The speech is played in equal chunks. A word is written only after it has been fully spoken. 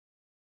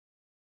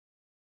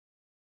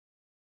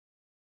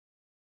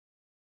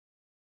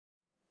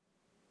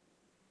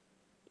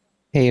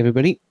Hey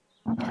everybody,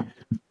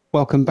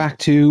 welcome back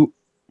to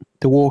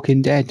The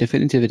Walking Dead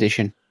Definitive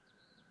Edition,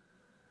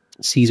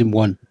 Season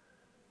 1.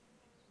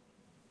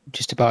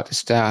 Just about to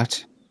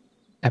start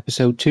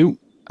Episode 2,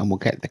 and we'll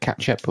get the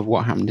catch-up of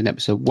what happened in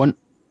Episode 1,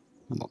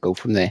 and we'll go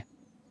from there.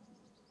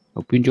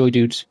 Hope you enjoy,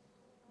 dudes.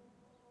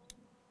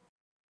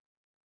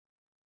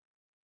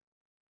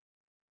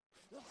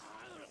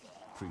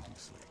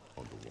 Previously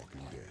on The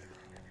Walking Dead.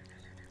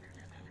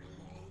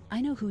 I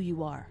know who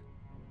you are.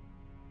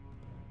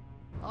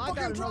 I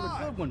got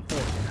another good one for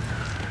you.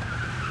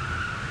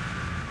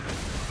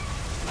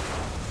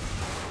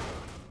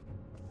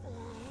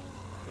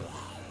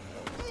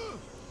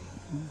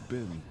 You've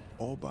been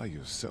all by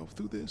yourself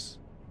through this?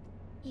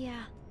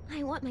 Yeah,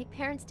 I want my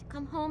parents to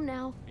come home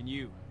now. And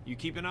you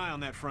keep an eye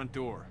on that front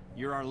door.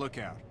 You're our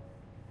lookout.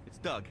 It's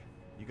Doug.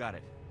 You got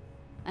it.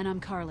 And I'm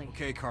Carly.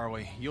 Okay,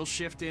 Carly, you'll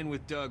shift in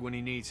with Doug when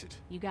he needs it.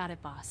 You got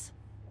it, boss.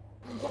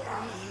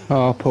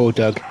 Oh, poor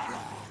Doug.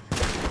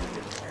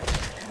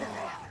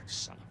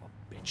 Son of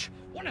a bitch.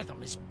 One of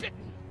them is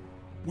bitten.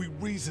 We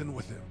reason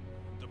with him.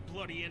 The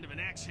bloody end of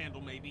an axe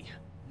handle, maybe.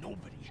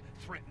 Nobody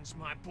threatens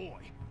my boy.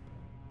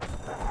 Oh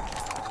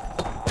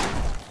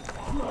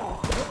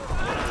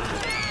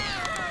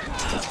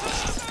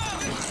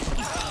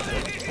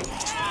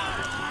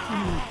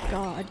my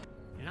God.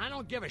 And I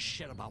don't give a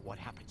shit about what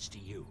happens to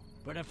you.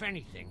 But if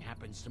anything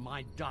happens to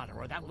my daughter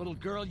or that little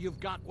girl you've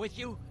got with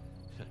you,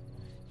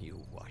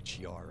 you watch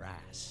your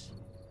ass.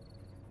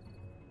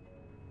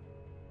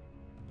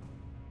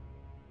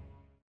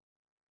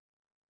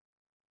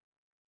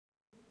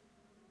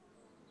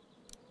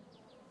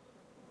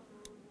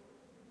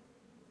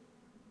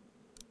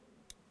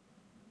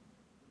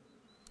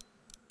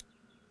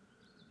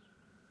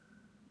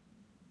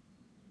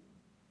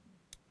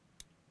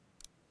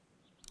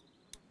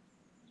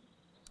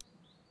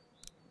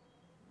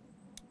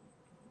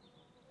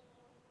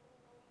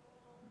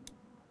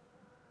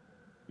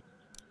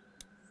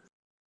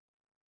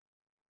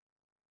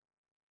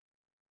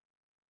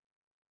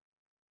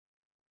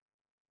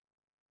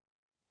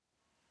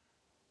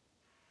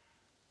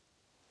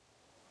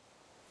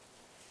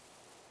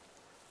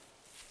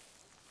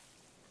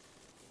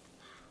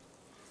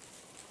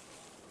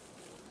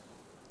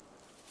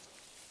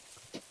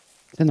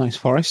 It's a nice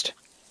forest.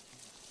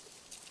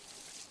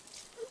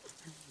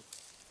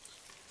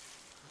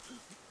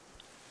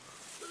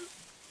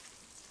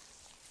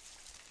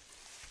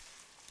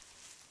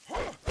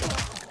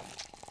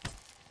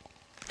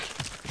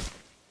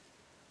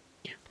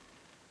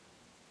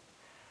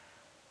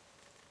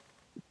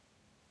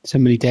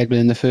 Somebody dead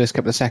within the first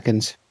couple of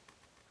seconds.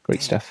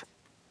 Great stuff.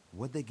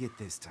 What'd they get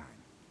this time?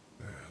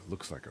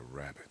 Looks like a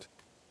rabbit.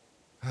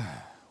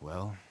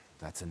 Well,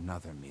 that's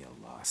another meal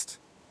lost.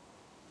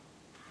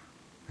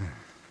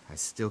 I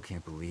still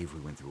can't believe we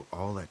went through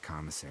all that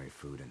commissary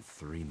food in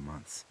 3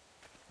 months.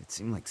 It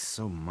seemed like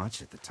so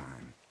much at the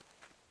time.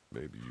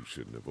 Maybe you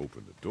shouldn't have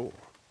opened the door.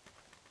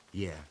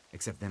 Yeah,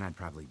 except then I'd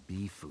probably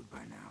be food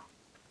by now.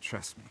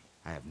 Trust me,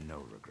 I have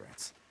no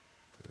regrets.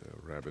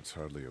 Rabbit's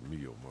hardly a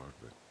meal, Mark,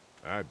 but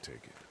I'd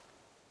take it.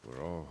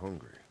 We're all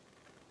hungry.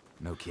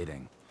 No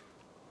kidding.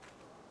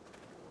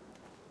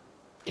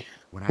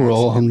 When We're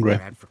all accidentally hungry.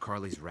 grabbed for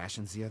Carly's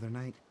rations the other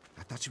night,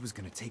 I thought she was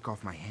gonna take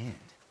off my hand.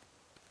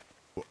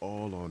 We're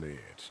all on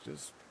edge.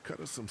 Just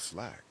cut us some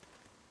slack.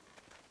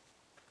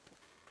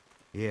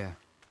 Yeah,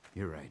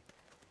 you're right.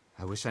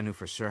 I wish I knew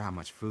for sure how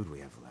much food we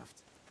have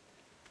left.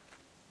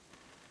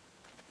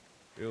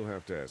 You'll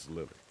have to ask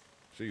Lily.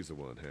 She's the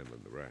one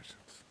handling the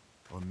rations.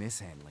 Or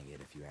mishandling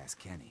it if you ask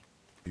Kenny.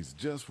 He's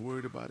just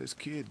worried about his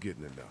kid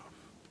getting enough.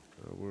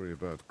 I worry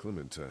about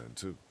Clementine,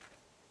 too.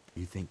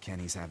 You think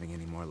Kenny's having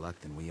any more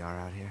luck than we are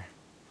out here?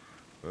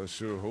 I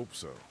sure hope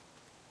so.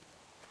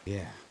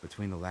 Yeah,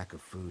 between the lack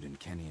of food and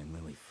Kenny and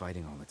Lily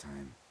fighting all the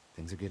time,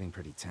 things are getting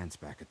pretty tense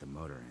back at the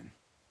motor inn.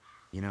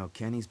 You know,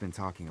 Kenny's been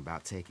talking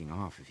about taking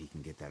off if he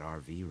can get that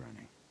RV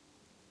running.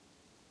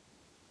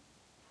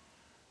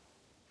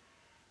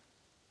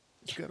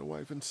 He's got a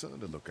wife and son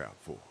to look out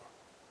for.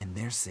 And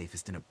they're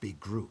safest in a big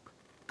group.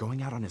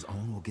 Going out on his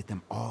own will get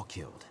them all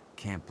killed.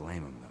 Can't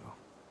blame him, though.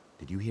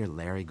 Did you hear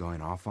Larry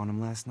going off on him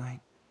last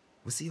night?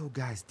 What's the old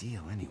guy's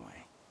deal,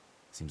 anyway?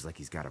 Seems like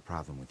he's got a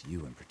problem with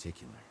you in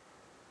particular.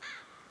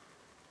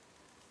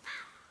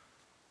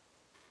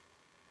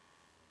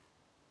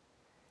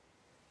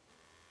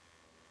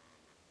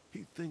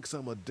 He thinks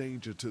I'm a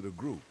danger to the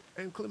group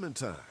and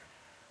Clementine.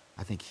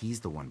 I think he's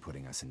the one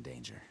putting us in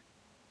danger.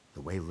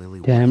 The way Lily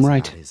Damn worries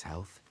right. about his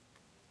health,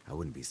 I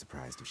wouldn't be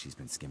surprised if she's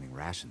been skimming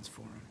rations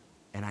for him.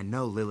 And I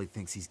know Lily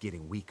thinks he's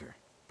getting weaker,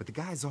 but the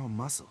guy's all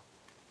muscle.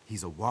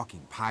 He's a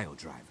walking pile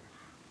driver.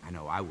 I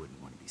know I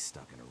wouldn't want to be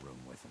stuck in a room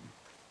with him.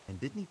 And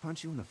didn't he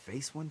punch you in the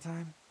face one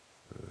time?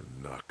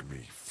 Knock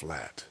me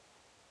flat.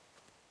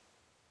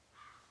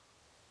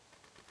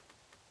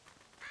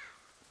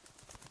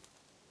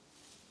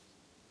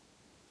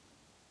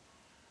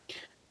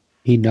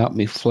 He knocked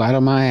me flat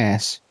on my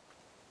ass.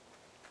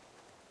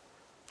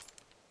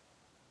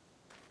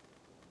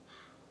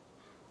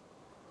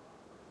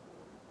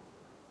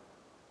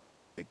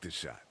 Take the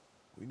shot.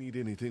 We need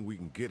anything we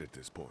can get at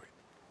this point.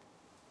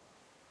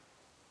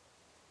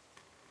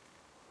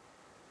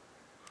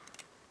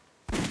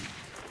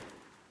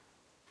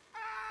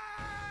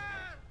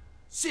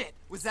 Shit,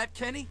 was that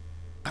Kenny?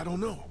 I don't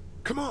know.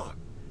 Come on.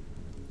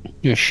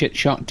 You're a shit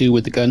shot, dude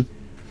with the gun.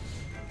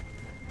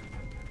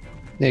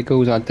 There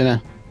goes our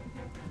dinner.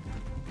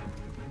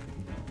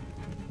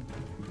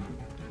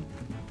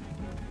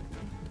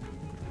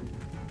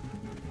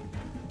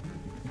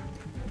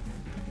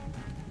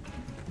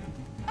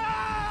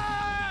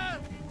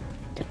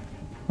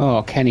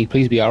 Oh, Kenny,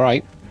 please be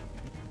alright.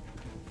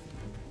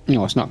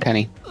 No, it's not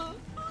Kenny.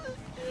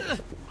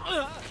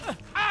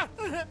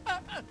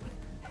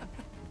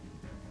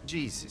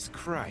 Jesus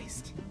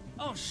Christ.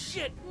 Oh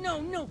shit! No,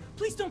 no!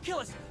 Please don't kill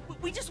us!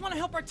 We just want to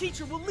help our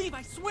teacher. We'll leave,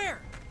 I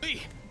swear!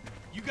 Lee,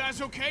 you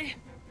guys okay?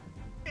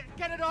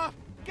 Get it off!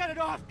 Get it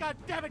off! God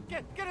damn it!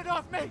 Get it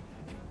off me!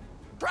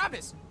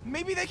 Travis,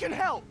 maybe they can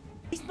help.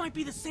 These might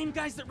be the same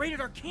guys that raided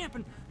our camp,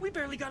 and we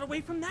barely got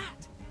away from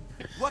that.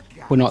 What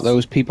guy? We're not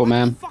those people, Why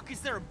the ma'am. fuck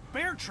is there a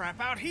bear trap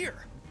out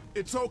here?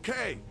 It's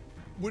okay.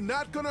 We're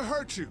not gonna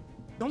hurt you.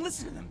 Don't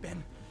listen to them,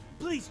 Ben.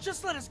 Please,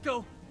 just let us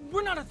go.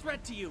 We're not a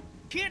threat to you.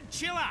 Kid,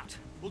 chill out.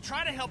 We'll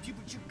try to help you,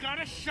 but you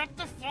gotta shut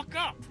the fuck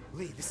up.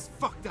 Lee, this is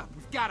fucked up.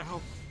 We've gotta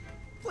help.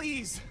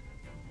 Please,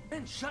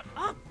 Ben, shut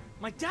up!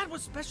 My dad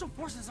was Special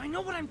Forces. I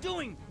know what I'm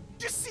doing.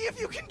 just see if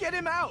you can get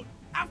him out.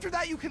 After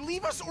that, you can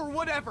leave us or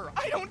whatever.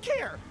 I don't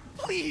care.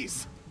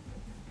 Please.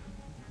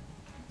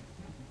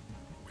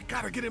 We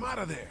gotta get him out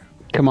of there.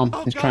 Come on, Oh,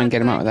 let's try and God,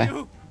 get him out of thank there.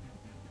 you.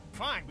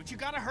 Fine, but you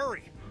gotta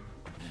hurry.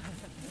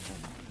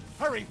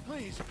 Hurry,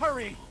 please,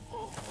 hurry.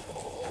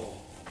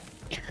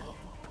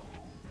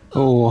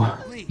 Oh,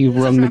 Lee, you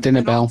this rung the trap's dinner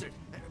been bell. altered.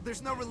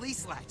 There's no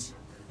release latch.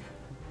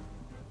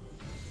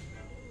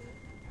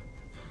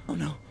 Oh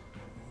no.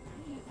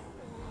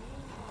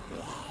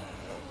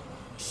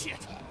 Shit,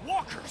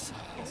 walkers.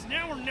 It's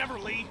now or never,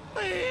 Lee.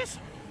 Please,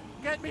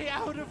 get me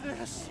out of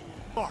this.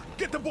 Mark,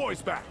 get the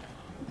boys back.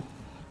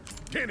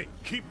 Kenny,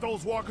 keep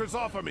those walkers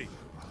off of me.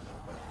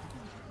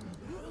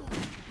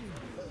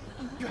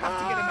 You have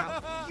to get him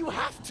out. You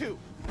have to.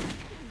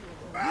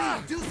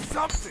 Lee, do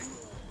something.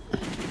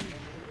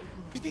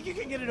 You think you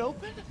can get it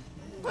open?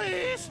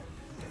 Please,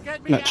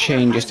 get me That out.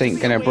 chain There just has to ain't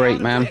be gonna a way break, out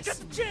of man. this.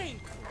 Get the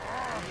chain!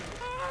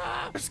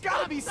 There's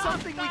gotta be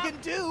something we can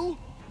do.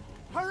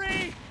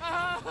 Hurry!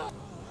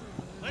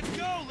 Let's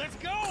go, let's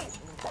go.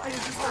 Why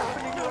is this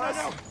happening to us?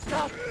 No,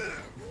 stop.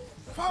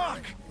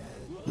 Fuck!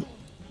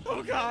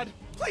 Oh God,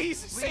 please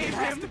save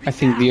him. I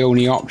think the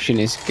only option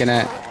is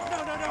gonna...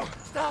 No,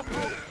 stop.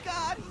 Oh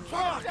God, he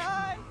can't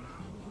die.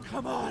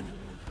 Come on,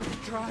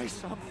 try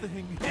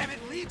something. Damn it,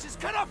 Lee, just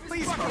cut off his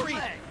Please fucking hurry.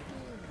 leg.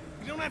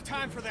 We don't have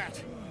time for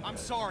that. I'm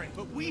sorry,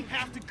 but we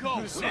have to go.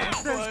 There's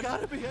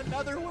gotta be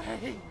another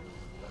way.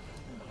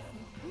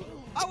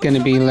 It's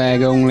gonna be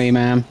leg only,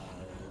 ma'am.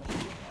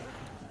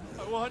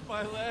 I want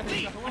my leg.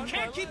 Lee, I I want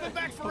can't my keep leg. him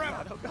back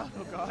forever. Oh God,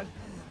 oh God.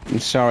 I'm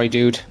sorry,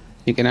 dude.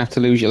 You're gonna have to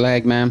lose your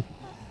leg, ma'am.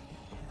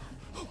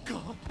 Oh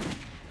God.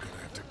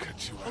 Gonna have to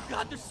cut you Oh out.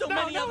 god, there's so No,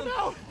 many no, of them!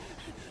 no.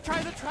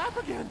 Try the trap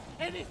again.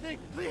 Anything,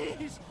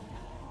 please.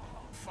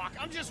 Fuck,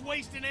 I'm just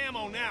wasting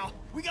ammo now.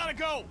 We gotta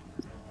go.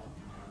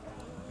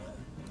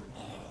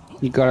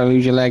 You gotta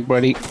lose your leg,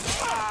 buddy.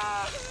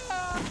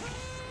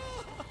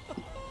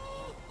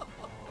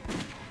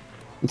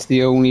 It's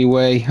the only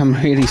way. I'm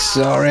really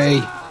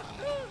sorry.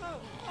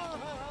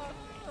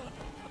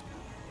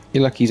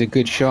 You're lucky he's a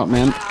good shot,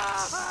 man.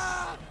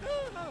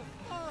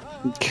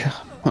 Come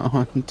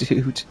on,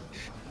 dude.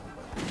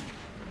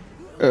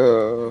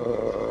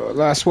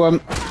 Last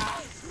one.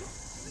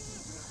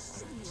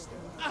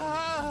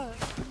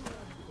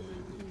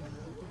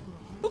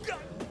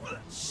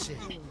 Shit.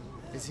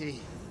 Is he?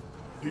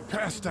 He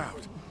passed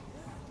out.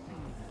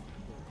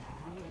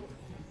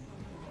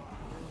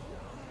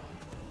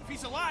 If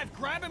he's alive,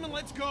 grab him and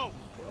let's go.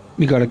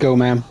 We gotta go,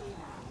 ma'am.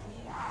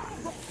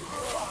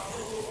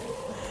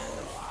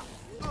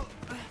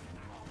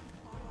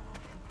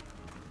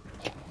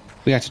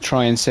 We have to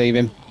try and save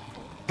him.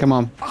 Come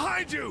on.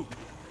 Behind you!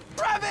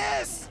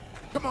 Travis!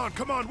 Come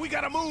on, we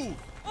gotta move!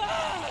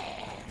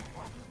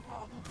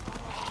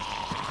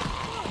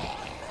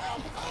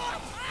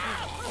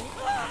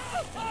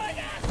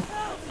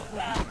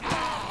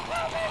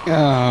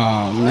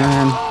 Oh,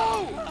 man.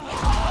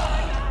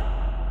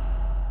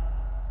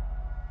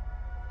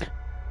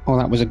 Oh,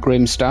 that was a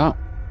grim start.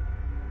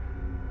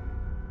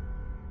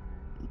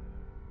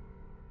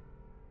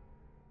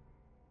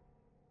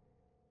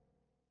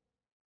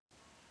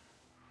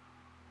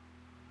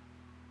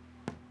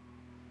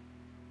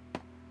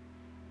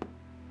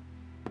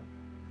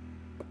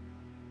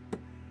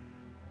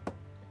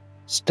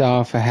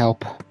 Star for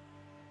help.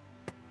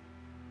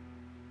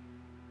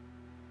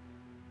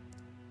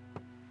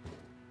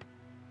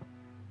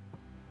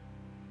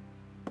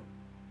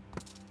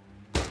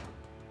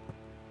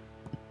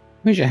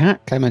 Where's your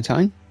hat,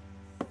 Clementine?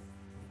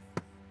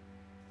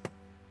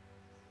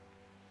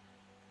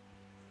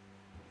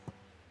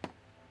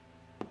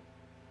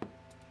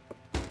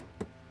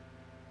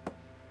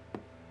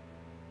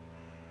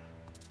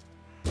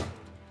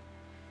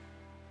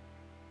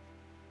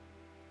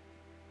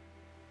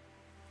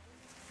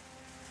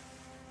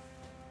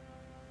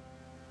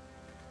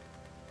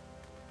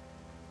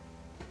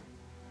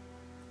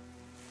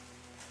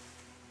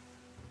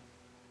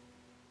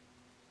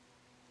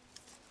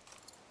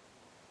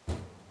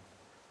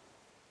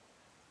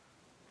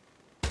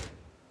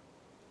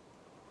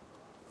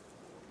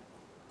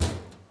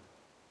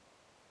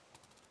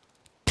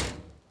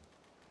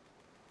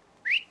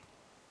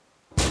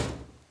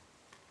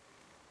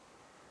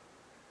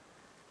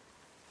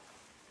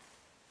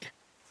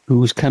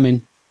 Who's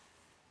coming?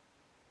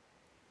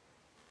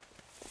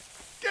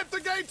 Get the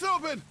gates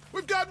open!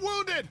 We've got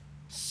wounded!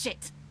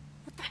 Shit!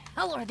 What the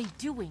hell are they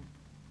doing?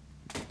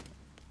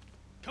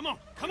 Come on,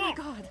 come Oh my on!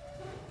 god.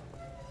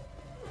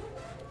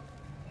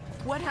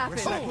 What happened?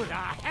 Who the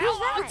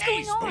hell are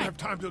these? I don't have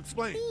time to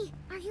explain. Lee,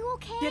 are you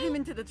okay? Get him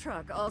into the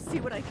truck. I'll see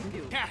what I can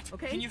do. Cat,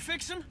 okay? can you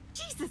fix him?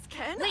 Jesus,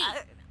 Ken. Lee.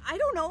 I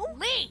don't know.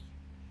 Lee!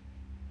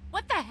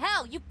 What the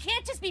hell? You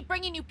can't just be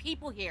bringing new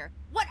people here.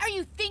 What are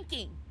you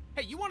thinking?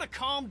 Hey, you want to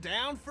calm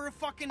down for a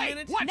fucking Hey,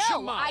 minute? watch your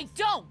No, mouth. I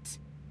don't.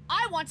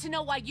 I want to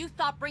know why you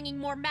thought bringing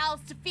more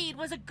mouths to feed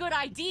was a good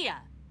idea.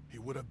 He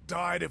would have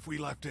died if we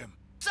left him.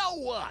 So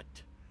what?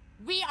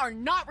 We are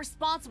not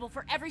responsible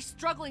for every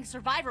struggling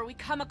survivor we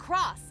come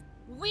across.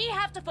 We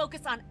have to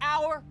focus on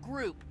our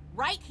group,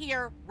 right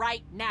here,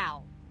 right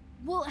now.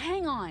 Well,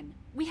 hang on.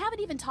 We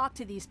haven't even talked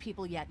to these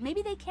people yet.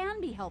 Maybe they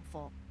can be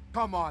helpful.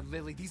 Come on,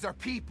 Lily. These are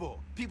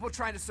people. People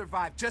trying to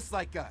survive just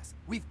like us.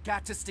 We've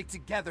got to stick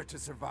together to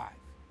survive.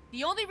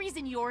 The only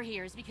reason you're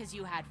here is because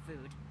you had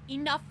food.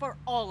 Enough for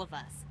all of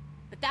us.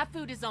 But that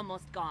food is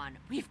almost gone.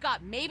 We've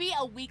got maybe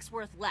a week's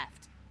worth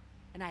left.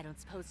 And I don't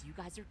suppose you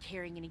guys are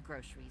carrying any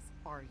groceries,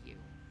 are you?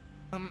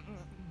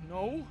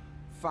 No?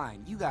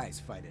 Fine, you guys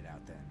fight it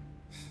out then.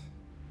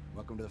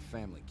 Welcome to the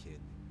family, kid.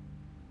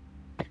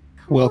 Come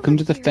Welcome over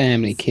to the here.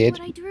 family, See kid.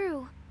 what I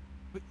drew.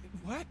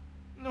 What?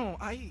 No,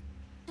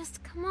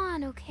 Just come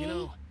on, okay? You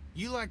know,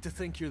 you like to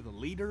think you're the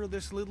leader of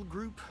this little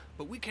group,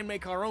 but we can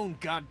make our own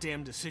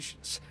goddamn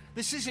decisions.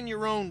 This isn't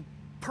your own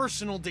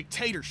personal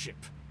dictatorship.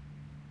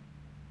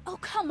 Oh,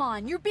 come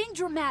on. You're being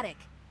dramatic.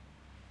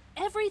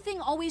 Everything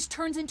always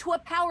turns into a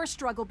power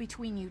struggle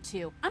between you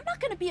two. I'm not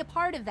going to be a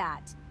part of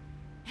that.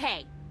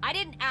 Hey, I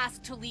didn't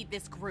ask to lead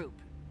this group.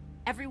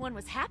 Everyone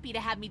was happy to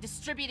have me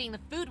distributing the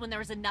food when there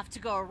was enough to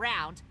go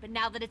around, but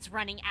now that it's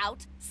running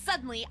out,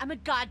 suddenly I'm a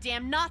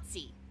goddamn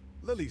Nazi.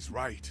 Lily's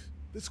right.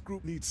 This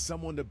group needs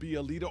someone to be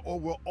a leader or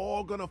we're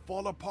all gonna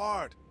fall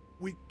apart.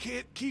 We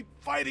can't keep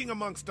fighting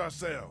amongst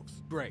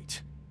ourselves.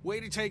 Great. Way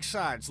to take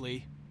sides,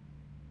 Lee.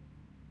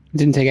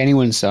 Didn't take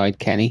anyone's side,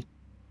 Kenny.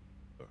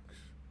 Look,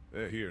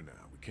 they're here now.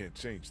 We can't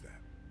change that.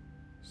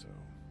 So,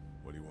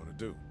 what do you want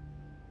to do?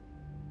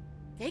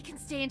 They can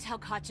stay until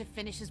Katja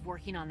finishes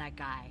working on that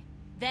guy.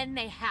 Then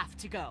they have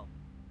to go.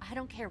 I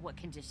don't care what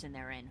condition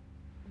they're in.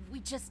 We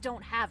just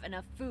don't have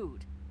enough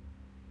food.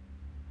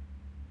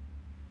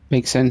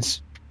 Makes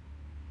sense.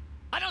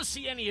 I don't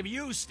see any of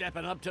you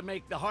stepping up to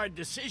make the hard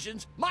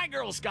decisions. My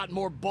girl's got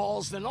more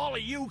balls than all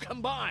of you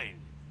combined.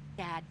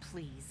 Dad,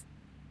 please.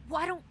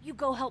 Why don't you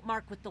go help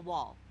Mark with the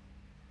wall?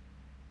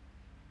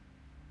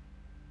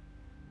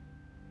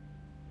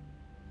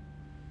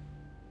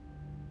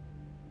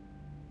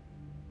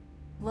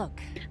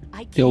 Look,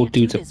 I The old can't do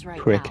dude's a this right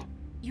prick. now.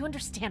 You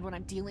understand what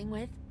I'm dealing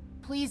with?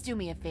 Please do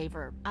me a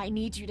favor. I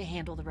need you to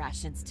handle the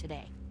rations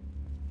today.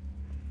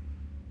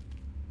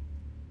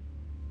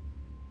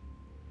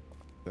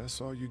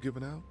 That's all you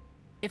giving out?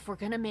 If we're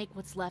gonna make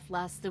what's left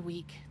last the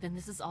week, then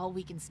this is all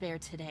we can spare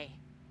today.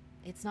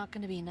 It's not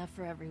gonna be enough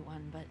for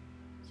everyone, but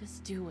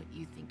just do what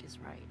you think is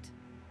right.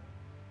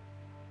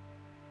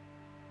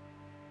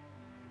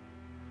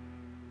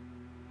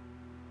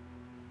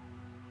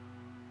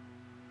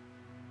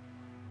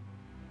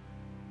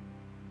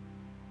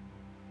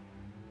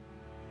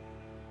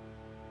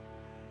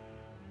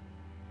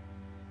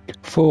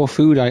 Four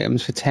food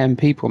items for 10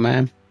 people,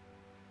 man.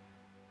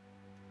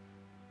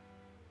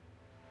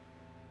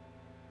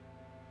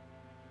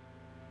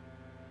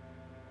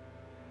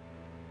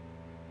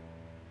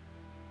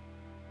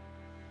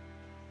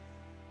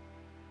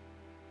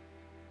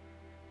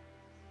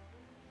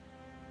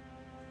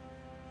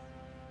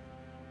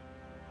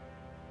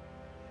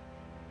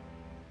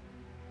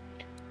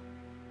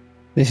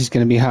 This is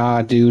going to be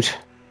hard, dude.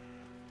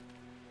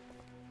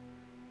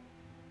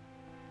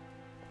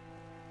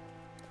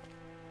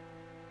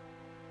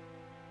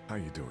 How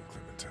you doing,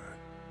 Clementine?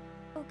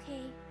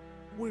 Okay,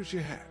 Where's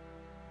your hat?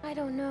 I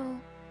don't know.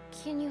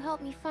 Can you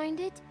help me find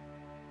it?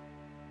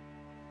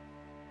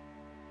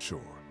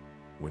 Sure.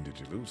 When did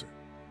you lose it?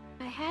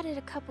 I had it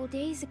a couple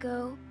days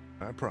ago.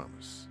 I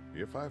promise.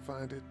 If I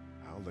find it,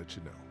 I'll let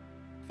you know.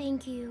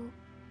 Thank you.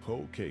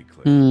 Okay,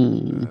 Clay.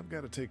 Hmm. I've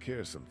got to take care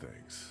of some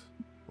things.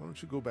 Why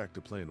don't you go back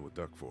to playing with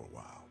Duck for a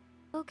while?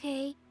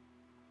 Okay.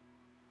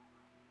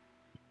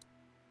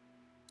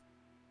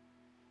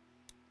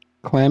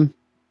 Clem,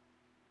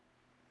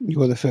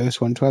 you're the first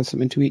one to have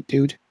something to eat,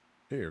 dude.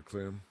 Here,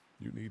 Clem.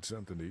 You need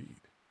something to eat.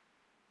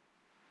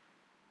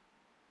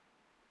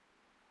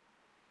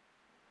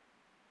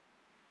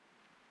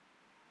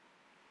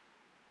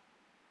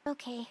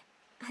 Okay.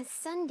 A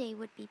Sunday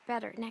would be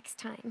better next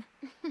time.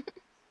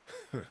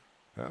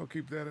 I'll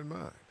keep that in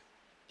mind.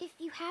 If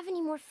you have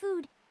any more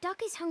food,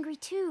 Duck is hungry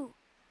too.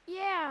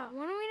 Yeah,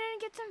 why don't we go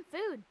get some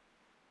food?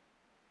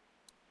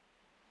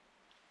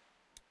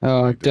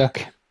 Oh, Hey, Duck.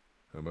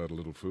 How about a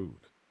little food?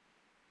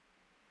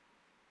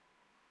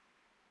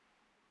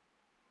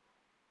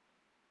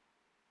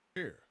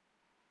 Here.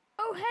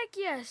 Oh, heck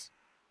yes.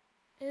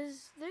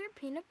 Is there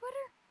peanut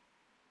butter?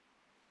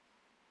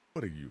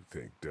 What do you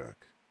think, Duck?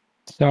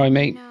 Sorry,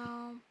 mate.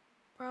 No,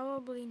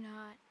 probably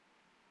not.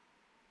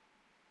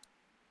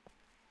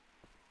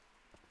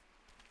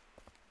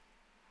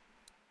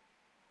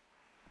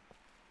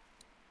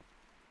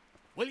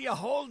 Will you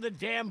hold the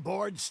damn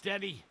board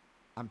steady?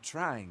 I'm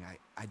trying.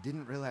 I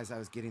didn't realize I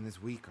was getting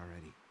this weak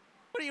already.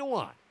 What do you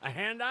want? A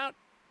handout?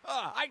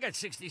 Oh, I got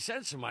 60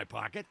 cents in my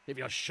pocket, if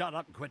you'll shut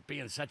up and quit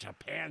being such a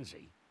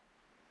pansy.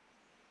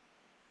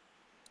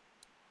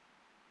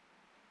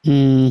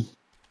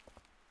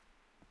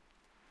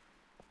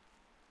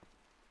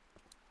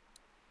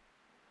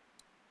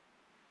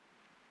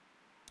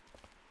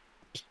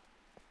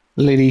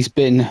 Lily's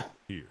been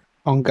Here.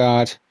 on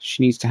guard.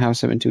 She needs to have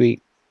something to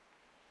eat.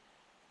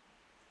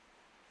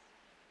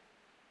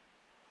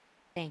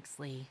 Thanks,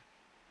 Lee.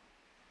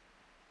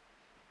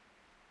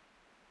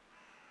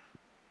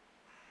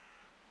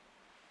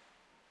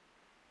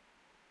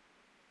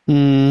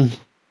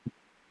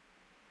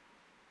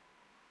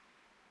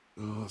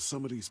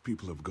 Some of these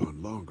people have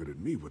gone longer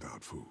than me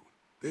without food.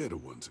 They're the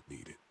ones that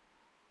need it.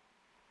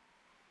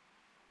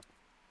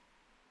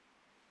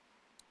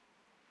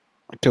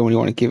 I don't really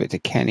want to give it to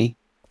Kenny.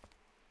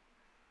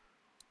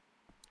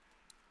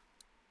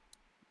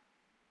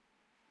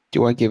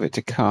 Do I give it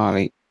to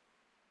Carly?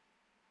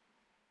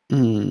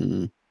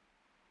 Kenny,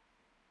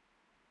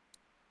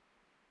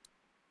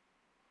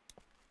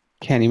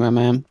 my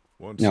man.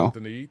 Want No.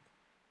 something to eat?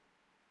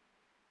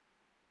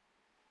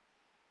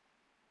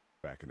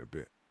 Back in a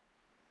bit.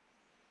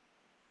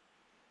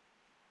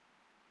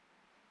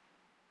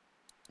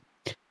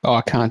 Oh,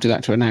 I can't do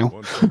that to her now.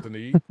 Want something to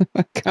eat?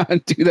 I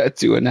can't do that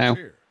to her now.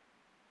 Here.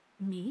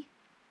 Me?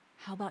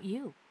 How about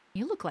you?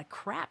 You look like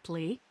crap,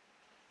 Lee.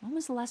 When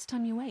was the last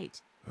time you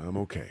ate? I'm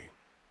okay.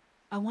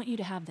 I want you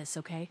to have this,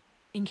 okay?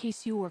 In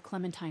case you or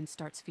Clementine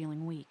starts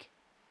feeling weak.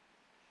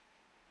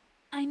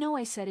 I know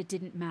I said it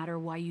didn't matter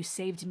why you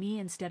saved me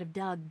instead of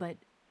Doug, but...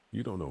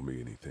 You don't owe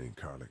me anything,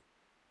 Carly.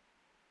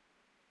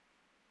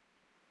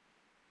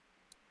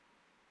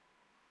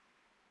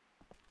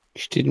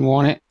 She didn't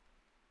want it.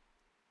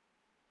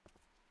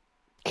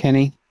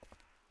 Kenny,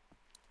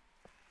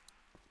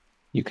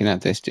 you can have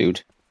this,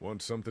 dude.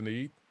 Want something to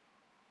eat?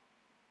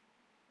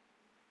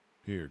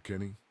 Here,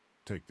 Kenny.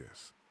 Take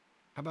this.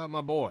 How about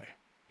my boy?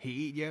 He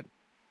eat yet?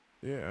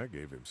 Yeah, I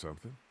gave him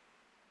something.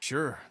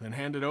 Sure, then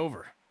hand it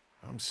over.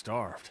 I'm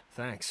starved,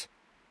 thanks.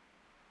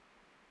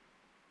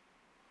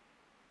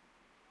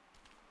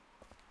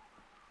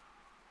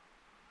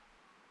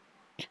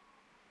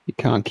 You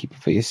can't keep it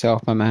for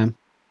yourself, my man.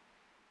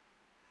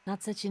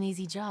 Not such an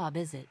easy job,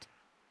 is it?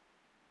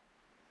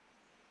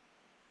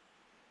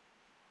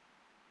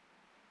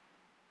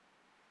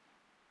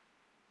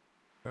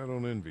 I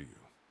don't envy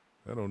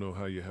you. I don't know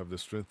how you have the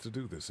strength to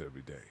do this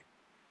every day.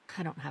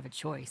 I don't have a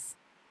choice.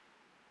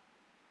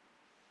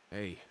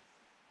 Hey,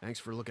 thanks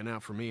for looking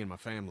out for me and my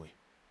family.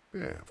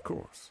 Yeah, of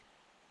course.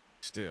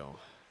 Still,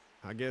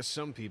 I guess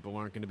some people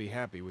aren't going to be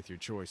happy with your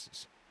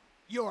choices.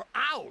 You're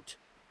out!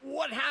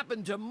 What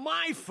happened to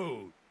my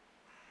food?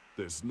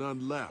 There's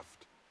none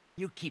left.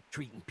 You keep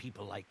treating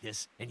people like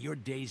this, and your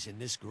days in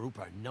this group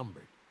are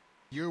numbered.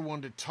 You're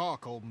one to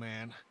talk, old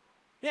man.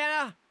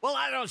 Yeah? Well,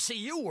 I don't see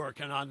you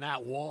working on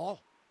that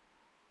wall.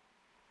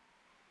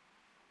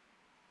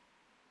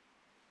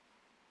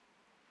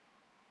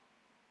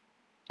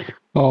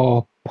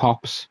 Oh,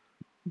 Pops.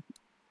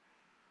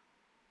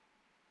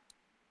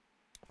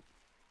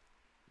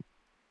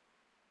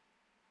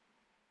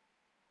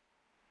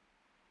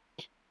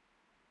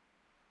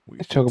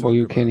 Let's talk about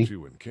you, Kenny.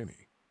 You and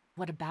Kenny.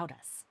 What about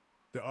us?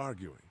 They're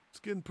arguing. It's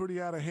getting pretty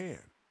out of hand.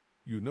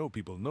 You know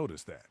people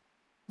notice that.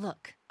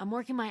 Look, I'm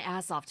working my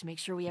ass off to make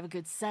sure we have a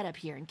good setup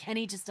here, and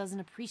Kenny just doesn't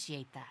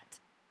appreciate that.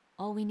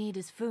 All we need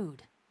is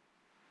food.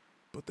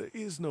 But there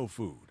is no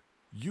food.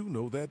 You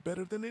know that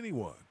better than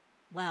anyone.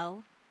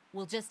 Well,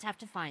 we'll just have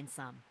to find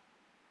some.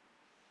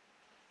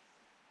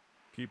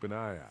 Keep an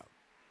eye out.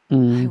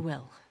 I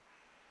will.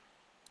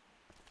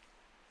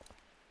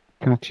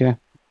 Gotcha.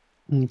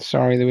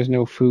 Sorry, there was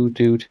no food,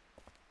 dude.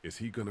 Is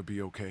he gonna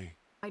be okay?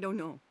 I don't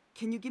know.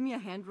 Can you give me a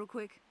hand real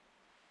quick?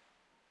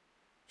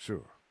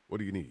 Sure. What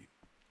do you need?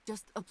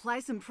 Just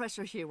apply some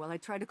pressure here while I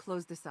try to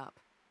close this up.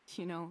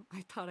 You know,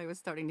 I thought I was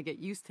starting to get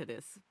used to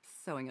this,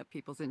 sewing up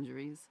people's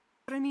injuries.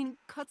 But I mean,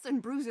 cuts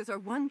and bruises are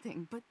one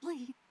thing, but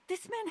Lee,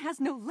 this man has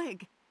no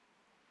leg.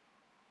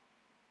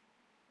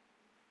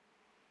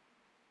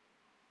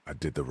 I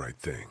did the right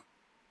thing.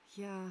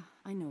 Yeah,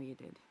 I know you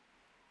did.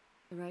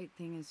 The right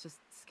thing is just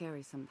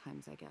scary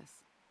sometimes, I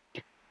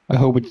guess. I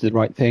hope it's the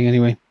right thing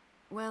anyway.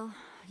 Well,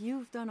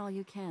 you've done all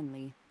you can,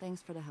 Lee.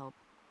 Thanks for the help.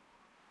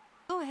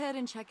 Go ahead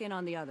and check in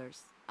on the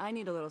others. I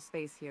need a little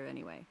space here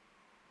anyway.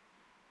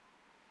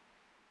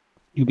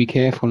 You be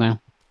careful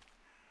now.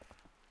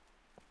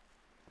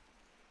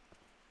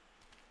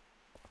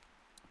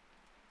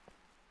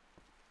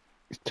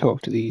 Let's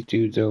talk to these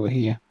dudes over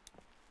here.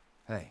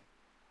 Hey,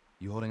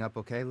 you holding up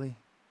okay, Lee?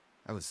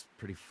 I was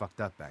pretty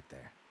fucked up back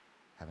there,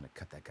 having to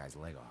cut that guy's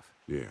leg off.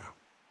 Yeah,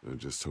 I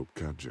just hope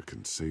Katja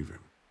can save him.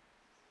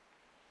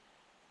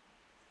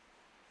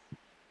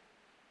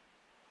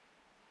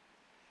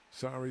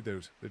 Sorry, there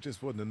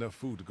just wasn't enough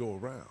food to go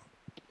around.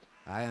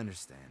 I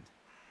understand.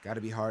 Gotta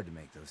be hard to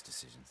make those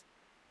decisions.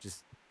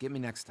 Just get me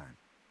next time.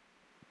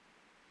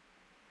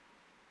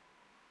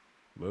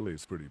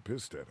 Lily's pretty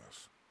pissed at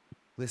us.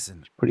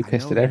 Listen, Pretty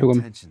pissed I know at everyone.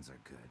 Your intentions are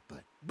good,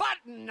 but... But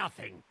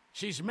nothing.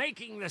 She's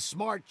making the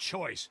smart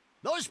choice.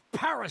 Those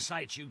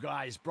parasites you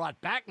guys brought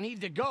back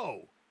need to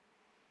go.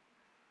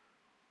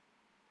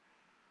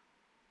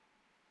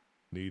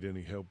 Need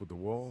any help with the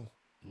wall?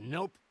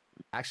 Nope.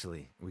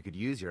 Actually, we could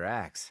use your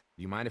axe.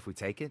 Do you mind if we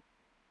take it?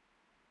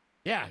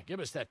 Yeah, give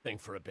us that thing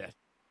for a bit.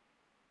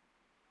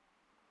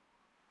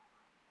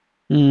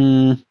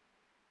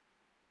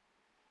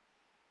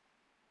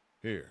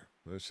 Here,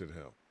 this should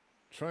help.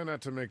 Try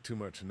not to make too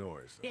much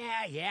noise, though.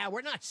 Yeah,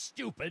 we're not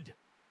stupid.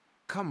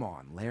 Come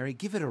on, Larry,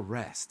 give it a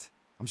rest.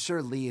 I'm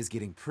sure Lee is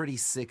getting pretty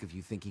sick of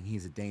you thinking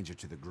he's a danger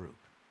to the group.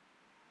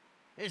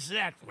 Is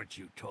that what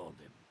you told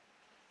him?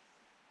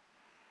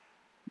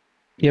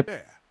 Yep.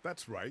 Yeah,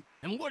 that's right.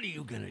 And what are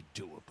you gonna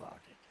do about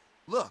it?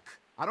 Look,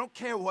 I don't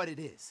care what it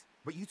is,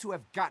 but you two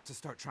have got to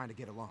start trying to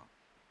get along.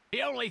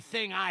 The only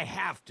thing I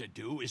have to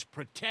do is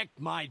protect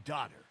my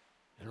daughter.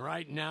 And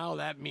right now,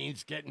 that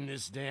means getting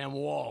this damn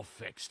wall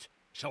fixed.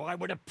 So I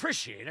would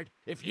appreciate it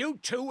if you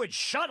two would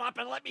shut up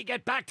and let me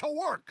get back to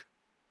work.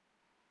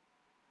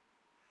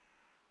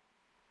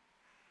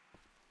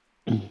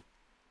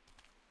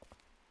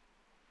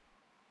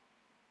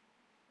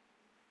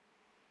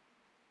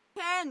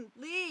 Ken,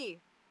 Lee,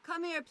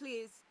 come here,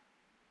 please.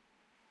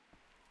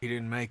 He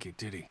didn't make it,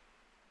 did he?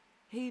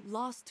 He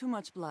lost too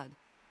much blood.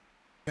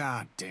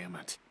 God damn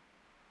it.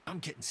 I'm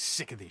getting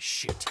sick of this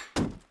shit.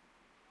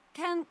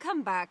 Ken,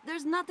 come back.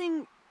 There's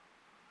nothing...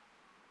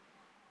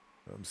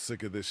 I'm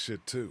sick of this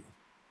shit, too.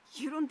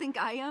 You don't think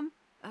I am?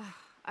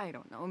 I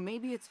don't know.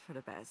 Maybe it's for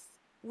the best.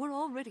 We're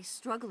already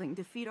struggling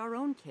to feed our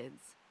own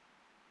kids.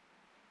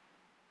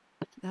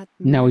 That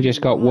Now we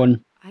just got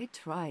one. I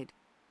tried,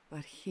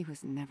 but he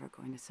was never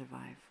going to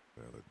survive.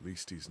 Well, at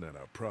least he's not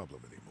our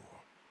problem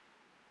anymore.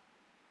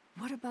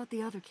 What about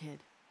the other kid?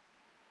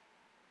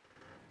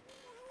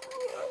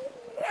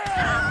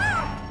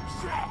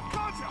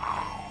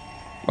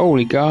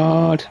 Holy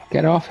God.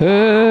 Get off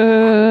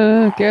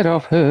her. Get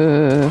off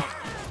her.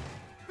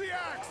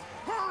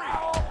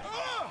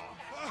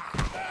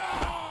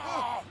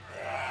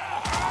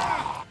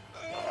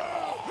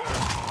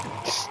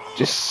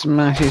 Just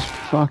smash his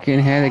fucking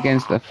head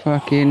against the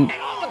fucking... Get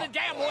over the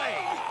damn way!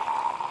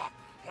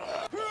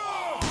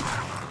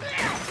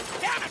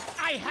 Damn it!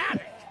 I had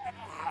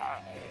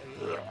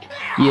it!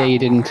 Yeah, you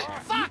didn't.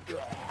 Fuck!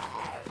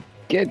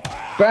 Get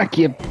back,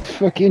 you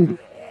fucking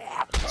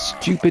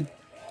stupid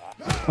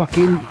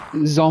fucking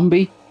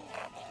zombie.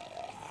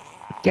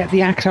 Get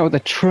the axe out of the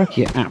truck,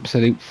 you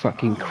absolute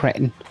fucking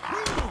cretin.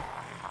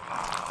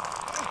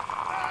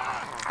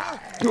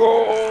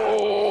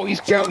 Oh,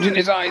 he's gouging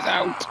his eyes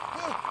out.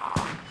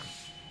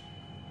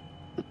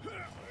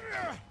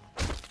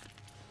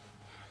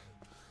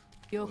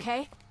 You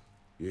okay?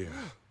 Yeah,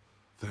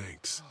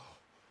 thanks.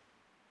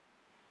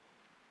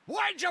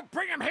 Why'd you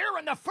bring him here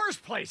in the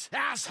first place,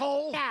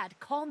 asshole? Dad,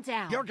 calm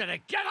down. You're gonna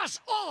get us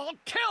all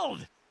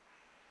killed!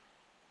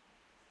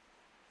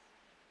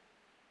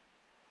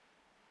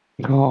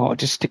 Oh,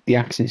 just stick the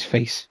axe in his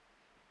face.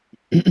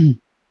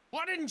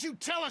 Why didn't you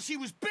tell us he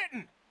was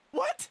bitten?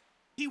 What?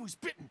 He was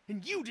bitten,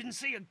 and you didn't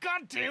say a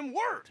goddamn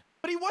word.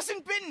 But he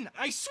wasn't bitten,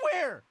 I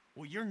swear.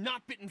 Well, your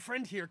not bitten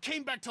friend here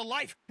came back to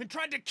life and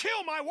tried to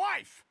kill my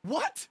wife.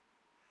 What?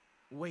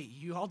 Wait,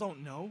 you all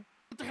don't know?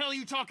 What the hell are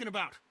you talking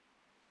about?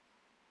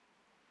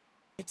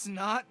 It's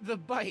not the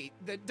bite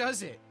that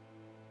does it.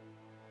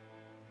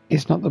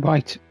 It's not the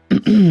bite.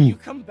 You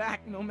come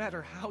back no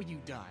matter how you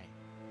die.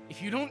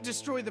 If you don't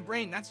destroy the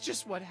brain, that's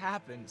just what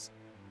happens.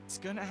 It's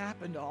gonna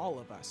happen to all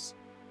of us.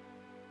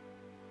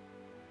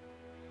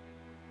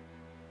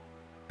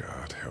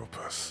 God help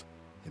us.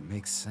 It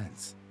makes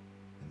sense.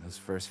 In those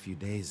first few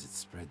days, it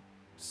spread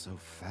so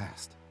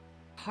fast.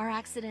 Car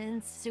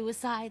accidents,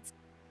 suicides.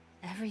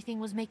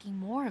 Everything was making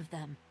more of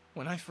them.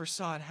 When I first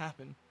saw it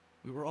happen,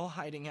 we were all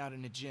hiding out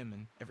in a gym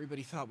and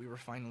everybody thought we were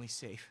finally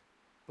safe.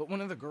 But one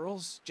of the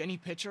girls, Jenny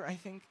Pitcher, I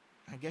think,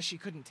 I guess she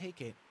couldn't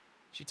take it.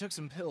 She took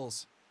some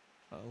pills.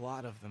 A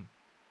lot of them.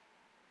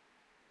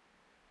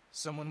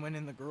 Someone went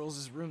in the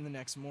girls' room the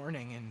next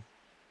morning and...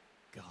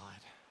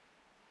 God.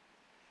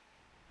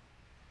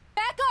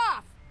 Back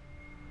off!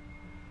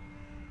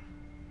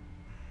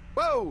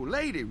 Whoa,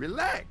 lady,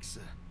 relax.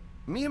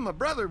 Me and my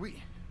brother, we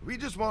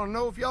just want to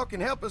know if y'all can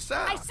help us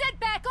out. I said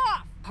back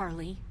off!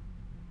 Harley.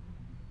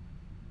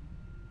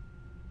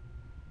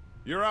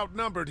 You're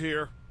outnumbered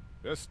here.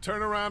 Just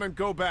turn around and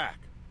go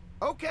back.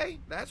 Okay,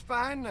 that's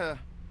fine.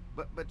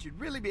 But you'd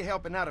really be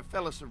helping out a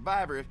fellow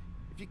survivor if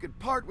you could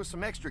part with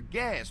some extra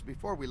gas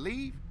before we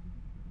leave.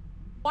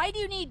 Why do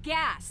you need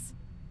gas?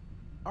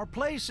 Our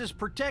place is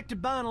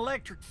protected by an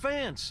electric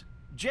fence.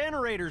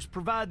 Generators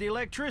provide the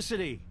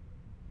electricity.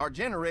 Our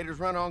generators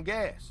run on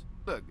gas.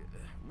 Look,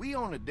 we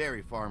own a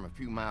dairy farm a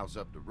few miles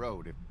up the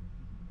road. If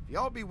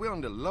y'all be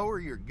willing to lower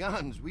your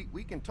guns,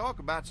 we can talk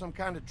about some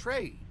kind of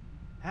trade.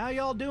 How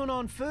y'all doing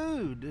on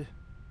food?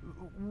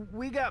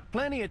 We got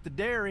plenty at the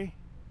dairy.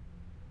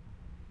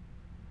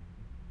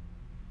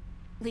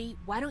 Lee,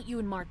 why don't you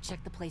and Mark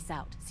check the place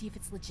out? See if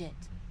it's legit.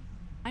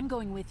 I'm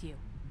going with you.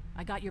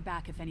 I got your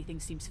back if anything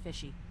seems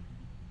fishy.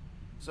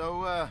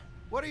 So,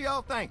 what are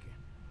y'all thinking?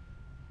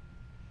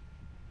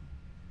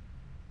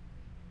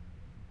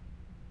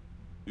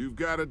 You've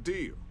got a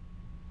deal.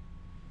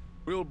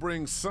 We'll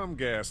bring some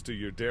gas to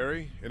your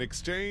dairy. In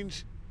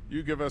exchange,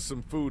 you give us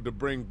some food to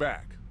bring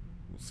back.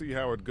 We'll see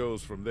how it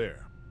goes from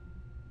there.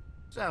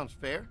 Sounds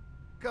fair.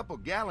 A couple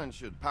gallons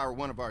should power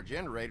one of our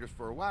generators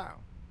for a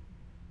while.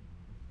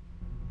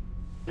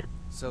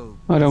 So,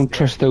 I don't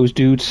trust those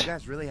dudes. You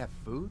guys really have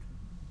food?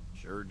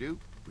 Sure do.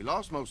 We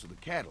lost most of the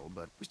cattle,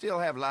 but we still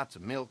have lots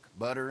of milk,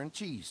 butter, and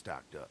cheese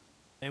stocked up.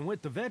 And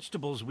with the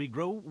vegetables we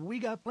grow, we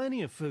got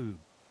plenty of food.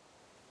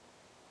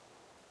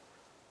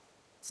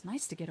 It's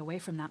nice to get away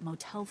from that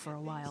motel for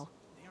a while.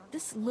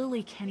 This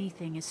Lily Kenny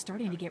thing is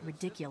starting to get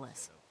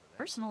ridiculous.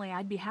 Personally,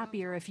 I'd be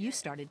happier if you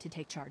started to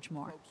take charge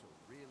more.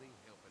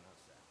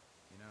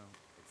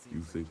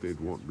 You think they'd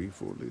want me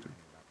for a leader?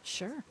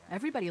 Sure,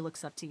 everybody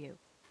looks up to you.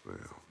 Well,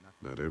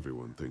 not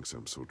everyone thinks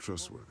I'm so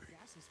trustworthy.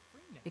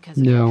 Because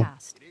of your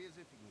past.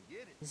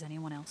 Does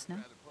anyone else know?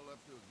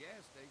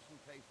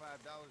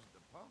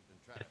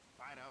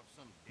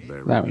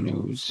 Larry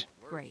knows.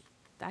 Great.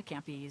 That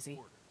can't be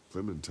easy.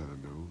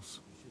 Clementine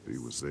knows. He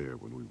was there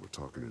when we were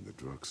talking in the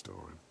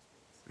drugstore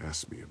and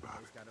asked me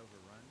about it.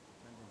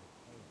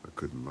 I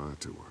couldn't lie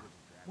to her.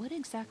 What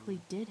exactly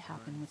did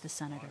happen with the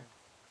senator?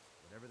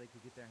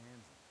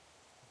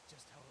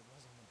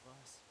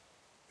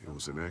 It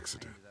was an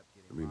accident.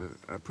 I mean,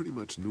 I pretty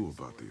much knew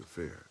about the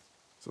affair.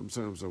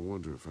 Sometimes I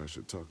wonder if I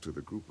should talk to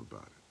the group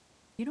about it.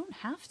 You don't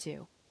have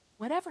to.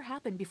 Whatever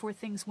happened before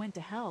things went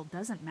to hell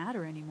doesn't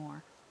matter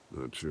anymore.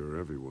 Not sure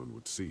everyone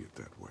would see it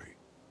that way.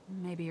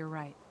 Maybe you're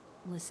right.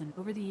 Listen,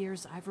 over the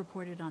years, I've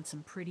reported on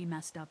some pretty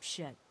messed up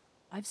shit.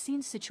 I've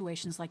seen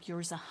situations like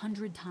yours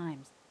 100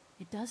 times.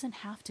 It doesn't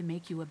have to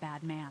make you a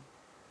bad man.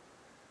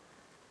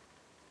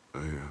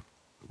 I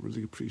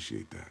really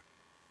appreciate that.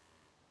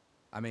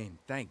 I mean,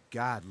 thank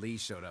God Lee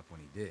showed up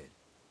when he did.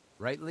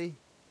 Right, Lee?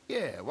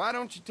 Yeah, why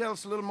don't you tell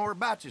us a little more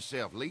about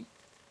yourself, Lee?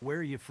 Where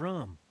are you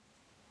from?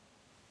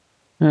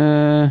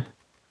 Motor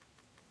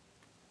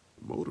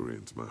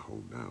Inn's my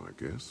home now, I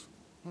guess.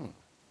 Well,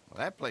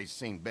 that place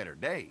seen better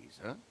days,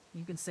 huh?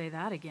 You can say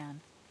that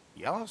again.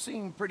 Y'all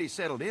seem pretty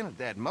settled in at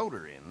that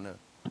Motor Inn.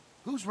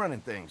 Who's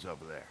running things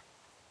over there?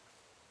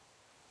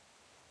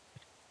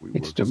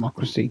 It's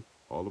democracy.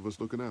 All of us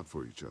looking out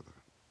for each other.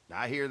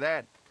 I hear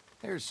that.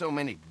 There's so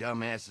many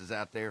dumbasses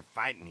out there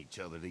fighting each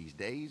other these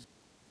days.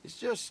 It's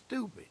just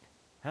stupid.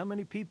 How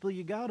many people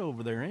you got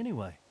over there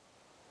anyway?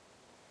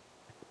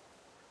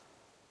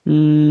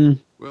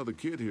 Well, the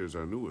kid here's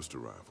our newest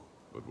arrival,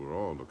 but we're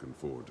all looking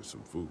forward to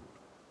some food.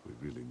 We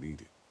really need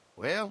it.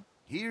 Well,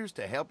 here's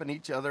to helping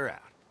each other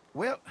out.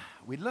 Well,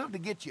 we'd love to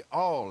get you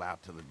all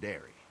out to the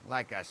dairy.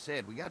 Like I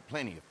said, we got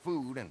plenty of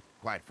food, and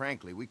quite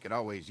frankly, we could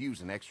always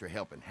use an extra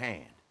helping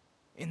hand.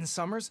 In the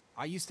summers,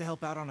 I used to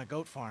help out on a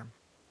goat farm.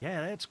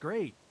 Yeah, that's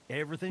great.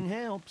 Everything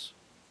helps.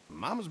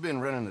 Mama's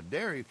been running the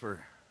dairy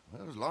for,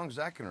 well, as long as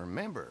I can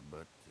remember,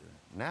 but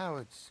now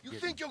it's... You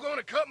think you're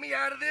gonna cut me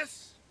out of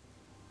this?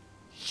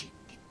 Shit,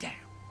 get down.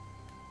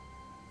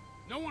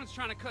 No one's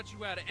trying to cut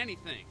you out of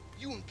anything.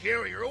 You and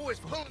Gary are always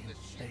pulling this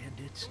shit.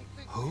 Bandits.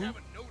 Who?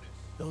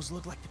 Those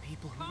look like the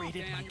people who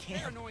raided my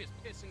camp.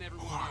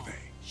 Who are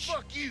they?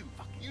 Fuck you!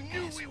 You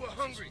knew we were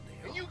hungry,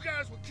 and you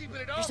guys were keeping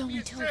it all for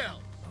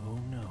yourself. Oh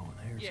no,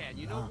 there's Yeah,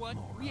 you know what?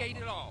 We ate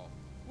it all.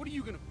 What are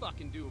you gonna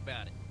fucking do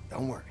about it?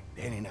 Don't worry,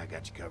 Danny and I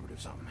got you covered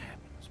if something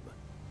happens, but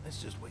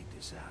let's just wait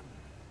this out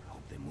and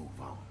hope they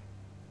move on.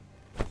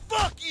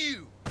 Fuck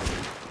you!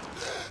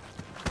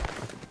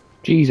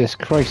 Jesus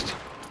Christ.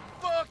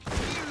 Fuck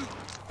you!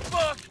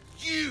 Fuck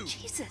you!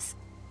 Jesus.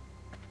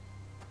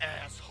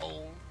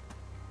 Asshole.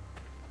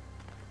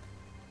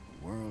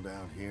 The world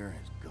out here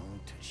has gone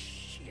to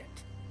shit.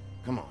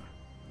 Come on,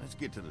 let's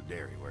get to the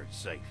dairy where it's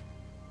safe.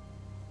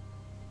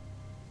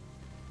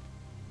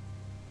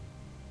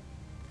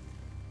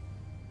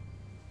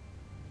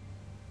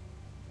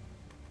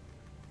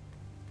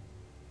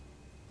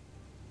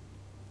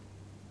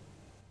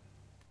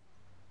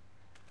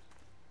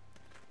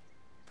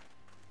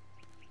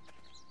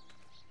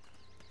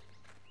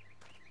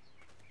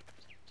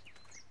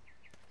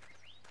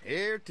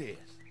 Here it is,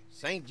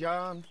 St.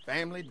 John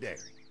Family Dairy.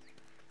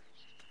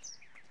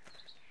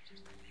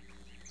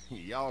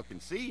 Y'all can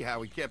see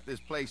how we kept this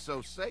place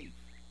so safe.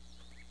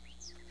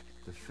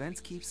 The fence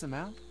keeps them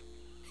out?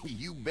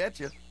 You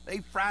betcha. They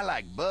fry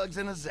like bugs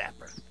in a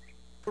zapper.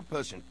 We're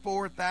pushing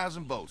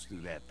 4,000 volts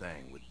through that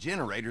thing with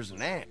generators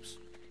and amps.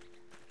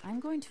 I'm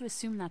going to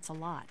assume that's a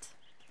lot.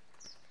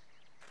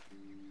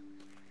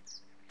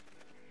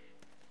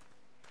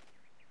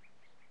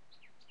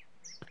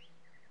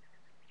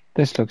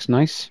 This looks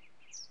nice.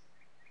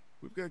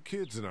 We've got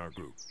kids in our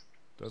group.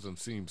 Doesn't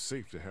seem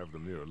safe to have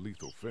them near a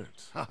lethal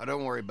fence. Oh,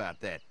 don't worry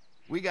about that.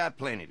 We got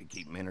plenty to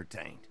keep them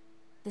entertained.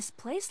 This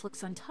place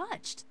looks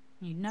untouched.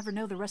 You'd never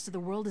know the rest of the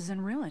world is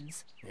in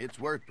ruins. It's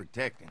worth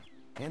protecting,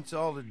 hence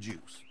all the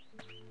juice.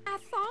 I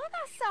thought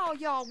I saw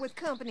y'all with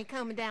company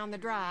coming down the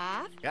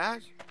drive.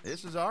 Guys,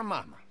 this is our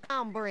mama.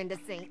 I'm Brenda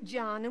St.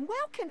 John, and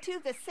welcome to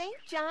the St.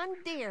 John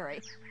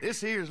Dairy. This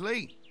here's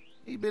Lee.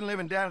 He's been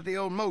living down at the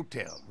old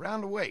motel,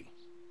 round the way.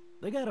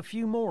 They got a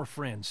few more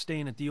friends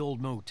staying at the old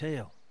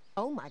motel.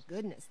 Oh my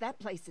goodness, that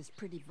place is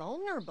pretty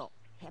vulnerable.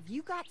 Have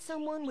you got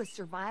someone with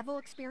survival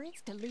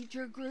experience to lead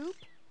your group?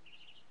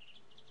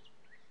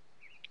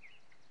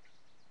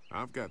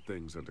 I've got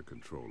things under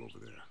control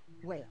over there.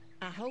 Well,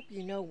 I hope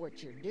you know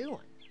what you're doing.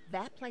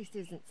 That place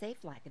isn't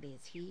safe like it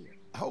is here.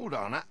 Hold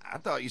on, I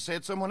thought you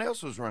said someone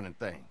else was running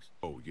things.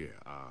 Oh, yeah,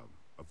 I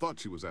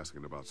thought she was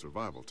asking about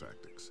survival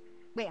tactics.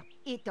 Well,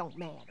 it don't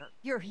matter.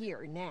 You're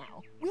here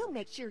now. We'll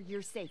make sure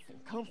you're safe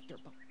and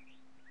comfortable.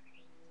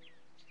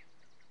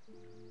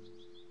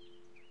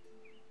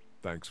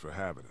 Thanks for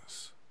having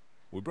us.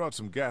 We brought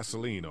some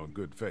gasoline on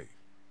good faith.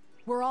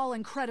 We're all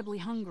incredibly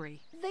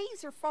hungry.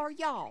 These are for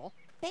y'all.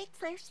 Baked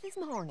fresh this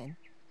morning.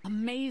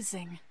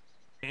 Amazing.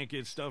 Can't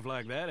get stuff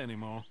like that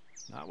anymore.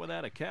 Not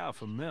without a cow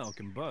for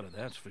milk and butter,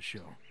 that's for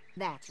sure.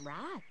 That's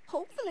right.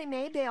 Hopefully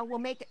Maybelle will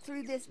make it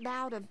through this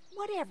bout of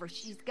whatever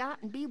she's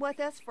got and be with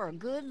us for a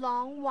good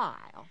long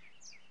while.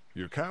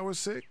 Your cow is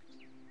sick?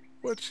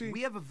 What's she?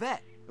 We have a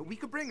vet. We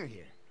could bring her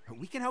here.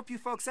 We can help you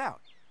folks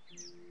out.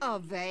 A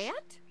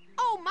vet?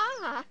 Oh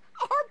my!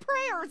 Our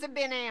prayers have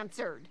been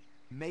answered.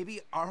 Maybe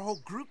our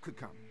whole group could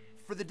come.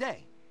 For the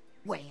day.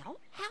 Well,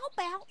 how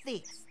about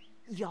this?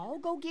 Y'all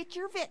go get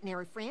your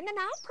veterinary friend and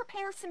I'll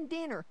prepare some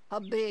dinner.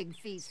 A big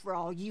feast for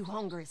all you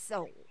hungry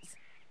souls.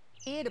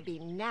 It'll be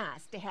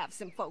nice to have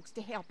some folks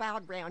to help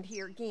out around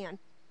here again.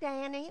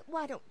 Danny,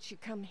 why don't you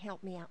come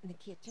help me out in the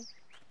kitchen?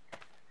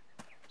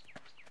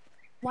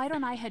 Why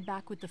don't I head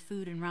back with the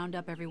food and round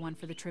up everyone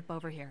for the trip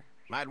over here?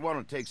 Might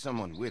want to take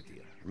someone with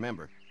you.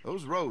 Remember,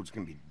 those roads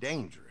can be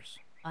dangerous.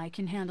 I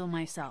can handle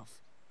myself.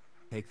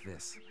 Take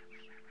this.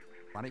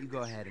 Why don't you go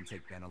ahead and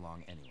take Ben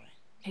along anyway?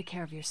 Take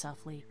care of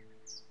yourself, Lee.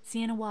 See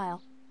you in a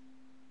while.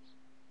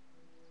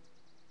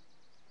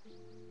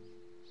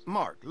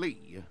 Mark,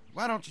 Lee,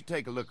 why don't you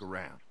take a look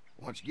around?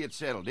 Once you get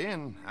settled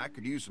in, I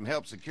could use some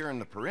help securing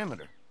the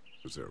perimeter.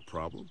 Is there a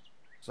problem?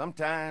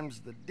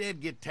 Sometimes the dead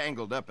get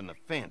tangled up in the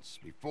fence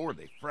before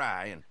they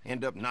fry and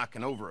end up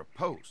knocking over a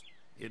post.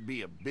 It'd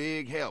be a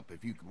big help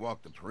if you could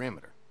walk the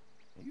perimeter.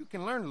 You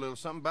can learn a little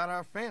something about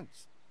our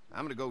fence.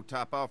 I'm gonna go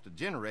top off the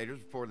generators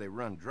before they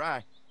run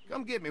dry.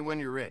 Come get me when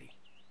you're ready.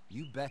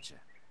 You betcha.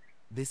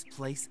 This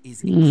place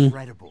is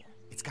incredible.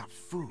 It's got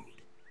food.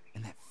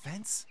 And that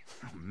fence?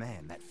 Oh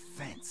man, that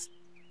fence.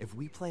 If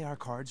we play our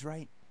cards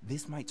right,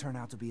 this might turn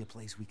out to be a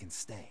place we can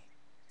stay.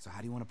 So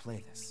how do you want to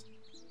play this?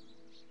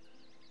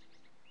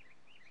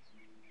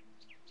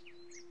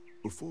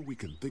 Before we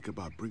can think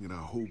about bringing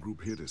our whole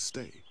group here to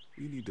stay,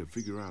 we need to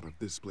figure out if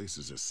this place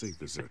is as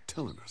safe as they're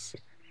telling us.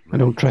 I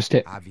don't trust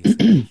it.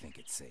 Obviously, I think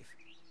it's safe.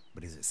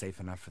 But is it safe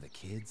enough for the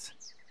kids?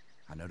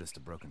 I noticed a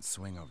broken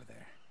swing over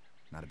there.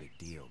 Not a big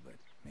deal, but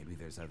maybe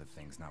there's other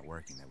things not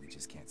working that we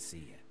just can't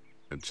see yet.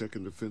 And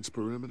checking the fence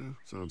perimeter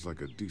sounds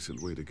like a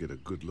decent way to get a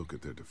good look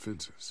at their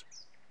defenses.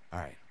 All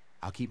right,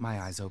 I'll keep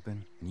my eyes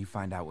open, and you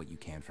find out what you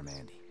can from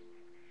Andy.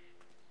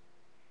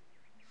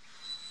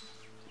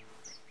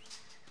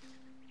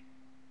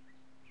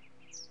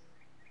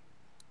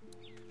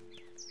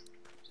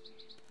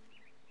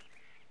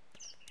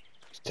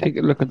 Let's take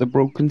a look at the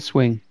broken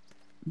swing.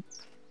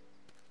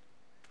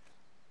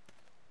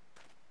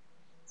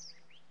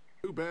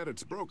 Too bad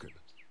it's broken.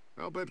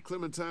 I'll bet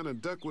Clementine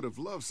and Duck would have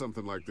loved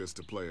something like this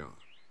to play on.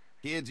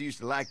 Kids used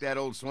to like that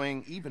old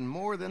swing even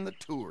more than the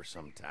tour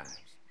sometimes.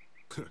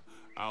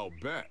 I'll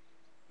bet.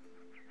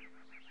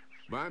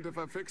 Mind if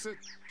I fix it?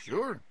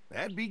 Sure,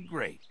 that'd be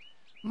great.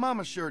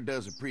 Mama sure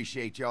does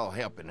appreciate y'all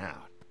helping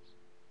out.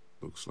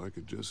 Looks like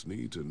it just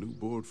needs a new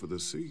board for the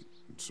seat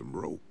and some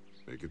rope.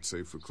 Make it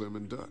safe for Clem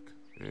and Duck.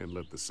 And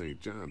let the St.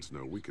 John's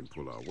know we can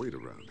pull our weight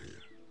around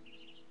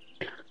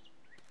here.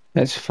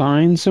 Let's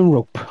find some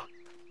rope.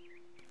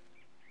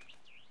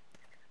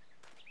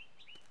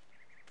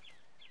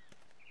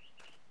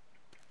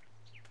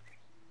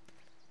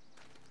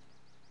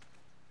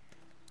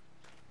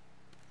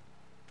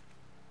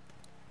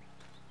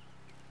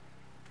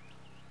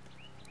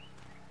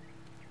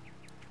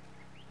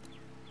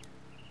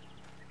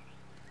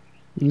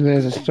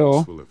 There's a store.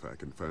 Useful if I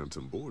can find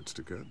some boards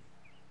to cut.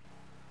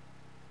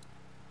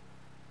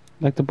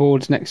 Like the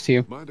boards next to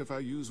you. Mind if I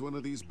use one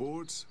of these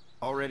boards?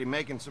 Already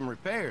making some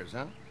repairs,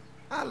 huh?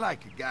 I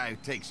like a guy who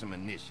takes some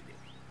initiative.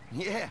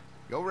 Yeah,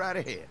 go right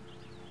ahead.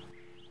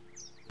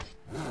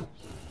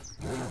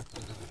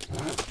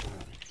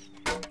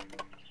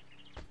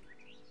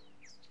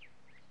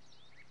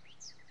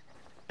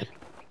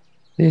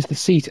 There's the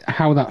seat.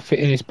 How that fit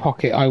in his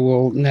pocket, I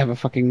will never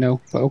fucking know.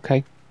 But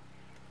okay.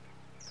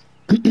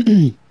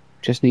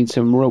 Just need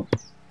some rope.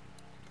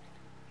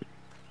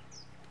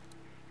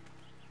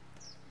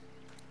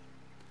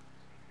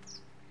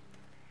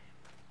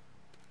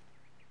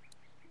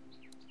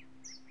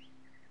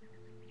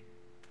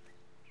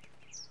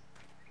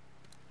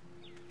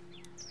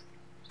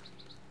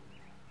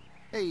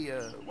 Hey,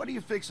 what are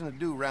you fixing to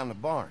do around the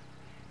barn?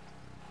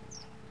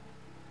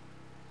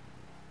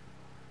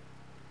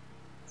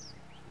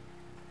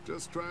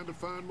 Just trying to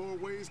find more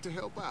ways to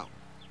help out.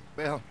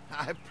 Well,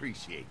 I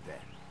appreciate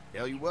that.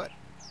 Tell you what,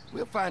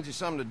 we'll find you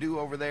something to do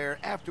over there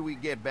after we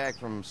get back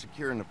from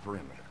securing the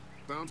perimeter.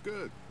 Sounds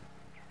good.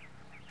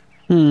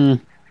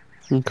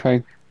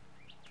 Okay.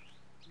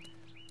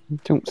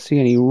 Don't see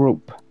any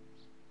rope.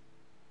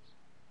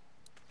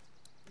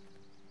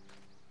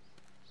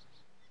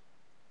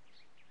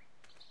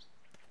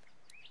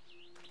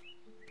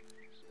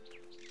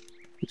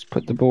 Let's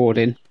put the board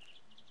in.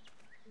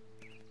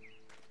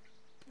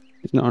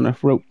 There's not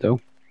enough rope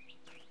though.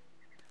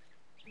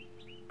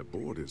 The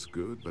board is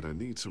good, but I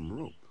need some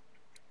rope.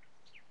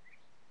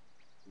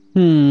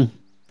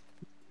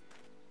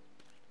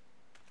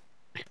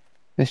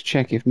 Let's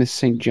check if Miss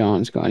St.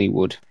 John's got any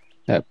wood.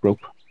 Rope.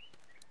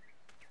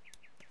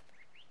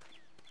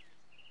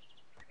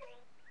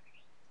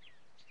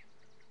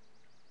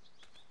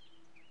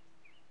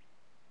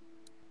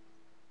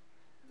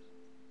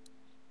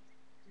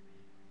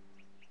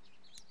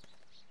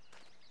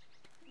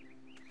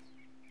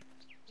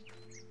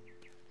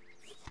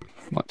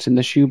 What's in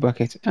the shoe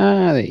bucket?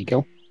 Ah, there you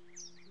go.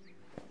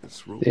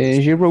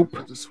 There's your rope.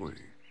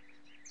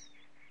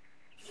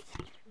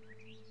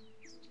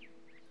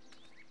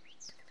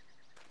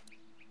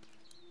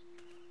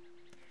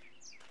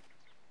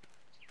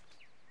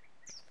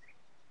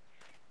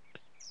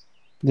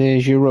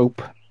 There's your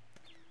rope.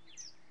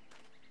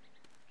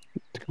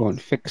 To go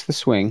and fix the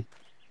swing.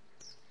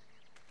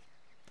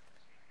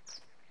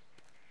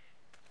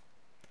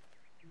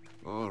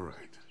 All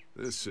right,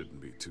 this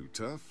shouldn't be too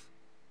tough.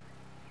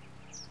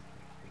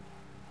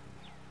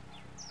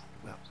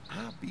 Well,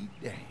 I'll be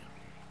damned.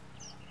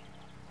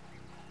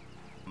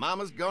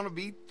 Mama's gonna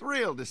be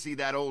thrilled to see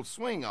that old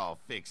swing all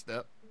fixed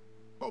up.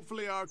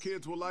 Hopefully our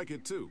kids will like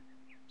it too.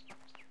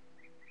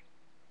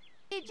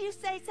 Did you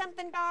say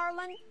something,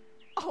 darling?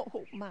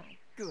 Oh, my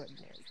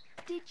goodness.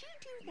 Did you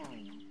do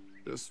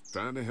that? Just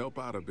trying to help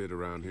out a bit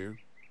around here.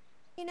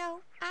 You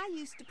know, I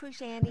used to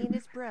push Andy and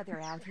his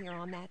brother out here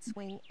on that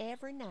swing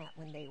every night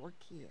when they were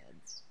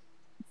kids.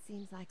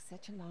 Seems like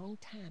such a long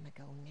time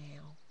ago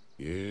now.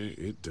 Yeah,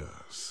 it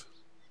does.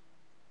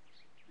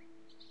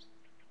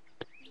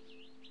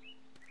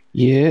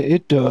 Yeah,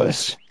 it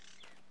does.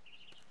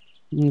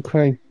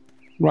 Okay.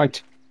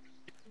 Right.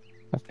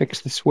 I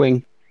fixed the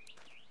swing.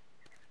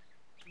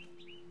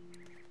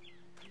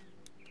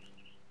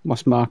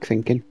 What's Mark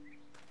thinking?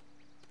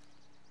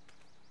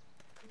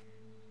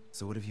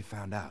 So what have you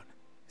found out?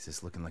 Is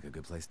this looking like a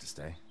good place to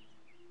stay?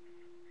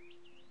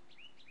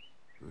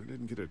 I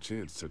didn't get a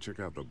chance to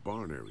check out the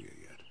barn area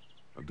yet.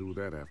 I'll do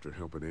that after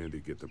helping Andy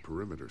get the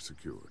perimeter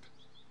secured.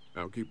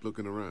 I'll keep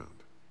looking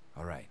around.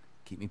 All right.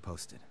 Keep me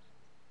posted.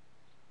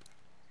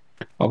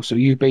 Oh, so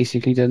you've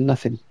basically done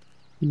nothing.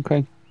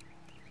 Okay.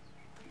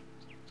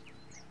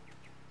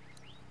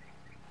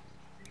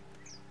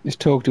 Let's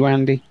talk to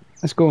Andy.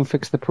 Let's go and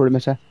fix the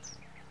perimeter.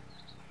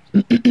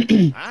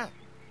 Hi.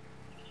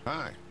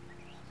 Hi.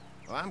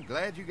 Well, I'm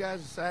glad you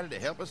guys decided to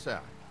help us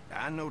out.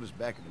 I noticed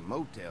back at the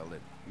motel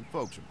that you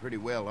folks are pretty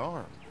well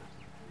armed.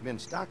 You've been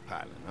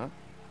stockpiling, huh?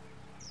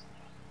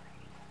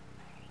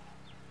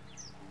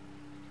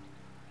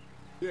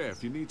 Yeah,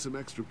 if you need some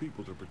extra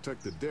people to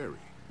protect the dairy,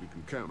 you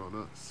can count on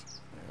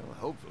us. Well,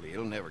 hopefully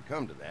it'll never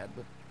come to that,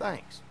 but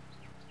thanks.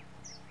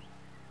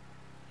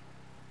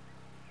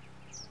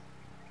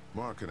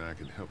 Mark and I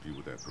can help you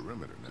with that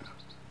perimeter now.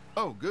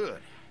 Oh,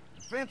 good.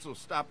 The fence will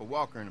stop a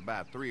walker in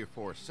about 3 or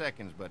 4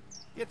 seconds, but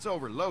it's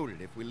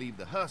overloaded if we leave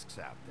the husks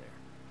out there.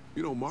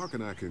 You know, Mark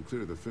and I can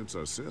clear the fence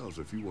ourselves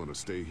if you want to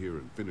stay here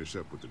and finish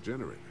up with the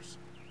generators.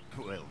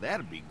 Well,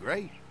 that'd be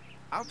great.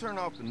 I'll turn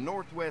off the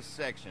northwest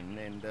section,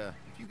 and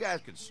if you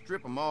guys could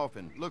strip them off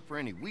and look for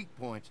any weak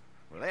points,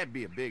 well, that'd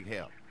be a big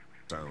help.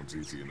 Sounds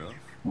easy enough.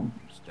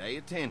 Stay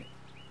attentive.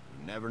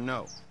 You never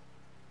know.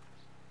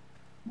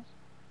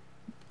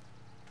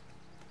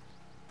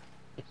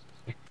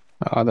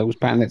 Oh, those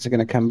bandits are going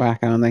to come back,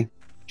 aren't they?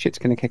 Shit's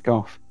going to kick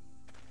off.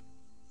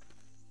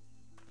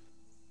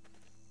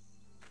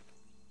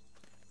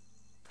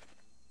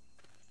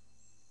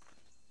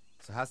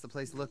 So how's the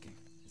place looking?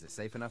 Is it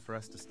safe enough for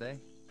us to stay?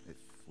 If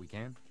we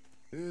can?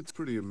 It's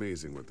pretty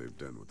amazing what they've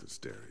done with this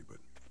dairy, but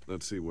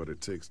let's see what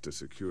it takes to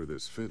secure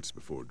this fence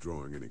before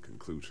drawing any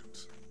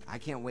conclusions. I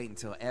can't wait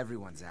until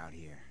everyone's out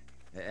here.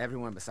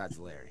 Everyone besides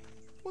Larry.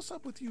 What's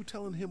up with you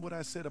telling him what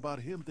I said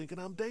about him thinking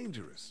I'm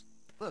dangerous?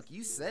 Look,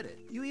 you said it.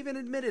 You even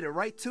admitted it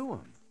right to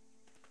him.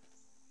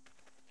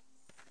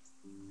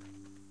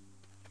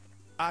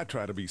 I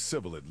try to be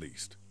civil at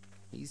least.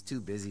 He's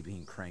too busy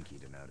being cranky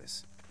to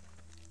notice.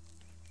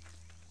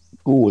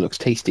 Ooh, looks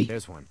tasty.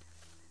 There's one.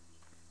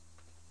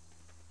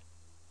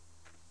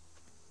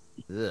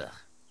 Ugh.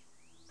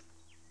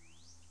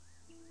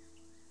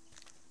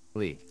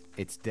 Lee,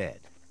 it's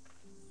dead.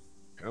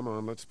 Come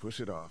on, let's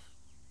push it off.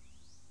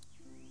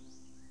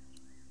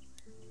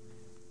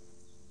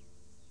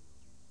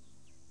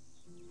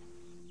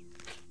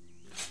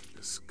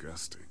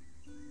 Disgusting.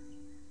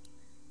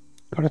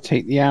 Gotta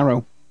take the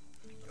arrow.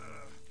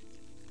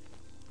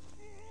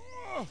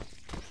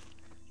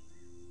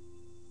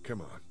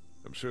 come on.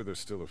 I'm sure there's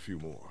still a few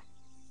more.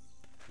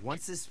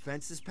 Once this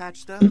fence is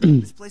patched up,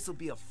 this place will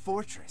be a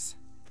fortress.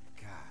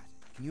 God,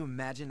 can you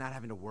imagine not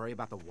having to worry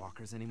about the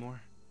walkers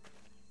anymore?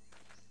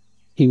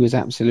 He was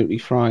absolutely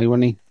fried,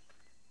 wasn't he?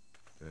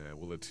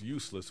 Well, it's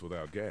useless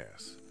without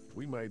gas.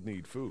 We might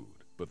need food,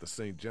 but the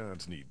St.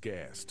 John's need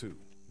gas, too.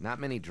 Not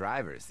many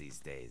drivers these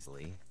days,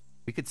 Lee.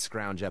 We could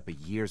scrounge up a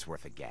year's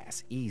worth of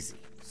gas, easy.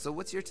 So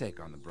what's your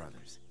take on the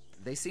brothers?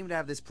 They seem to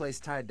have this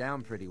place tied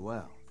down pretty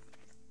well.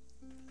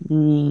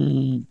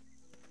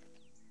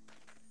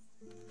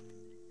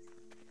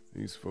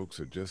 These folks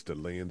are just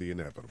delaying the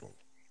inevitable.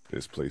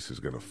 This place is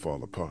gonna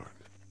fall apart,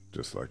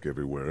 just like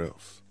everywhere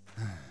else.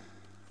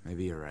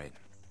 Maybe you're right.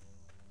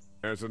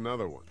 There's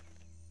another one.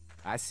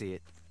 I see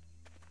it.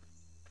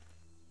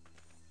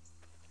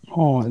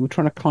 Oh, they were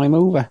trying to climb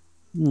over.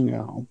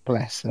 Oh,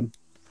 bless them.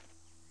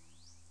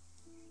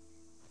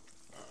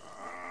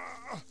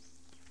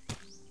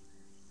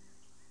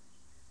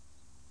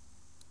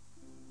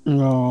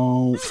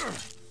 Oh.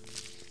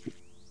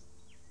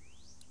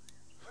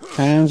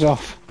 Hands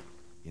off.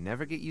 You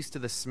never get used to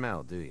the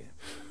smell, do you?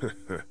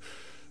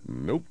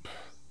 Nope.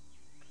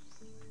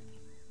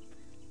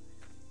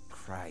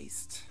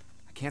 Christ.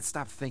 I can't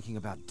stop thinking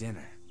about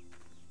dinner.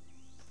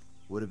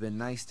 Would have been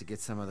nice to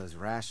get some of those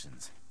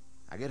rations.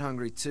 I get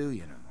hungry too,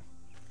 you know.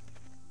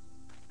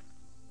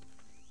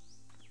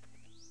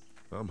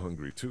 I'm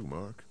hungry too,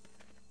 Mark.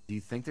 Do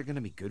you think they're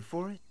gonna be good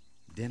for it?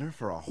 Dinner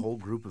for a whole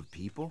group of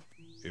people?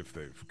 If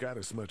they've got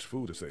as much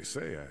food as they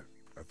say,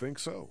 I think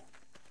so.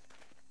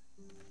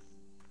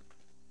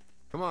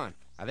 Come on,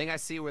 I think I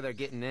see where they're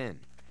getting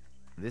in.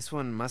 This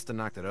one must have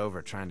knocked it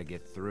over trying to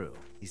get through.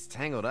 He's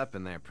tangled up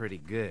in there pretty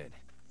good.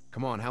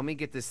 Come on, help me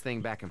get this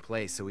thing back in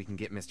place so we can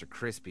get Mr.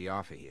 Crispy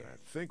off of here. I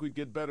think we'd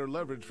get better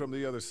leverage from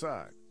the other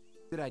side.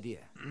 Good idea.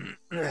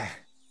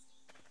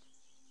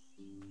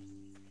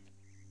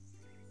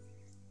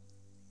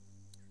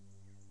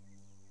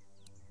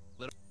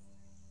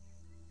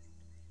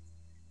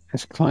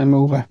 Let's climb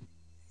over.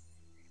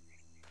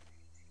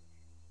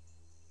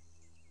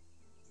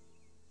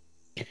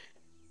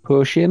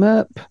 Push him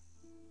up.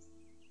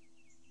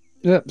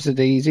 Oops, a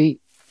daisy.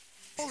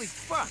 Holy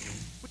fuck!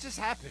 What just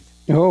happened?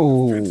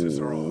 Oh. Fences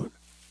are on.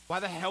 Why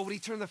the hell would he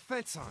turn the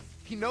fence on?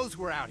 He knows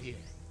we're out here.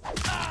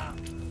 I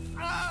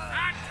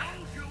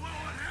told you what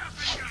would happen,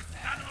 you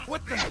son of a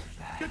What the?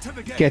 Get to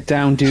the gate. Get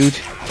down, dude.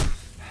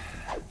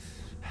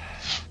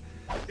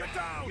 Get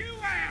down! You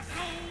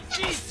asshole!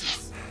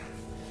 Jesus!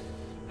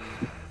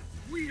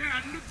 We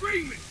had an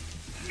agreement.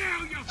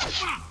 Now you're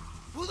fucked.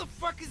 Who the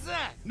fuck is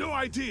that? No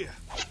idea.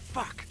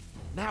 Fuck.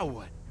 Now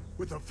what?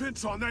 With a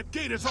fence on that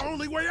gate is our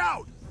only way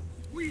out.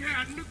 We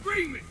had an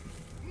agreement.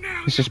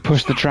 Now Let's just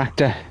push the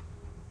tractor.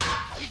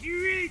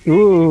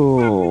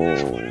 Ooh,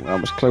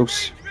 that was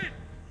close.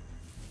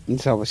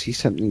 There's obviously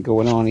something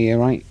going on here,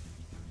 right?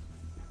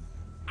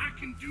 I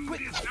can do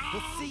this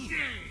all day.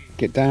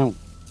 Get down.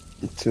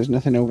 So there's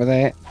nothing over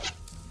there.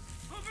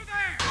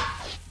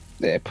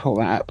 There, pull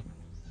that up.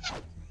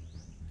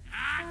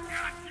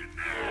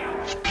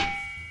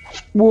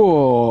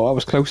 Whoa, that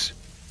was close.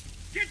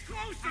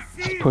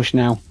 Let's push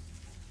now.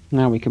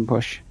 Now we can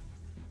push.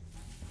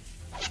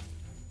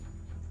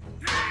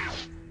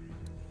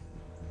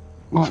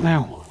 What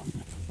now?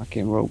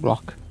 Fucking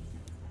roadblock.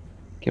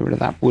 Get rid of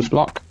that wood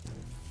block.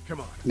 Come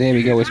on. There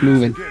we go, it's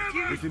moving.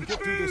 We can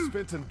get through this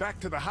fence and back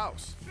to the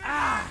house.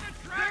 Ah!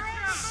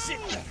 Shit,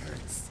 that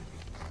hurts.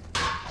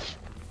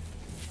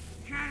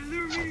 Trying to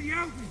lure me to the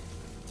open.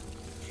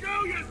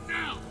 Show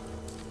yourself.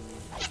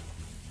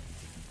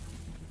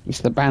 It's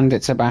the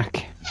bandits are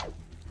back.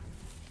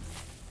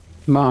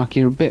 Mark,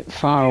 you're a bit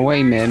far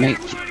away, mate.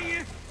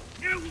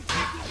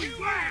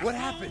 What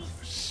happened?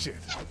 Shit.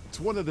 It's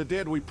one of the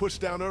dead we pushed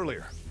down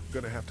earlier.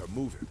 Gonna have to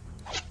move him.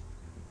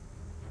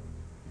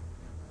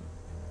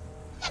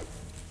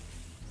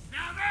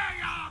 Now there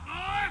you are,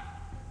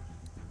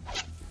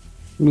 boy.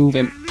 Move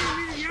him.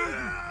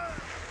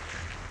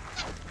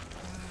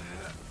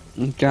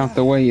 Get out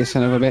the way, you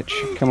son of a bitch.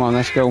 Come on,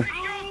 let's go.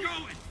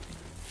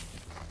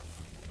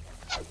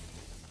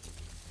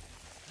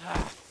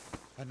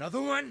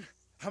 Another one?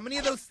 How many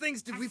of those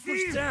things did we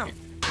push down?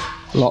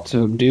 Lots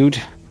of them,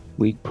 dude.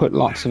 We put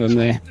lots of them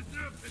there.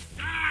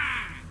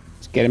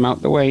 Let's get him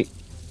out the way.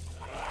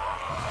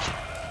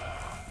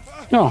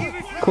 Oh,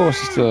 of course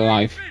he's still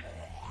alive.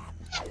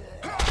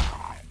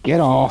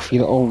 Get off, you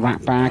little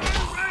rat bag.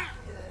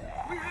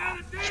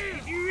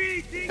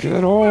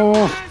 Get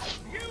off.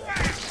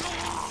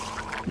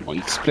 Oh,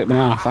 you split him in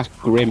half. That's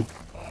grim.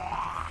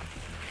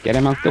 Get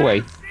him out the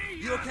way.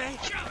 You okay?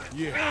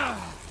 Yeah,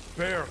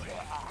 barely.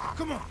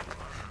 Come on.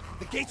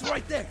 The gate's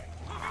right there.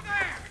 Over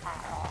there.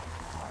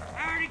 I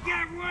already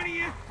got one of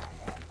you.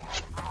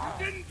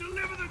 You didn't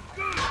deliver the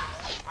goods.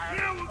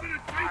 Now we're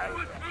gonna take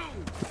what's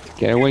owed.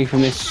 Get away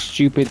from this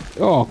stupid...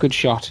 Oh, good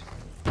shot.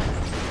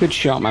 Good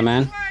shot, my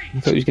man. I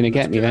thought he was going to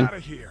get me then.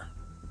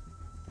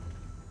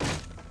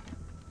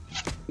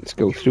 Let's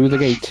go through the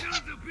gate.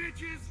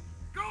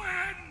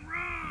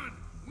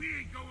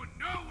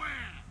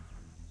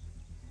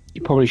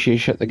 You probably should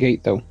have shut the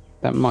gate, though.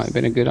 That might have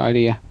been a good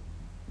idea.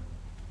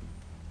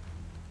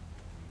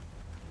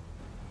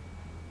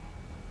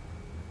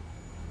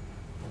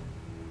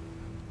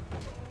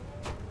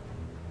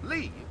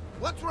 Lee,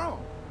 what's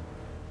wrong?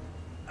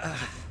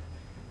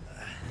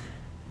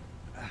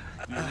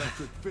 The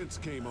electric fence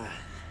came on.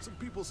 Some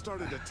people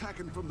started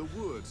attacking from the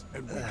woods,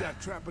 and we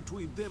got trapped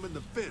between them and the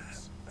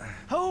fence.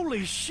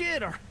 Holy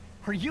shit,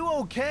 are you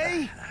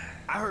okay?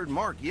 I heard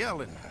Mark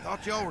yelling.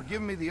 Thought y'all were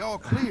giving me the all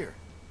clear.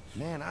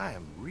 Man, I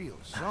am real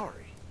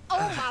sorry.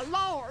 Oh, my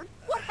lord!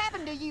 What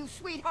happened to you,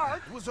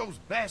 sweetheart? It was those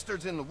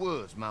bastards in the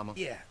woods, Mama.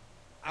 Yeah,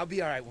 I'll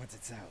be alright once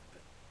it's out,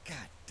 but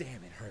god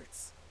damn, it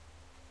hurts.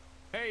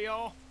 Hey,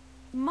 y'all.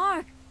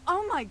 Mark,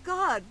 oh my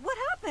god, what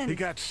happened? He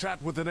got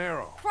shot with an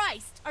arrow.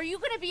 Christ, are you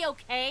gonna be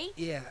okay?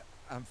 Yeah,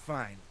 I'm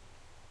fine.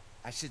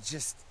 I should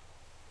just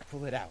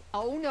pull it out.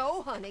 Oh,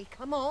 no, honey.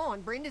 Come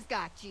on. Brenda's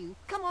got you.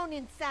 Come on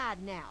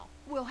inside now.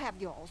 We'll have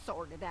you all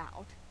sorted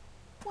out.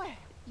 Well,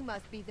 you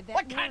must be the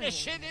What veterinarian. kind of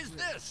shit is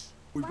this?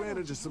 We ran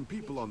into some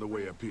people on the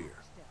way up here.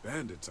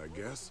 Bandits, I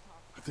guess.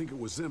 I think it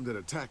was them that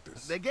attacked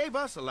us. They gave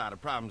us a lot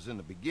of problems in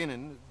the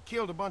beginning.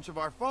 Killed a bunch of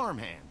our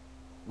farmhand.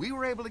 We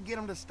were able to get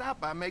them to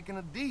stop by making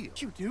a deal.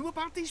 You knew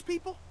about these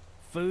people?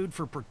 Food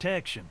for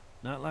protection.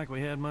 Not like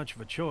we had much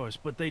of a choice,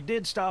 but they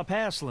did stop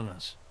hassling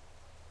us.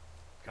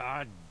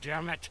 God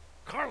damn it.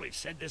 Carly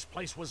said this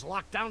place was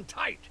locked down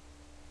tight.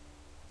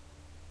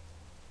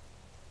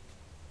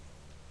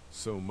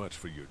 So much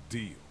for your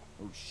deal.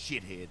 Those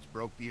shitheads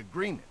broke the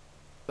agreement.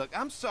 Look,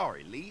 I'm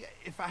sorry, Lee.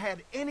 If I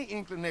had any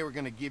inkling they were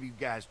gonna give you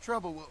guys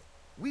trouble, well,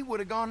 we would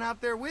have gone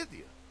out there with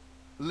you.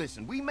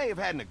 Listen, we may have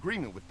had an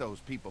agreement with those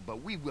people,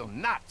 but we will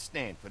not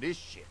stand for this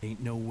shit.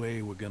 Ain't no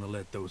way we're gonna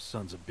let those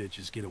sons of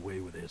bitches get away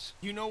with this.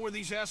 You know where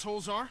these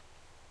assholes are?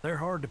 They're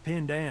hard to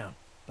pin down,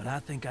 but I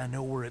think I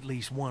know where at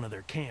least one of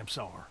their camps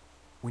are.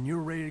 When you're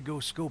ready to go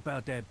scope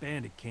out that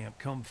bandit camp,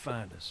 come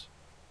find us.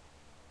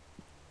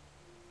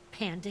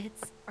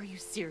 Bandits? Are you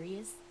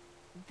serious?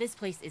 This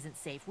place isn't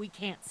safe. We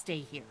can't stay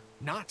here.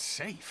 Not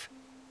safe?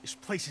 This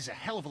place is a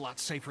hell of a lot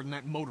safer than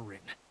that motor inn.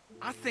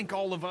 I think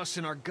all of us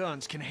and our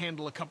guns can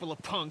handle a couple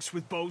of punks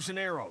with bows and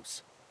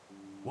arrows.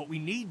 What we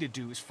need to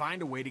do is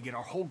find a way to get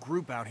our whole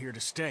group out here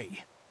to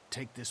stay.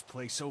 Take this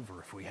place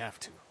over if we have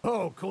to.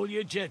 Oh, cool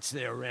your jets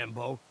there,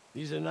 Rambo.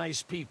 These are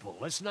nice people.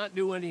 Let's not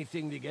do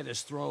anything to get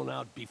us thrown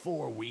out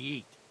before we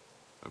eat.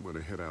 I'm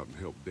gonna head out and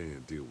help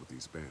Dan deal with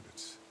these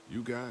bandits.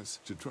 You guys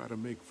should try to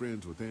make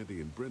friends with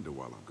Andy and Brenda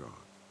while I'm gone.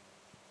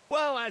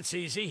 Well, that's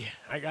easy.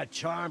 I got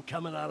charm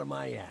coming out of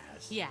my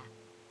ass. Yeah,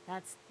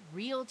 that's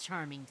real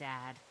charming,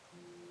 Dad.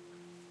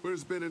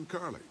 Where's Ben and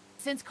Carly?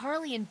 Since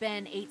Carly and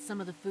Ben ate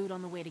some of the food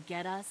on the way to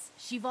get us,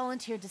 she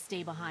volunteered to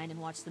stay behind and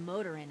watch the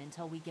motor inn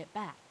until we get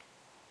back.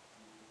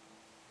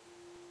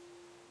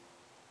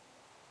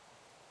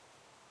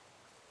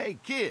 Hey,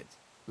 kids,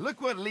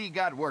 look what Lee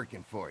got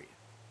working for you.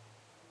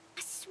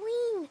 A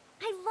swing!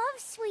 I love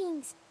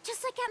swings!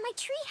 Just like at my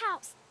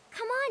treehouse!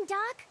 Come on,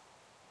 Doc!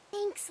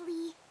 Thanks,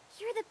 Lee.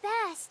 You're the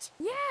best.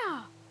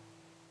 Yeah!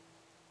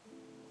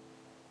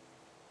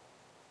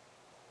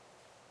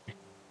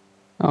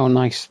 Oh,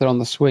 nice. They're on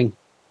the swing.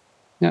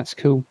 That's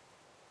cool.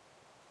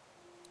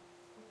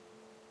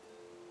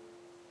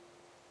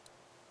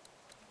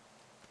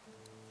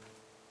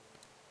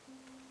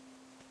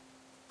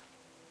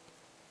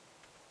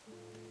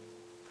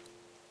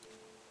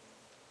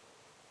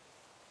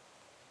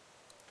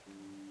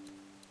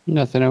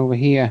 Nothing over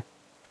here.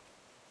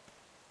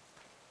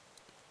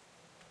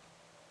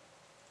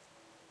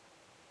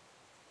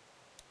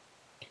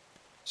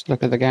 Let's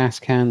look at the gas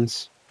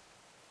cans.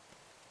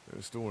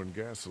 They're storing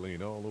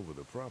gasoline all over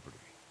the property.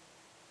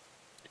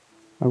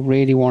 I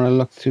really want to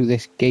look through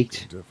this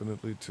gate. You can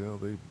definitely tell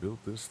they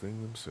built this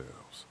thing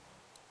themselves.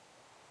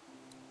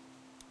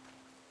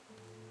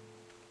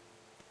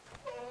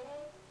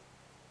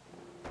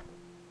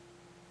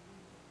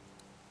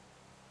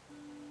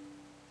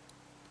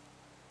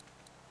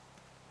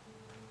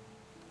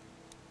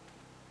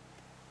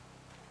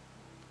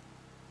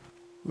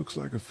 Looks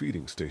like a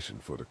feeding station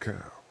for the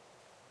cow.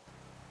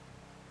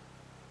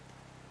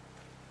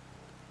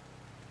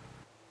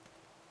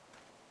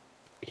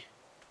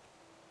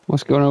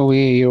 What's going on over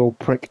here, you old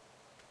prick?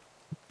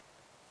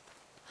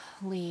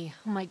 Lee,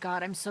 oh my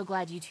god, I'm so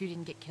glad you two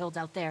didn't get killed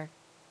out there.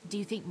 Do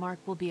you think Mark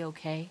will be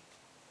okay?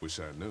 Wish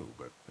I knew,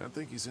 but I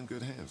think he's in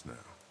good hands now.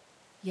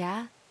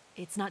 Yeah?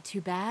 It's not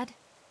too bad?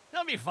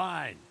 They'll be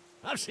fine.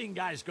 I've seen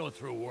guys go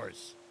through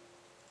worse.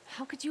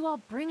 How could you all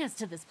bring us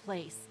to this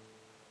place?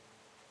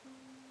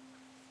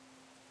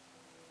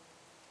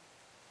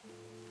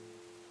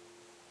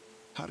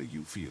 How do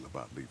you feel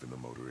about leaving the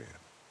motor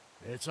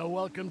inn? It's a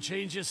welcome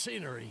change of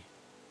scenery.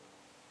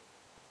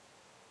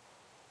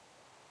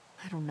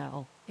 I don't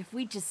know. If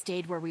we'd just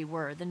stayed where we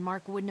were, then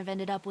Mark wouldn't have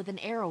ended up with an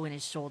arrow in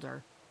his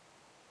shoulder.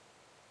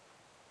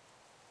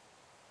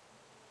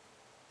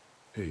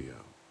 Hey,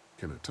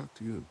 can I talk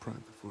to you in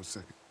private for a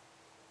second?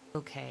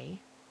 Okay.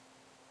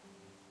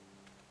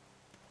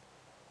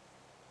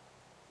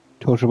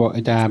 Talk about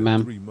your dad,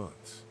 man. 3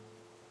 months.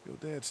 Your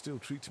dad still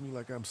treats me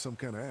like I'm some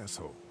kind of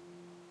asshole.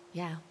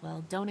 Yeah,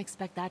 well, don't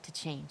expect that to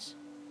change.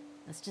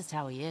 That's just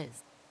how he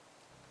is.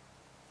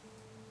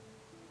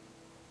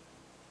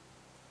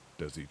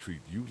 Does he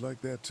treat you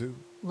like that too?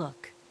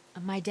 Look,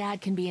 my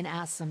dad can be an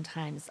ass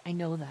sometimes, I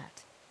know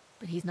that.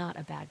 But he's not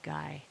a bad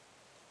guy.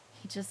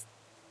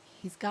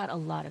 He's got a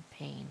lot of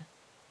pain.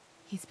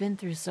 He's been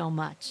through so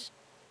much,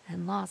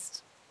 and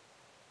lost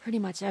pretty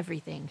much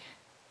everything.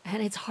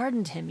 And it's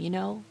hardened him, you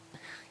know?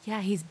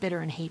 Yeah, he's bitter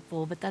and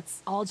hateful, but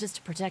that's all just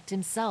to protect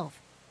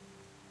himself.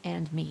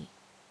 And me.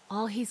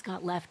 All he's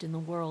got left in the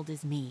world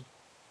is me.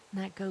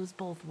 And that goes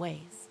both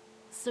ways.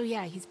 So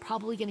yeah, he's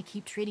probably gonna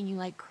keep treating you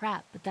like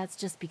crap, but that's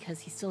just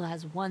because he still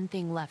has one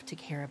thing left to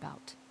care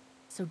about.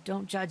 So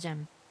don't judge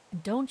him.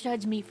 And don't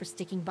judge me for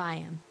sticking by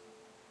him.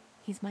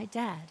 He's my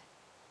dad.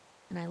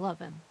 And I love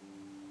him.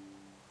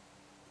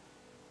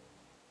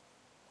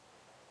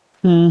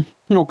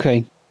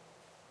 Okay.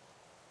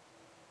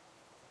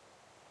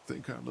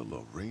 Think our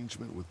little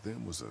arrangement with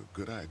them was a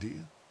good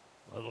idea?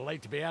 A little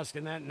late to be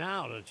asking that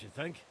now, don't you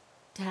think?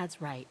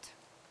 Dad's right.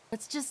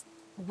 Let's just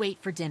wait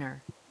for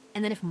dinner.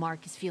 And then if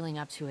Mark is feeling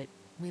up to it,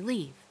 we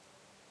leave.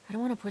 I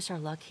don't want to push our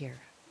luck here.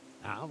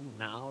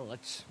 Now,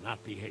 let's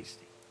not be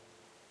hasty.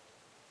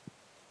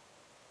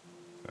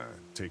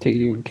 Take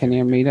you and Kenny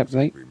and meet up,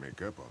 right? We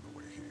make up on the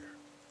way here.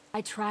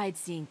 I tried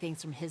seeing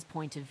things from his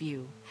point of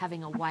view,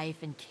 having a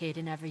wife and kid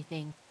and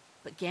everything,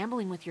 but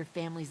gambling with your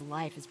family's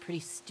life is pretty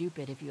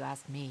stupid if you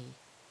ask me.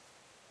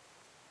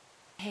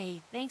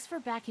 Hey, thanks for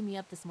backing me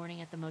up this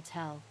morning at the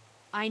motel.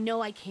 I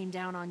know I came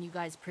down on you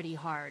guys pretty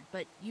hard,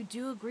 but you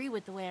do agree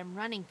with the way I'm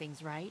running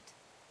things, right?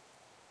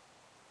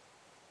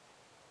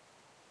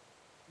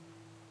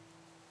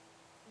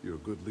 You're a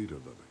good leader,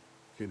 Lily.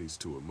 Kenny's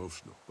too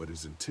emotional, but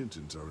his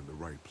intentions are in the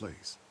right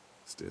place.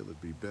 Still, it'd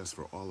be best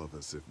for all of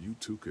us if you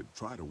two could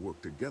try to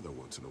work together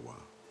once in a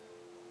while.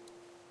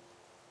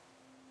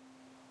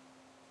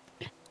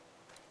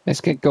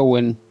 Let's get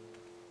going.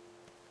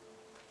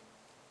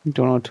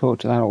 Don't want to talk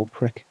to that old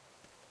prick.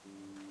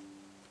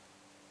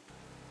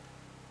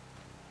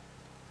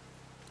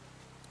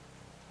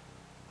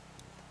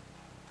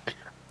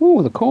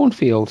 Oh, the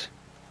cornfield.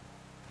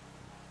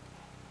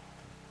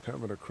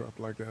 Having a crop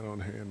like that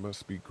on hand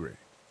must be great.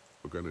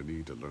 We're gonna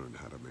need to learn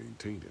how to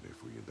maintain it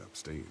if we end up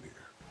staying here.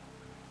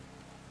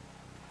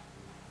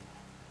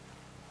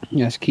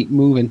 Let's keep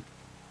moving.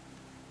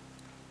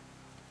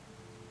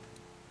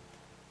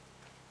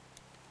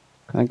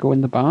 Can I go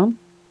in the barn?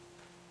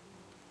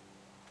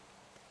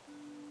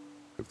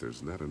 If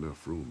there's not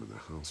enough room in the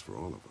house for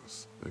all of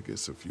us, I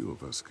guess a few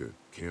of us could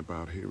camp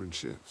out here in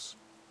shifts.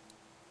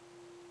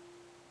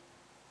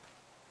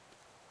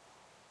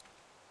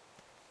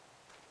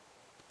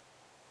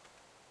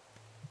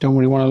 Don't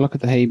really want to look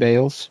at the hay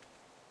bales.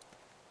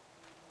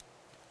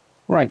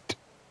 Right.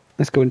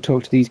 Let's go and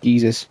talk to these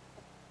geezers.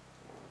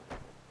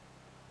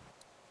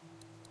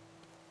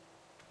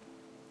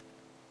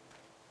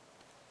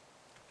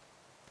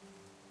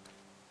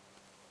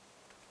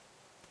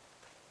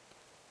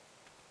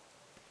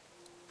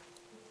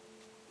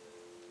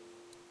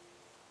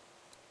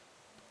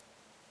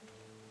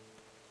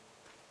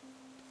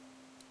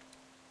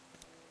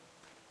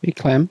 Hey,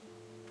 Clem.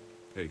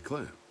 Hey,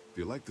 Clem.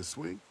 Do you like the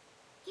swing?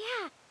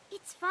 Yeah,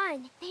 it's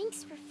fun.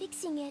 Thanks for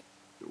fixing it.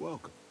 You're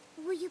welcome.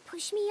 Will you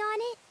push me on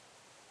it?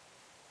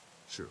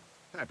 Sure.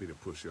 Happy to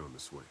push you on the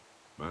swing.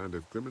 Mind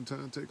if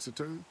Clementine takes a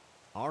turn?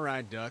 All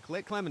right, Duck.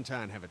 Let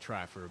Clementine have a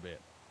try for a bit.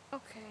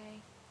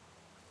 Okay.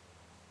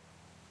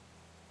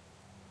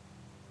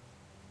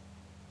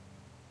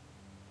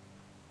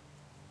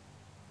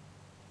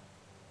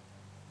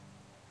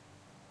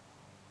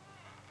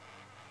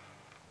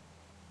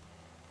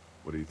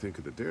 What do you think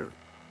of the dairy?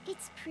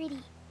 It's pretty.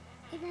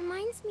 It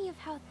reminds me of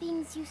how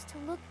things used to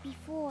look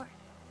before.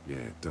 Yeah,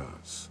 it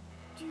does.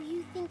 Do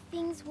you think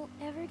things will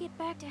ever get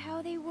back to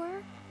how they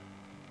were?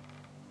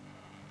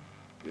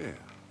 Yeah.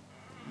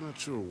 I'm not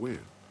sure when.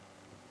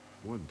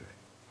 One day,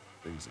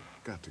 things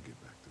have got to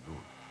get back to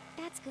normal.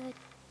 That's good.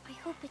 I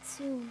hope it's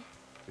soon.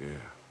 Yeah,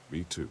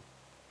 me too.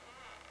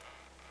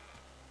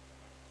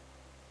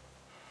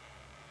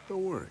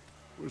 Don't worry.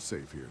 We're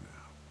safe here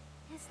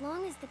now. As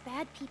long as the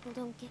bad people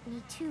don't get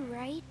me too,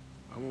 right?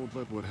 I won't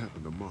let what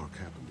happened to Mark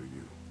happen to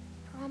you.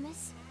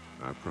 Promise?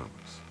 I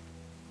promise.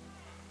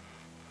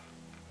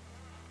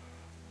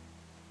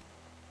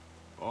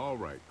 All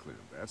right, Clem.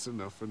 That's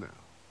enough for now.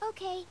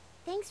 Okay.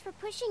 Thanks for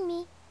pushing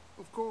me.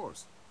 Of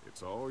course.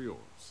 It's all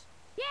yours.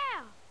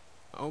 Yeah!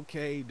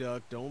 Okay,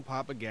 Duck. Don't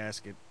pop a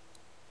gasket.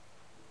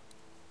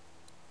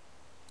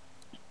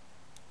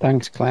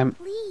 Thanks, Clem.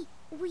 Lee,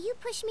 will you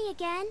push me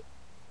again?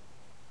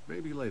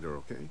 Maybe later,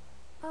 okay?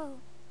 Oh,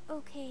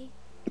 okay.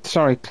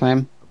 Sorry,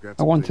 Clem.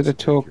 I wanted to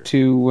talk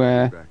to,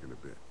 Back in a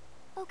bit.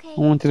 Okay. I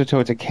wanted to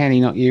talk to Kenny,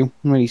 not you.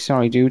 I'm really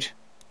sorry, dude.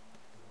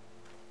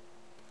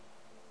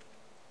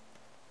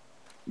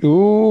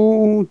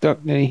 Ooh,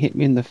 Duck nearly hit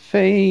me in the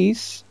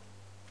face.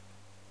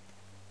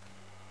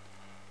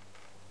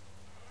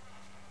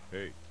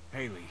 Hey.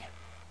 Hey, Lee.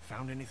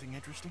 Found anything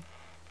interesting?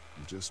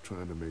 I'm just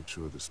trying to make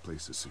sure this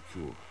place is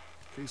secure, in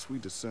case we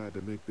decide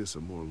to make this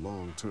a more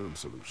long-term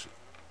solution.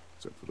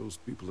 except for those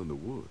people in the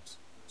woods.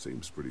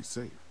 Seems pretty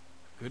safe.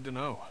 Good to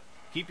know.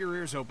 Keep your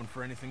ears open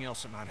for anything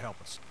else that might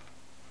help us.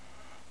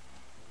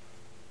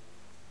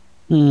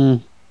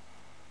 Did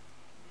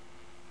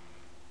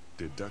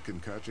Duck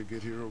and Katja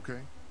get here okay?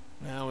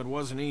 Well, it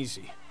wasn't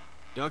easy.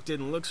 Duck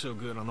didn't look so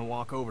good on the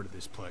walk over to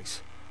this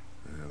place.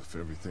 Well, if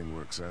everything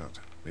works out,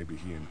 maybe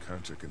he and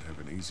Katja can have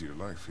an easier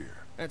life here.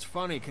 That's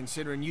funny,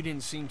 considering you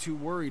didn't seem too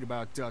worried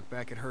about Duck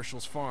back at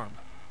Herschel's farm.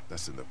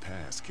 That's in the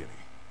past, Kenny.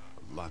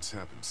 A lot's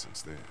happened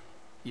since then.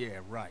 Yeah,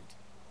 right.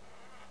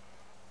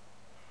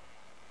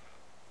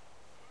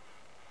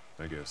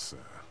 I guess,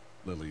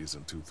 Lily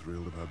isn't too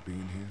thrilled about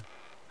being here?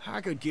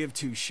 I could give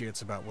two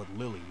shits about what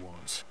Lily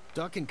wants.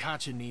 Duck and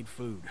Katja need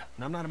food,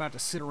 and I'm not about to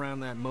sit around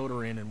that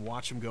motor inn and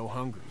watch them go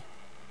hungry.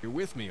 You're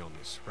with me on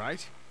this,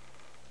 right?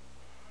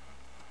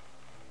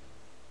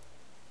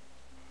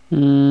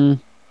 You're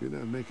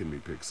not making me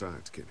pick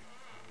sides, Kenny.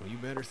 Well, you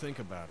better think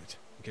about it,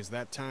 because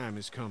that time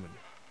is coming.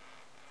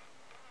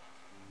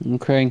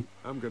 Okay.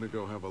 I'm gonna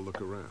go have a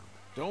look around.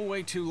 Don't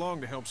wait too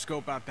long to help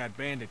scope out that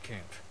bandit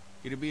camp.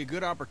 It'd be a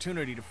good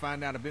opportunity to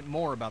find out a bit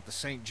more about the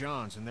St.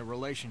 John's and their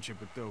relationship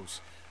with those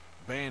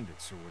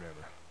bandits or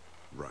whatever.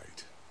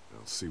 Right.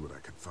 I'll see what I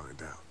can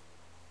find out.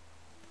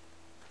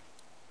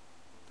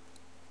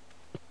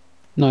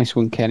 Nice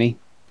one, Kenny.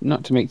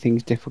 Not to make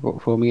things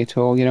difficult for me at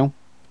all, you know.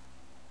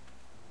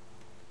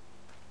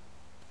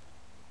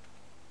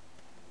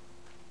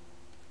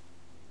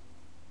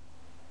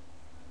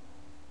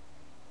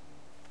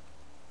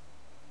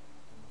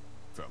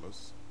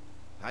 Fellas.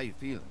 How you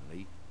feeling,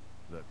 Lee?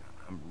 Look,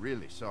 I'm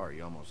really sorry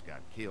you almost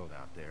got killed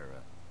out there.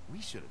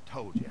 We should have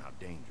told you how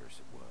dangerous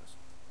it was.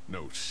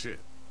 No shit.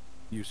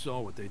 You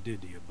saw what they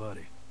did to your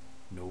buddy.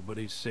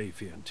 Nobody's safe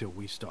here until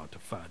we start to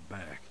fight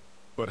back.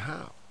 But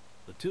how?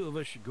 The two of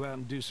us should go out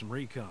and do some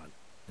recon.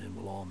 Then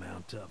we'll all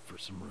mount up for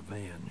some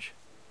revenge.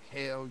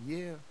 Hell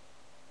yeah.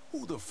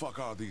 Who the fuck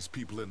are these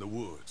people in the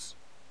woods?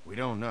 We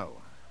don't know.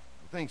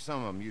 I think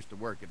some of them used to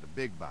work at the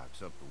big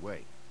box up the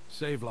way.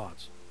 Save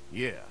lots.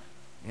 Yeah.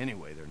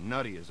 Anyway, they're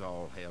nutty as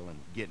all hell and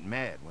get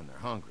mad when they're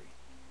hungry.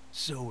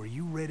 So are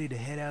you ready to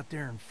head out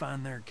there and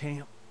find their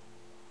camp?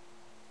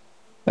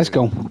 Let's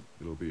go.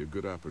 It'll be a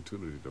good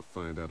opportunity to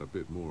find out a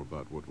bit more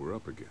about what we're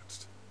up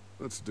against.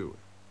 Let's do it.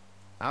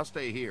 I'll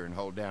stay here and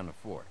hold down the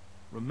fort.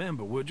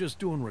 Remember, we're just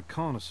doing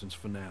reconnaissance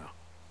for now.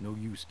 No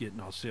use getting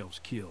ourselves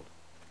killed.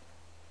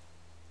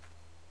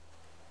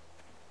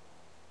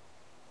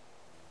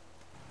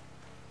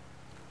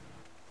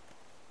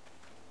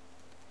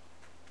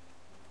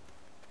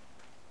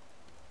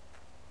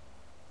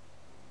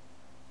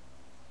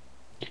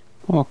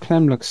 Oh,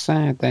 Clem looks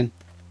sad then.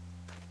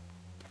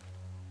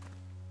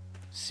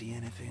 See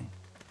anything?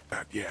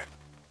 Not yet.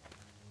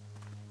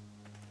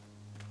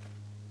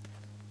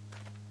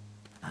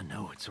 I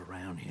know it's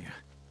around here.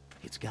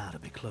 It's gotta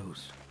be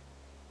close.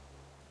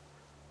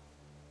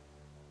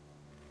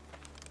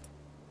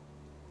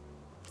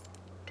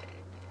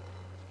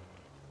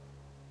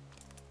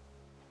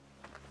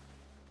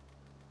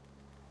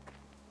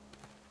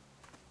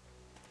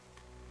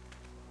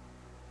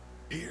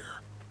 Here.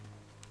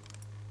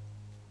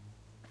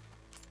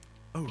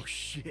 Oh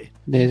shit.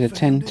 There's a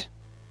tent.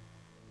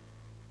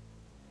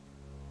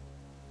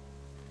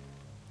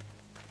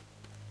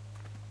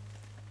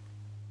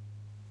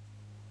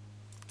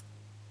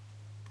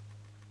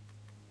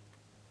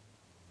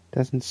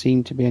 Doesn't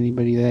seem to be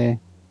anybody there.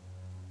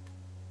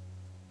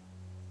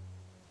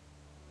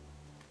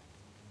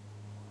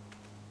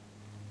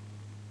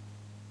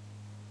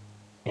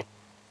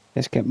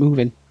 Let's get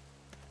moving.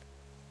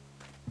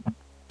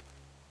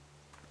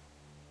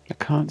 I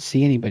can't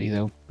see anybody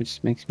though,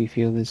 which makes me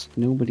feel there's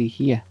nobody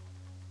here.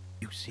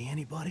 You see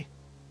anybody?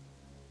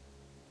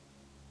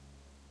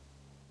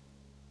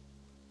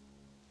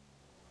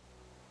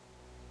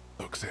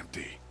 Looks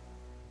empty.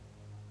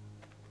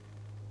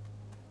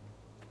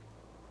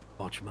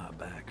 Watch my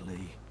back,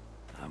 Lee.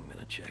 I'm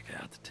gonna check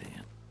out the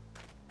tent.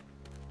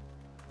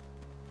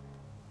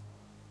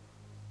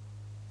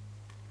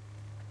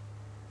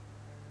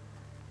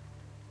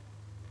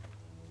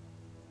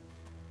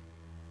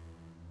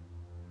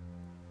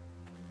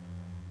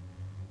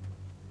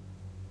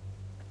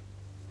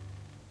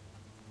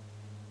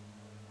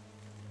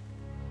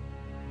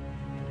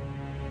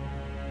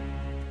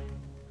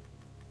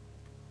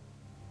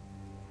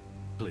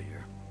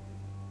 Clear.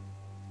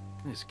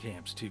 This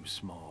camp's too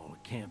small.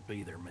 It can't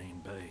be their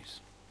main base.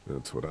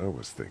 That's what I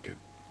was thinking.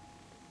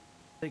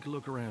 Take a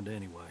look around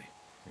anyway.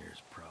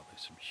 There's probably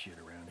some shit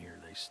around here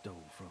they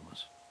stole from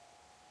us.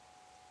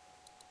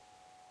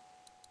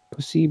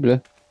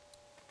 Possible.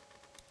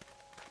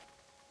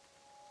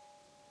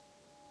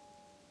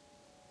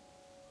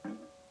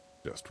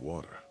 Just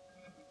water.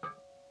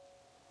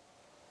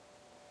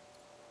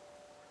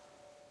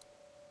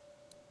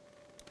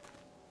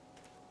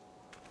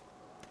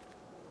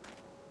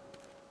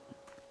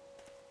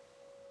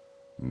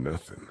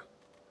 Nothing.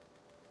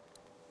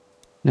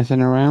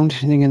 Nothing around?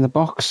 Anything in the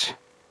box?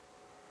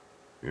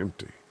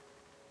 Empty.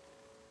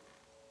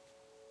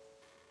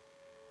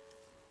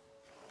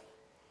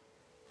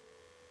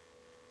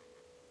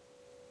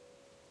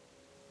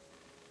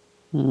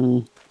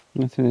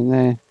 Nothing in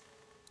there.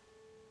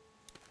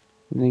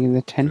 Anything in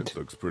the tent? Tent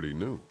looks pretty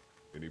new.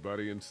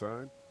 Anybody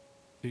inside?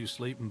 2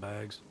 sleeping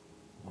bags.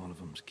 One of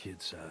them's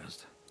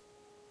kid-sized.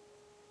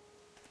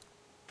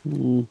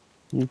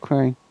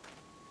 Okay.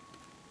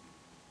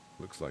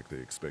 Looks like they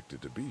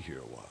expected to be here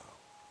a while.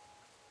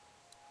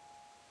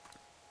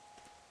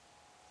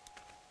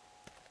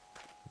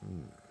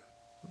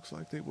 Looks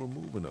like they were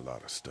moving a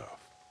lot of stuff.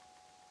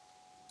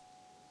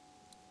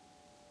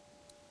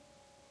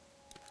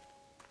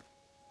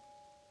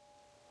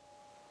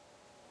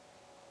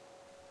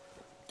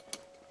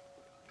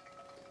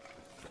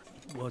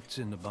 What's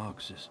in the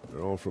boxes?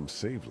 They're all from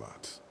save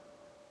lots.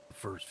 The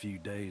first few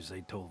days,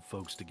 they told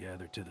folks to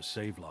gather to the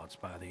save lots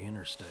by the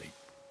interstate.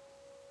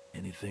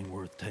 Anything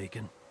worth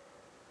taking?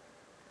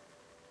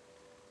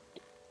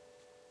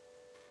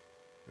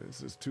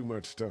 This is too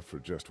much stuff for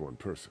just one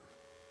person.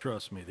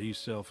 Trust me, these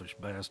selfish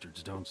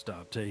bastards don't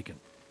stop taking.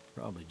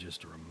 Probably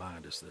just to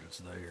remind us that it's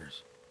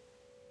theirs.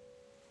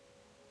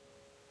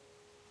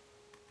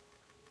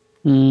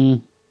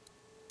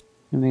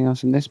 Anything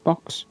else in this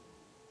box?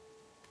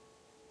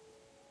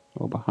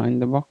 Or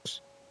behind the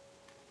box?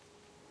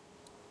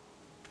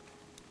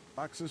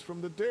 Boxes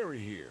from the dairy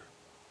here.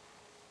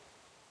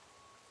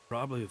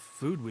 Probably the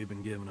food we've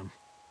been giving them.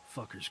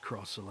 Fuckers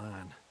cross the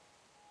line.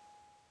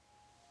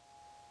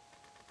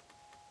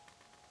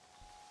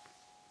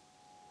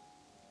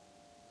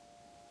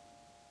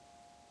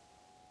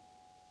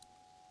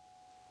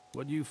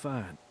 What'd you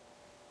find?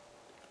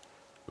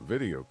 A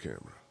video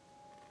camera.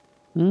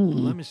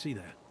 Let me see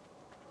that.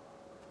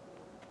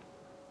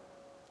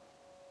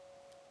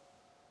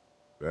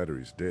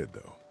 Battery's dead,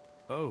 though.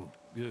 Oh,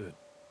 good.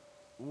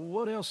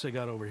 What else they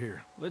got over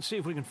here? Let's see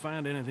if we can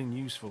find anything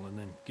useful and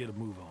then get a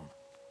move on.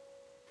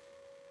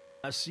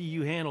 I see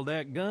you handled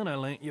that gun I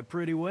lent you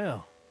pretty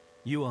well.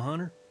 You a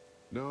hunter?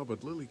 No,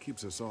 but Lily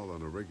keeps us all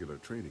on a regular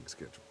training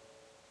schedule.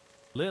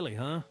 Lily,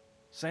 huh?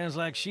 Sounds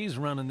like she's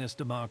running this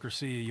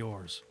democracy of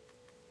yours.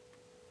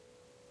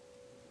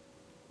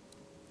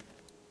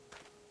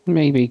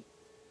 Maybe.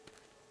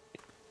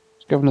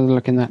 Let's go have another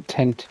look in that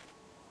tent.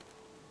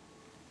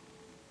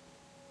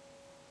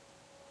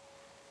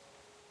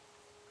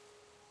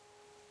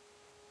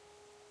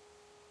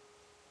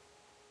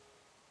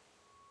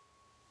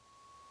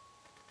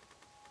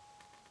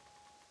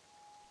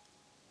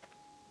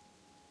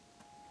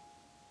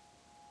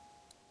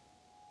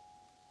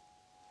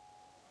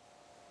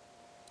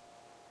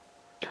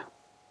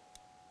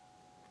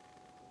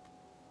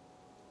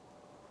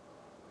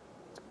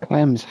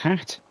 Clem's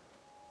hat.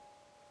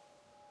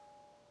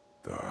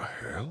 The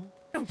hell?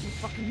 Don't you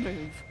fucking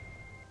move.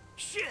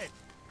 Shit!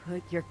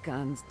 Put your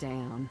guns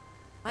down.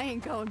 I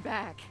ain't going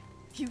back.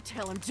 You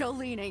tell him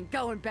Jolene ain't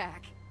going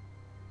back.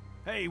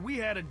 Hey, we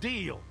had a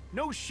deal.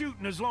 No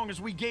shooting as long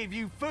as we gave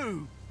you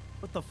food.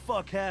 What the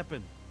fuck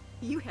happened?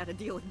 You had a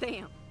deal with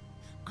them.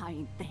 I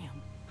ain't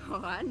them.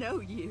 Oh, I know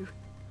you.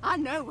 I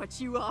know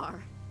what you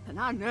are. And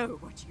I know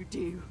what you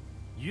do.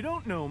 You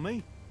don't know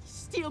me.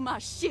 Steal my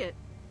shit.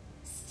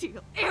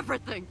 Steal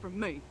everything from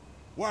me.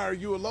 Why are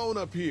you alone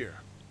up here?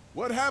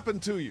 What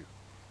happened to you?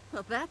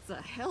 Well, that's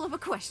a hell of a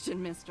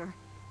question, mister.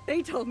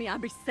 They told me I'd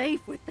be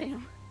safe with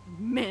them.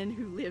 Men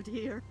who lived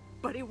here.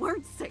 But it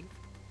weren't safe.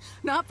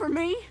 Not for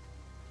me.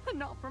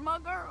 Not for my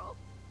girl.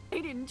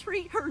 They didn't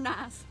treat her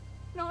nice.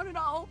 Not at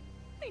all.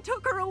 They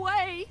took her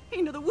away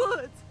into the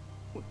woods.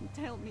 Wouldn't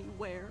tell me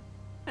where.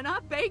 And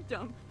I begged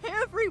them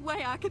every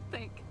way I could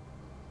think.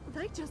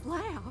 They just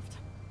laughed.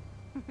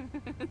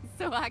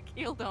 So I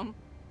killed them.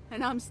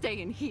 And I'm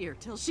staying here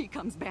till she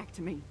comes back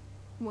to me.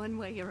 One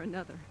way or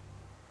another.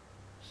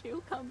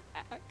 She'll come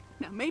back.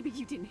 Now, maybe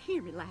you didn't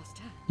hear me last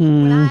time.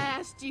 When I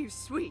asked you,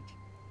 sweet,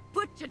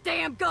 put your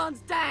damn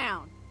guns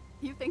down.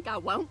 You think I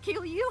won't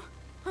kill you?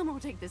 I'm gonna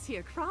take this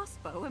here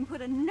crossbow and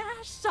put a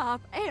nice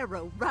sharp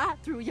arrow right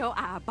through your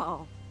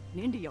eyeball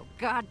and into your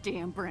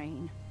goddamn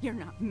brain. You're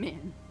not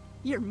men.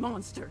 You're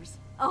monsters.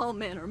 All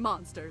men are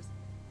monsters.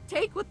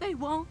 Take what they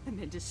want and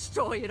then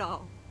destroy it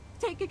all.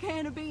 Take a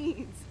can of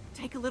beans.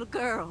 Take a little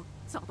girl.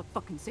 It's all the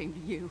fucking same to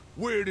you.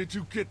 Where did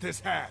you get this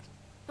hat?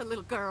 A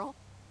little girl.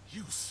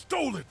 You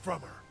stole it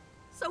from her.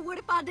 So what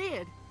if I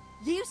did?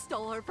 You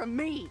stole her from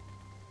me.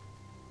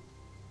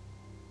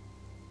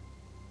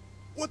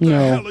 What the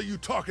hell are you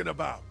talking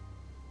about?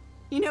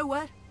 You know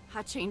what?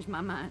 I changed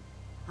my mind.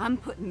 I'm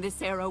putting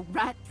this arrow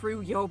right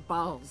through your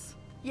balls.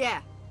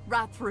 Yeah,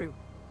 right through.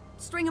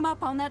 String them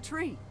up on that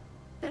tree.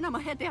 Then I'm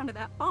gonna head down to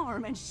that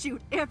farm and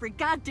shoot every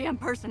goddamn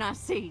person I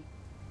see.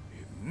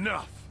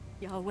 Enough.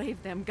 Y'all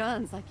wave them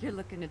guns like you're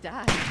looking to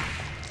die.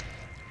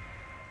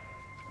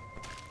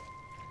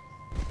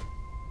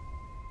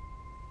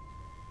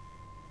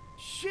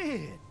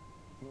 Shit!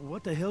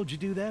 What the hell'd you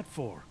do that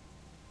for?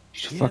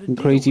 She's a fucking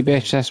crazy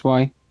bitch, that's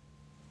why.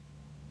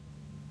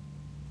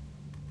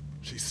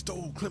 She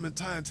stole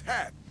Clementine's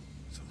hat.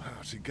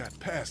 Somehow she got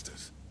past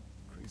us.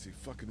 Crazy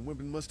fucking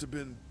women must have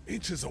been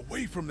inches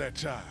away from that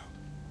child.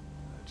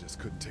 I just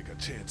couldn't take a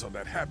chance on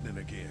that happening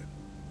again.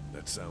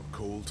 That sound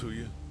cold to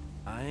you?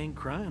 I ain't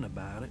crying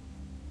about it.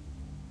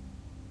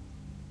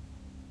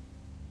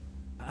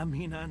 I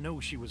mean, I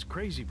know she was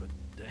crazy, but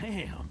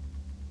damn.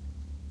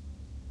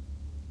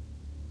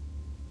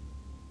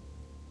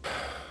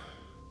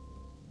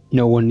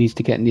 No one needs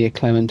to get near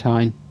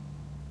Clementine.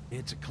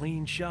 It's a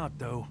clean shot,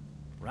 though.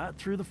 Right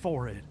through the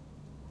forehead.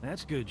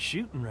 That's good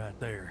shooting right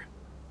there.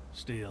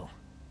 Still,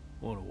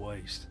 what a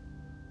waste.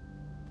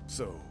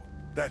 So,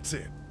 that's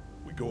it.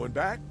 We going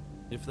back?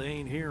 If they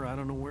ain't here, I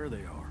don't know where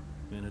they are.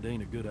 And it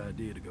ain't a good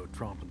idea to go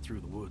tromping through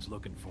the woods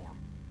looking for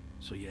them.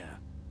 So yeah,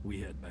 we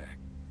head back.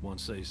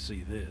 Once they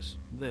see this,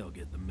 they'll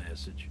get the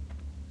message.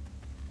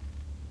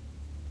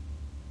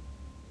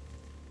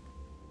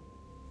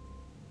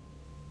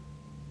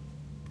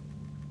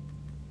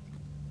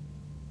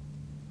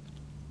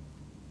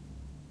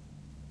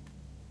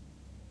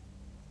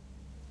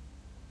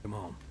 Come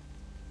on.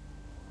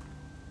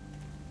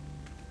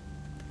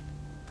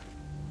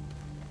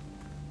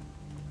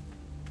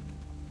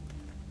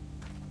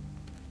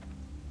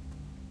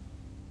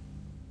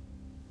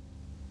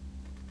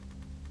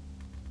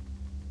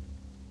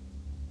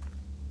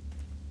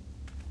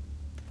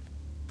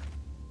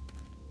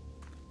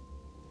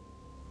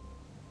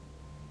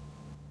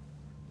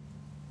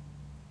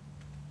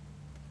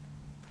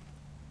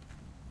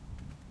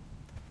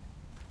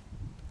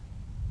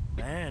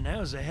 Man, that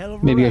was a hell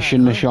of a Maybe I ride,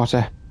 shouldn't have huh? shot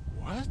her.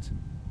 What?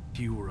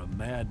 You were a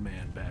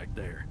madman back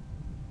there.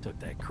 Took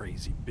that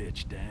crazy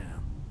bitch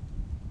down.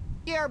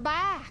 You're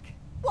back.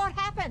 What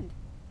happened?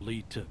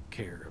 Lee took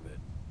care of it.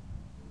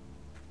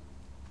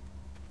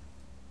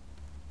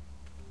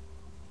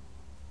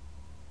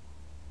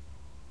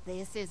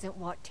 This isn't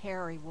what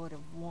Terry would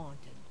have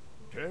wanted.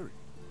 Terry?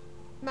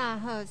 My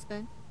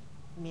husband.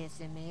 Miss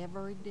him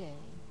every day.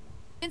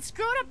 And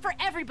screw it up for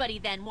everybody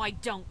then, why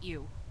don't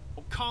you?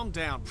 Oh, calm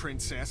down,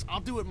 princess. I'll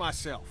do it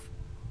myself.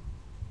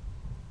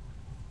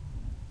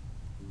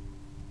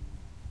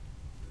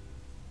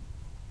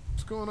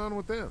 What's going on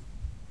with them?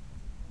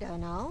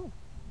 Dunno.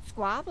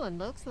 Squabbling,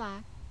 looks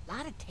like.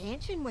 Lot of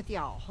tension with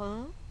y'all,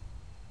 huh?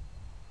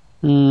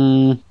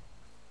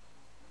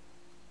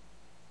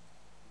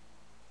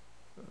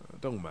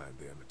 Don't mind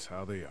them, it's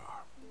how they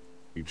are.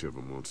 Each of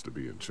them wants to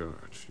be in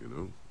charge, you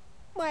know?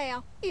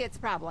 Well, it's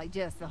probably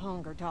just the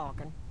hunger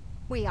talking.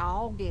 We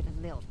all get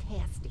a little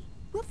testy.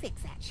 We'll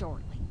fix that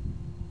shortly.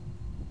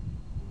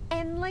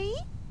 And Lee,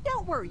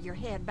 don't worry your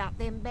head about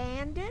them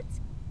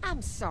bandits.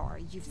 I'm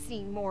sorry you've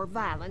seen more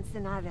violence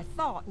than I'd have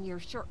thought in your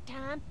short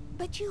time,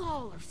 but you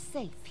all are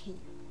safe here.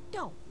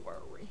 Don't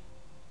worry.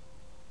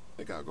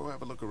 Think I'll go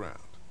have a look around.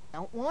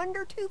 Don't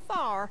wander too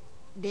far.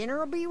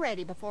 Dinner'll be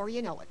ready before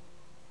you know it.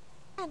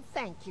 And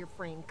thank your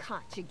friend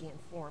Koch again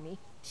for me.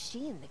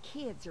 She and the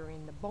kids are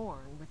in the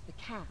barn with the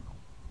cow.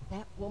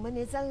 That woman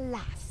is a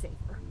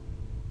lifesaver.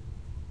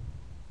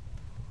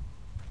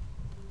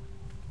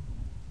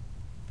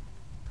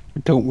 I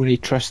don't really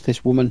trust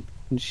this woman.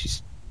 She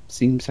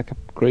seems like a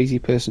crazy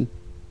person.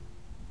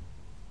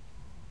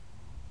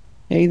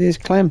 Hey, there's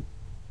Clem.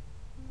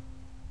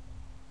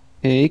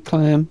 Hey,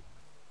 Clem.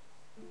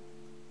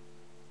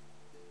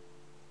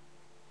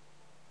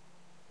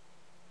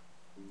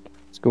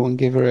 Let's go and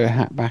give her her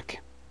hat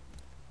back.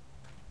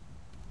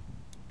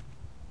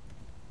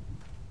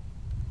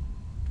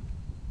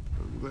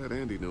 I'm glad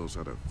Andy knows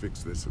how to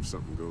fix this if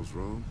something goes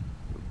wrong.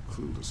 I'm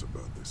clueless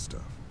about this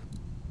stuff.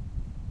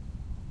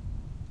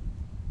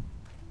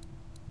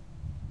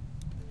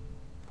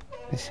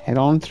 Let's head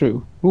on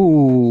through.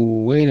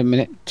 Ooh, wait a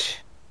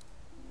minute.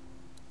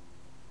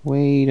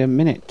 Wait a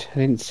minute. I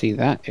didn't see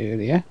that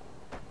earlier.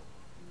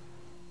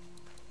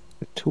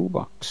 The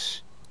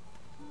toolbox.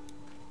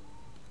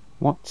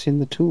 What's in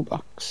the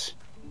toolbox?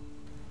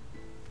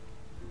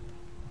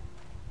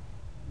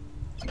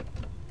 I'm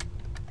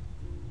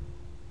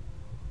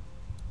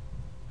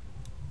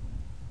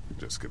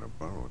just gonna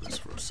borrow this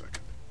for a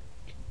second.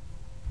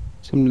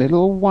 Some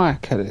little wire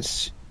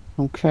cutters.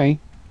 Okay.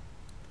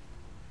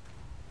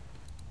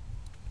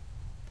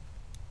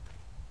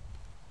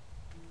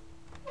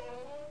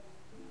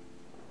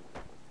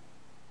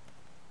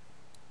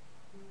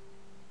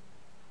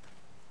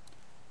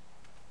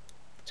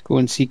 Let's go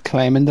and see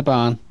Clem in the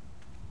barn.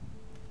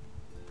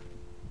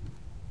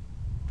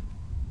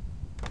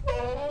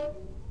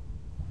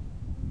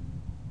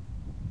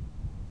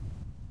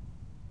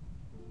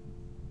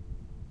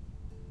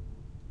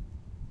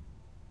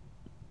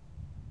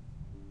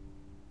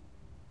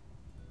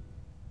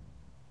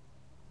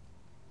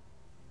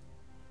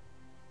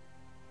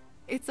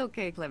 It's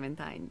okay,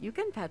 Clementine. You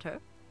can pet her.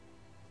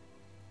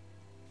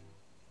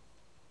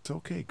 It's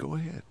okay, go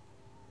ahead.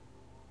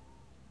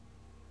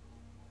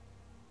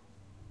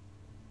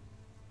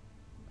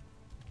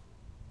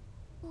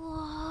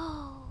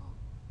 Whoa.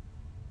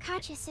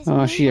 Katja says Oh,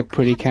 maybe she a we're gonna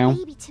pretty have a cow.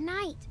 baby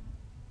tonight.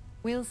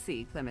 We'll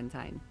see,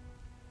 Clementine.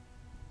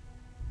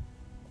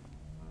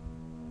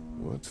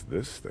 What's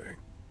this thing?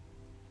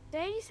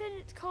 Daddy said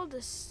it's called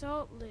a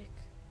salt lick.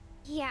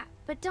 Yeah,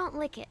 but don't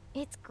lick it.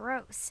 It's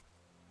gross.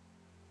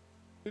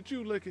 Did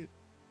you lick it?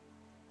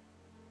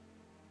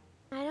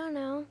 I don't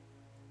know.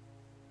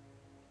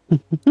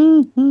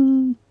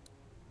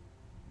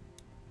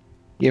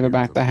 Give her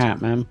back the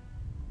hat, ma'am.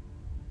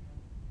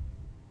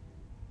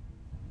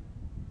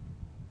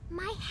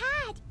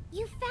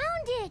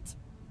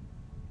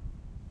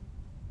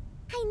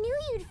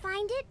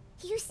 find it?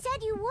 You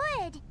said you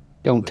would.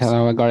 Don't tell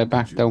her I got it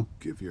back, Did you though.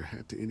 give your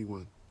hat to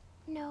anyone?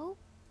 No.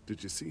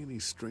 Did you see any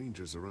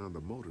strangers around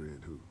the motor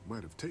inn who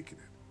might have taken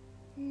it?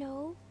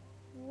 No.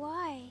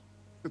 Why?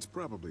 It's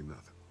probably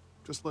nothing.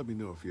 Just let me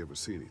know if you ever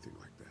see anything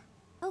like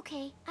that.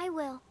 Okay, I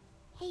will.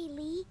 Hey,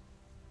 Lee.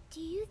 Do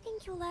you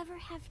think you'll ever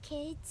have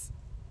kids?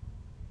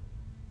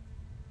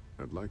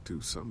 I'd like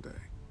to someday.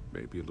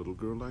 Maybe a little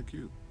girl like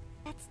you.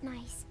 That's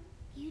nice.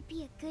 You'd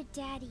be a good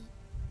daddy.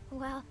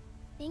 Well,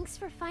 thanks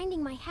for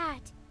finding my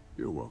hat.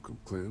 You're welcome,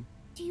 Clem.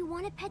 Do you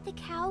want to pet the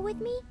cow with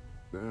me?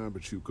 Nah,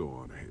 but you go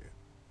on ahead.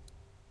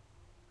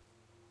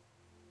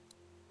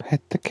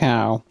 Pet the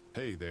cow.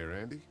 Hey there,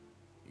 Andy.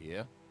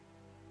 Yeah?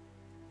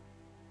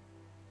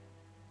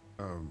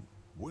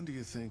 When do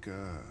you think,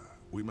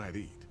 we might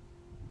eat?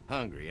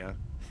 Hungry, huh?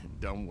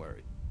 Don't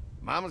worry.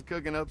 Mama's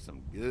cooking up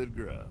some good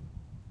grub.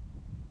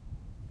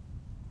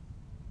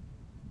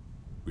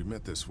 We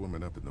met this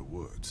woman up in the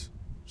woods.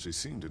 She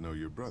seemed to know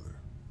your brother.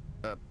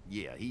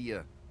 Yeah,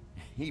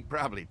 he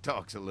probably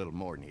talks a little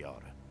more than he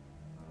oughta.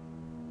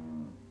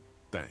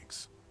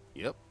 Thanks.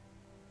 Yep.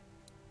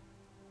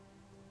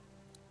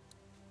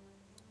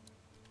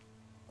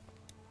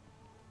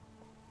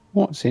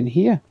 What's in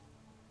here?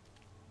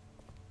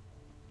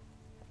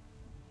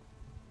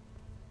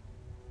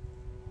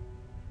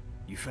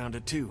 You found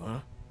it too, huh?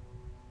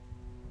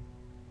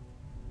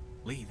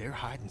 Lee, they're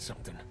hiding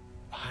something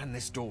behind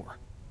this door.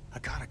 I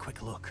got a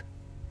quick look.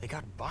 They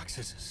got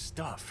boxes of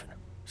stuff and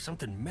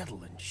something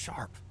metal and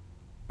sharp.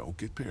 Don't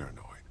get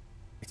paranoid.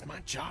 It's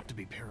my job to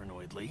be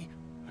paranoid, Lee.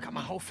 I got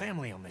my whole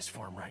family on this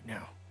farm right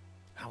now.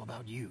 How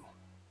about you?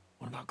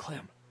 What about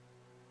Clem?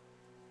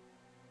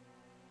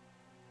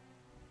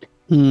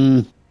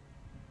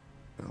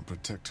 I'll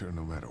protect her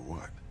no matter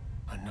what.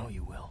 I know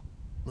you will.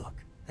 Look,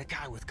 that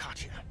guy with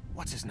Katya,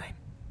 what's his name?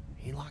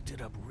 He locked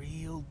it up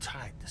real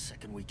tight the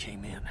second we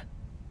came in.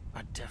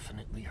 I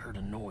definitely heard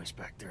a noise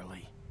back there,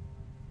 Lee.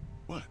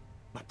 What?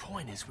 My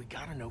point is, we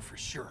gotta know for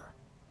sure.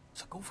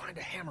 So go find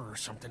a hammer or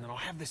something and I'll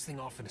have this thing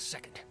off in a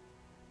second.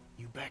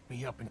 You back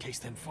me up in case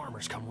them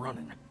farmers come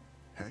running.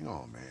 Hang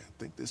on, man.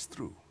 Think this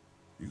through.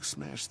 You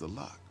smashed the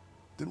lock.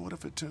 Then what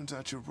if it turns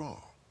out you're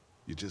wrong?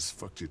 You just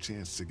fucked your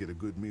chance to get a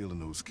good meal in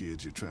those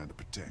kids you're trying to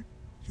protect.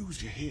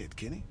 Use your head,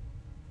 Kenny.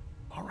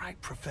 All right,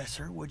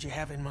 Professor, what'd you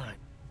have in mind?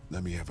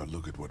 Let me have a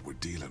look at what we're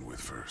dealing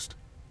with first.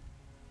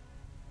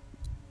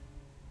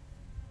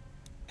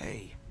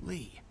 Hey,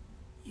 Lee,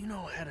 you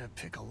know how to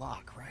pick a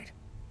lock, right?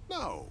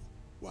 No.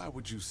 Why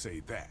would you say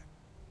that?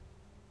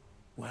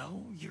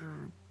 Well,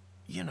 you're,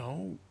 you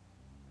know,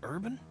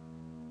 urban?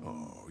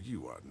 Oh,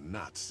 you are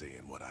not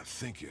saying what I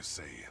think you're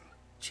saying.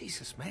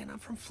 Jesus, man, I'm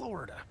from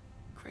Florida.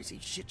 Crazy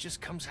shit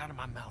just comes out of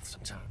my mouth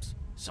sometimes.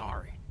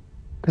 Sorry.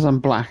 Because I'm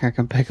black, I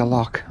can pick a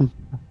lock.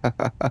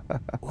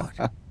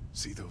 What?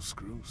 See those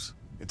screws?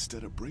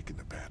 Instead of breaking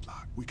the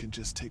padlock, we can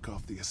just take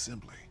off the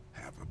assembly,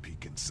 have a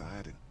peek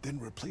inside, and then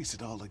replace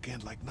it all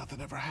again like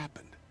nothing ever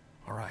happened.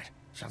 All right.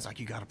 Sounds like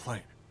you got a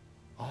plan.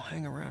 I'll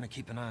hang around and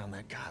keep an eye on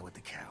that guy with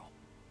the cow.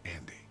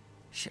 Andy.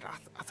 Shit,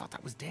 I thought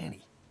that was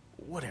Danny.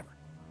 Whatever.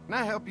 Can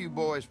I help you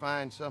boys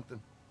find something?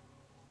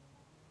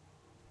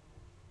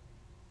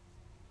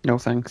 No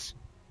thanks.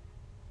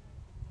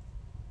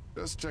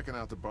 Just checking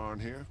out the barn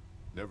here.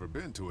 Never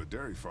been to a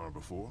dairy farm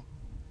before.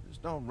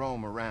 Just don't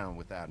roam around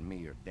without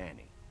me or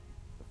Danny.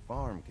 The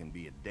farm can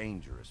be a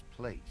dangerous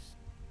place.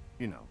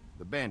 You know,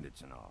 the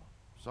bandits and all.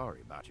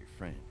 Sorry about your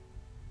friend.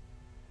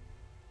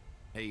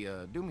 Hey,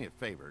 do me a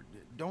favor.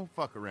 Don't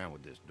fuck around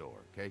with this door,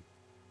 okay?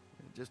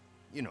 Just,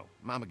 you know,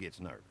 Mama gets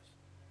nervous.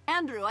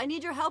 Andrew, I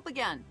need your help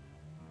again.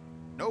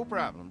 No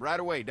problem. Right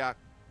away, Doc.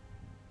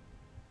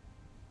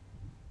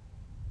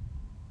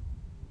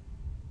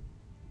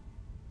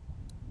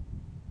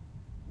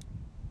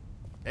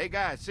 Hey,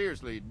 guys,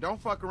 seriously,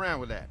 don't fuck around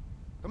with that.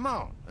 Come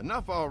on,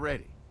 enough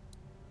already.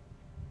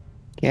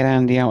 Get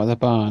Andy out of the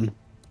barn.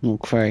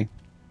 Okay.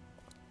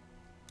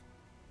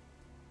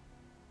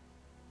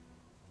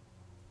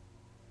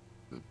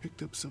 I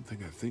picked up something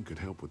I think could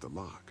help with the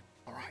lock.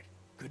 All right,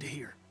 good to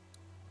hear.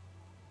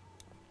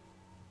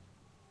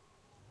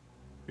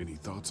 Any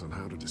thoughts on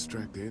how to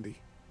distract Andy?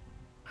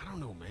 I don't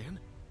know, man.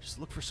 Just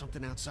look for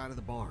something outside of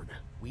the barn.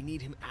 We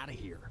need him out of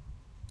here.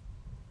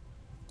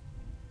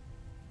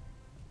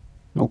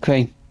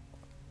 Okay.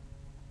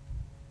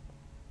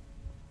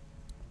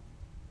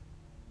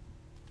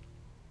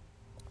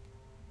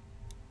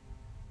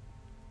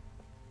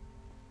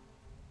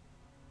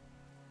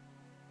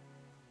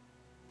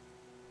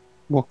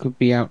 What could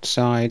be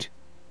outside?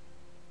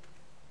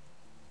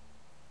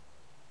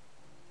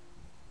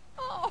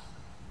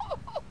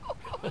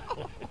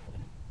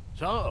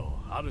 So,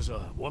 how does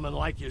a woman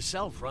like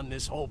yourself run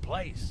this whole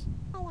place?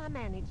 Oh, I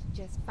managed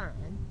just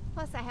fine.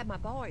 Plus, I had my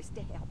boys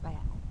to help out.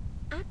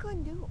 I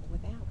couldn't do it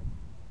without them.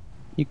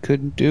 You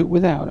couldn't do it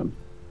without him.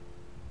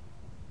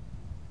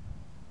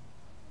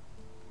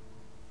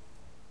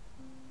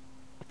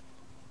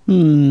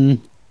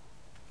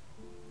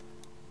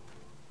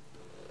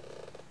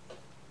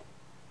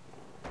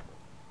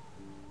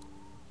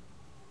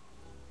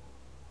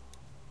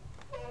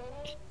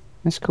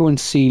 Let's go and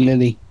see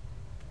Lily.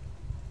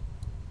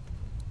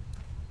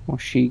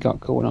 What's she got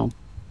going on?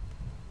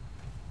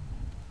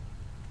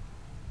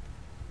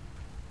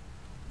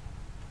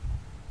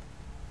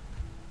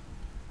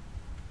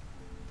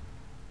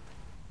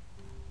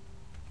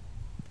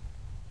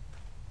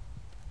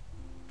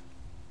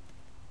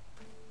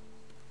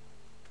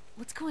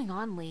 What's going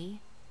on, Lee?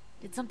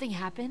 Did something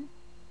happen?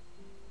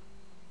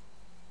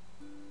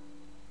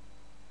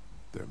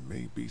 There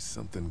may be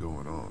something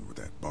going on with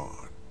that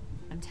barn.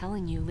 I'm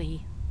telling you,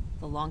 Lee.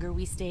 The longer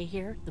we stay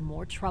here, the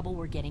more trouble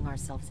we're getting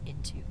ourselves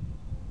into.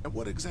 And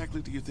what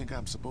exactly do you think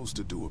I'm supposed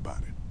to do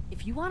about it?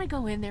 If you want to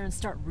go in there and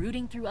start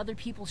rooting through other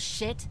people's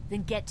shit,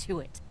 then get to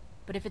it.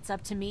 But if it's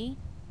up to me,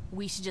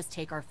 we should just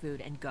take our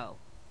food and go.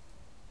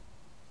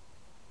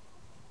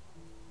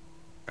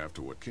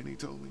 After what Kenny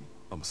told me,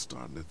 I'm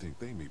starting to think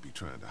they may be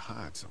trying to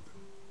hide something.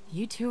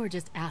 You two are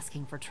just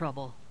asking for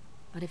trouble.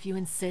 But if you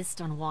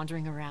insist on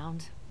wandering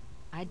around,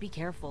 I'd be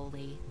careful,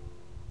 Lee.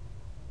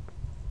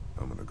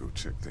 I'm gonna go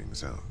check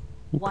things out.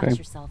 Okay. Watch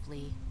yourself,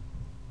 Lee.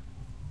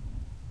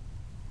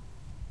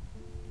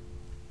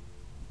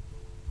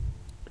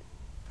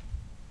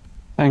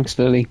 Thanks,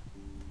 Lily.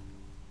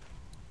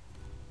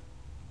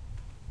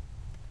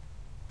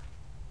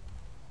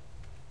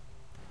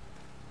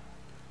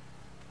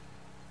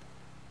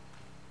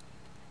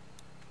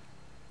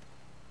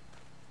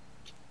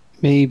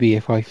 Maybe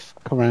if I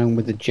fuck around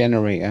with the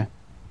generator,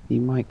 he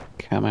might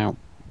come out.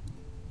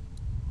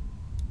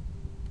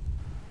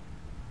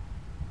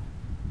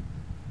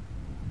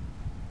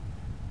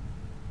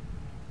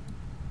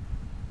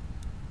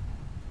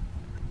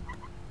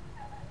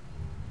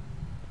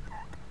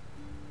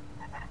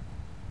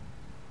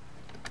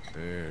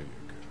 There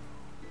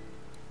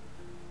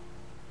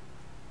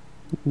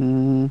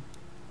you go.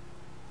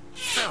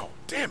 Ow,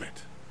 damn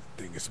it!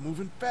 The thing is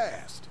moving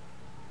fast.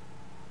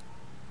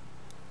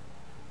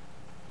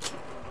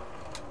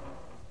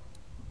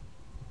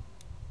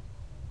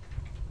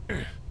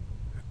 That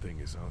thing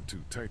is on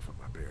too tight for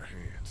my bare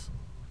hands.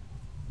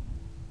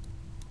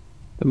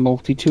 The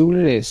multi-tool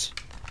it is.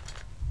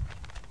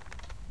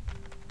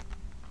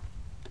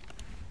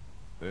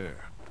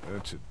 There,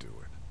 that should do it.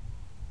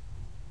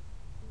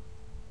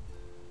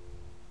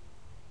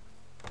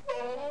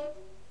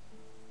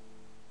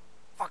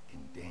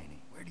 Fucking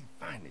Danny, where'd he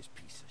find this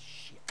piece of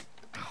shit?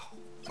 Oh,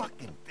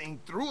 fucking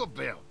thing through a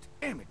belt.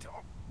 Damn it,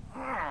 dog.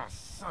 Ah,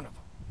 son of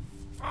a...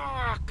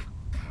 Fuck!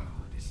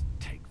 Oh, this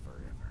take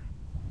forever.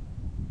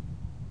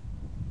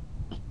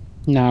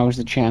 Now's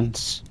the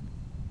chance.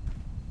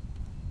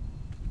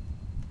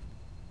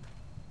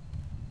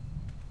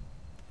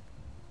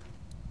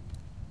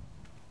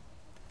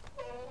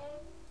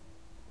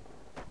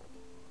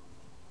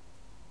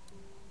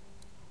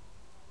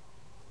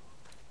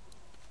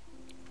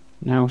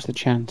 Now's the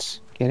chance.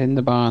 Get in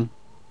the barn.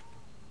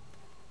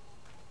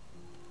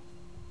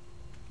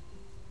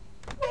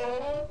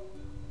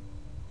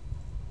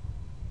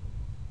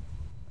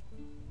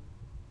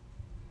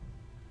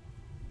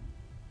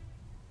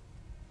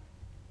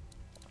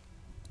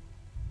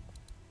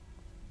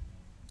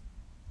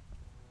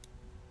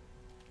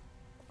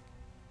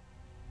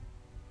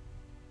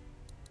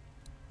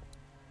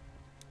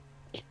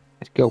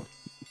 Let's go.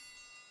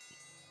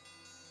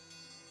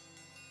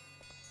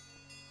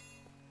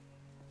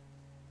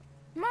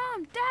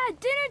 Mom, Dad,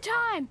 dinner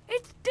time!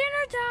 It's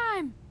dinner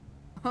time!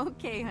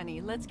 Okay,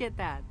 honey, let's get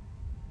that.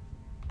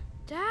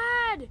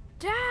 Dad!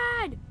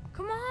 Dad!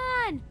 Come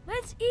on!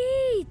 Let's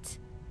eat!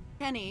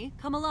 Kenny,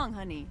 come along,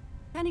 honey.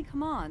 Kenny,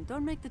 come on.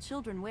 Don't make the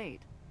children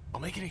wait. I'll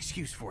make an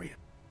excuse for you.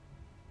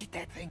 Get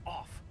that thing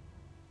off.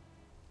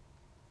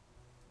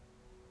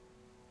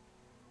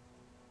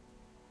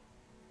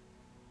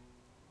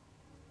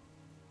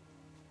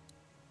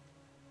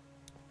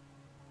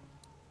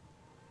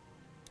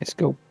 Let's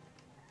go.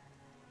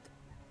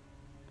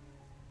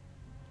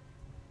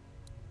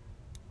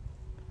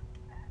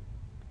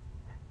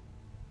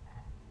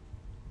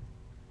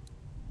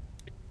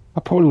 I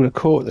probably would have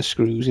caught the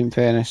screws, in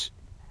fairness.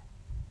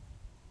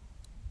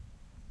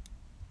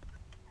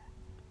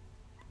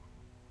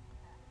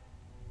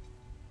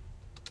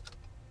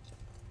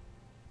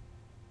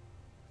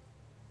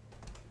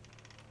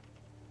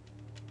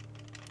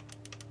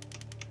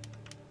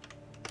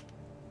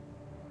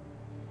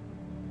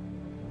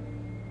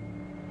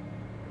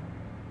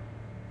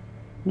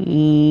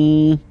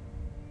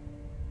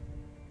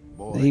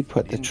 They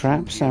put the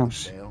traps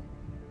out.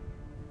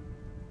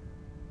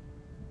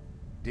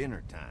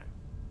 Dinner time.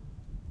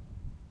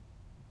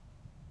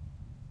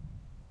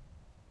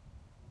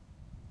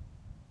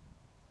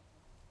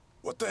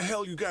 What the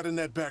hell you got in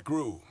that back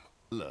room?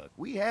 Look,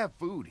 we have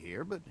food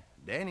here, but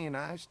Danny and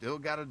I still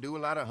gotta do a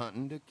lot of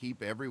hunting to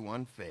keep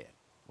everyone fed.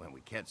 When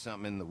we catch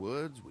something in the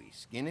woods, we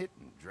skin it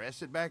and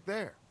dress it back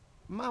there.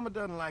 Mama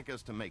doesn't like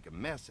us to make a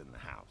mess in the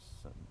house,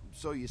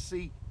 so you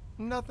see,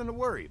 nothing to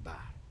worry about.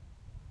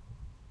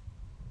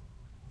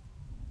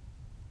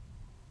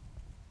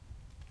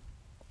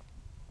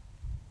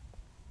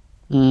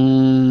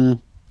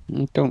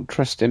 Don't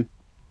trust him.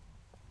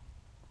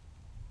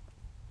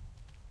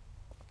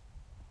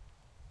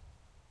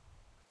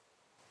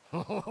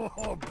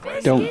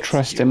 don't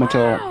trust him at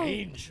all.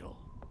 Angel.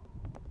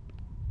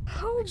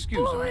 Oh,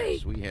 Excuse boy.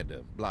 us, we had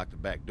to block the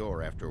back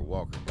door after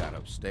Walker got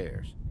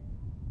upstairs.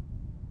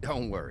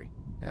 Don't worry,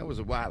 that was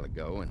a while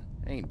ago and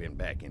ain't been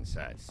back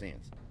inside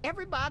since.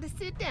 Everybody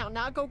sit down,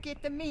 now go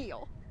get the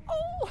meal.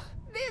 Oh,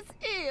 this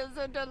is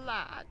a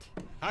delight.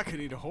 I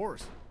could eat a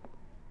horse.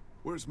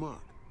 Where's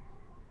Mark?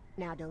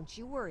 Now don't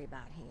you worry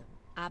about him.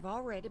 I've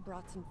already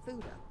brought some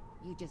food up.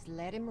 You just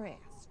let him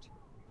rest.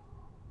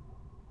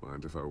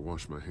 Mind if I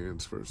wash my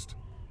hands first?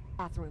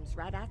 Bathroom's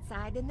right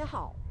outside in the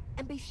hall.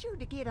 And be sure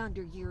to get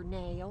under your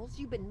nails.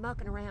 You've been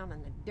mucking around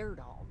in the dirt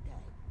all day.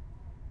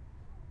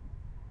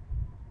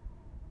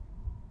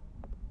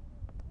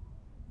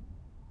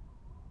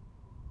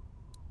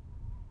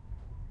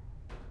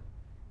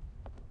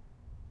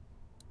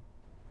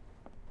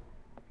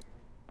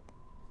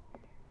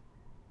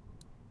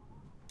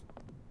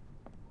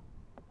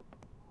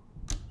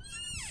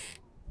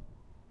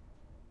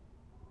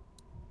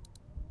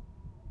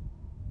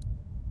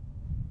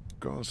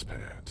 Gauze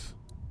pads.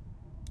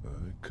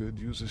 I could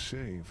use a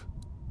shave.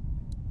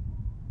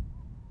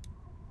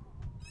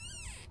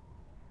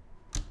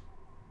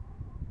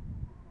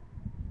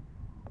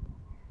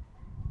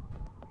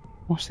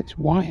 What's this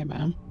wire,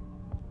 man?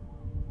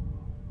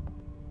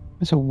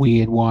 That's a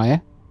weird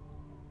wire.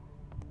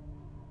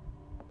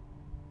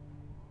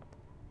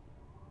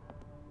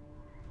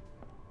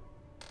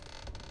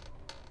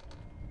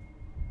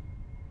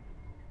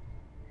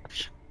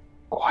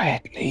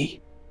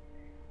 Quietly.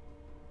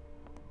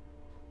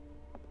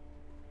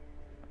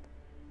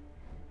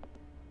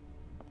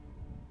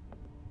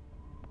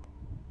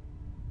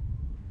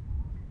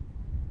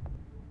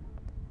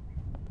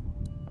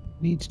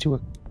 Leads to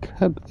a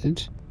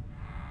cupboard.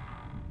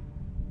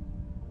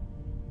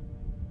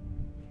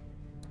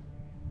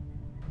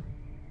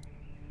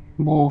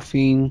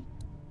 Morphine,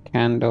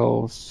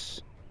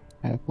 candles,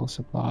 medical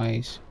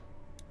supplies.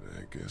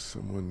 I guess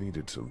someone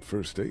needed some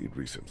first aid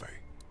recently.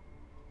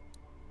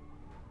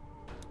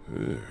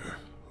 Ugh,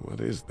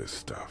 what is this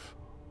stuff?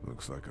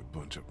 Looks like a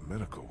bunch of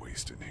medical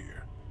waste in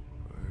here.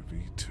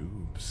 IV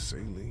tubes,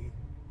 saline.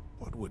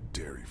 What would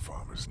dairy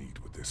farmers need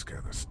with this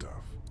kind of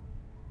stuff?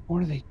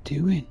 What are they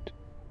doing?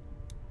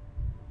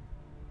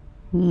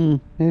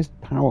 There's the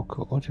power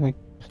cord. If I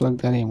plug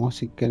that in,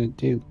 what's it gonna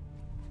do?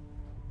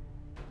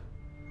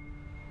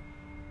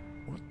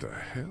 What the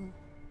hell?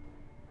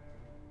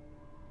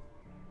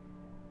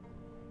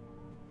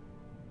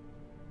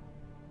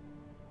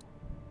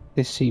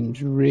 This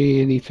seems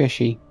really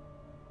fishy.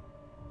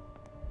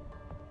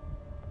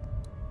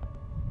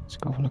 Let's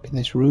go have a look in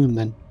this room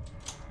then.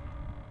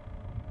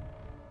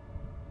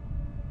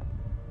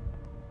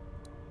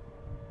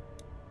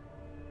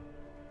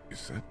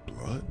 Is that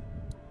blood?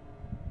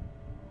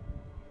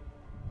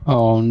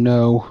 Oh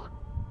no.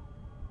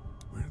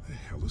 Where the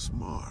hell is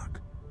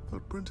Mark?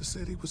 Thought Brenda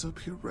said he was up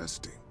here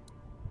resting.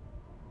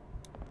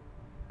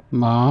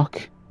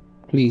 Mark,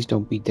 please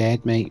don't be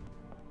dead, mate.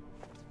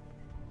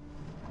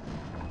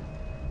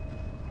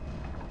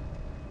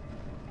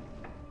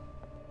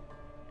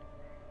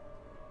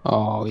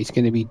 Oh, he's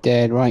gonna be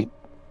dead, right?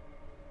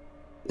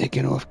 They're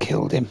gonna have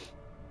killed him.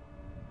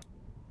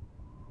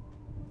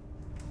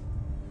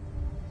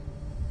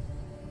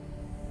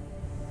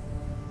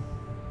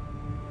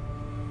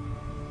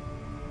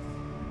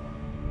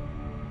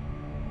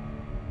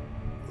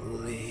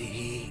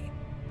 Lee.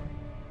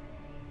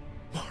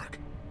 Mark.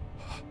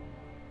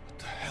 What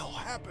the hell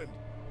happened?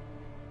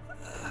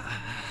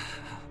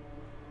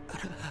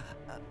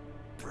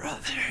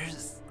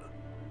 Brothers.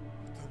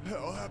 What the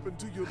hell happened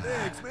to your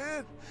legs,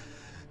 man?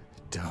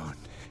 Don't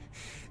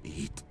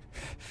eat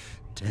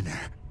dinner.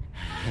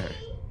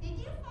 Did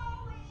you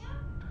fall in?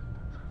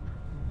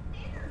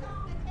 Dinner's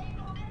on the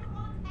table.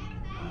 Everyone's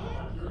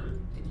having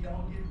that. Did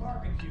y'all get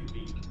barbecue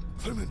meat?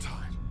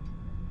 Clementine.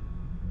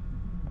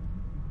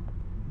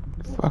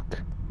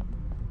 Fuck.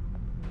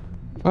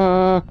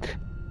 Fuck.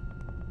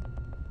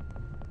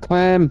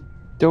 Clem,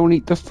 don't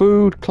eat the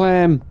food,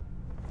 Clem.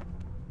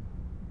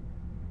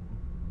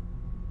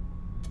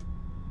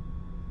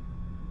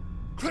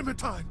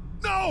 Clementine,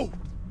 no!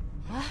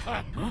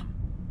 Huh?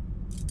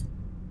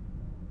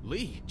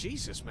 Lee,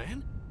 Jesus,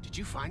 man. Did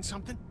you find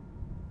something?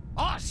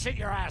 Oh, sit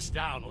your ass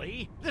down,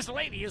 Lee. This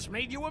lady has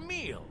made you a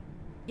meal.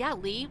 Yeah,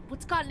 Lee,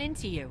 what's gotten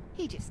into you?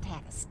 He just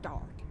had a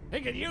start. He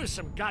could use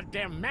some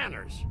goddamn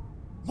manners.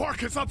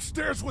 Mark is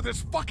upstairs with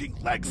his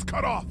fucking legs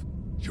cut off.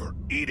 You're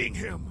eating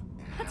him.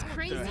 That's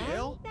crazy. The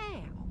hell?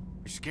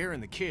 You're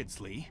scaring the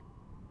kids, Lee.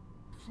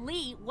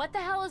 Lee, what the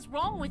hell is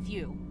wrong with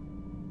you?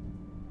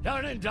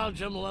 Don't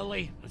indulge him,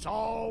 Lily. There's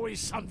always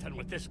something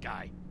with this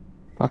guy.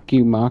 Fuck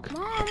you, Mark.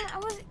 Mom, I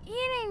was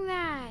eating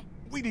that.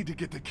 We need to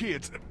get the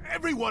kids and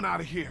everyone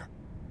out of here.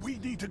 We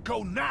need to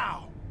go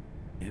now.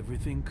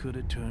 Everything could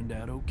have turned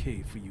out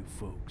okay for you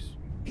folks.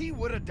 He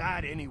would have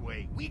died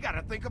anyway. We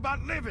gotta think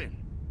about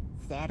living.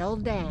 Settle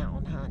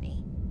down,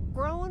 honey.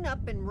 Growing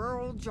up in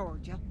rural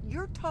Georgia,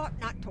 you're taught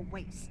not to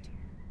waste.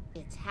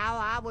 It's how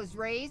I was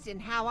raised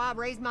and how I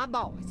raised my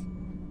boys.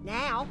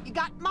 Now, you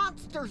got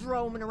monsters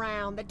roaming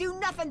around that do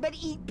nothing but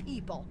eat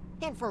people.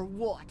 And for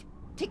what?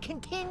 to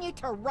continue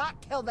to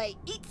rot till they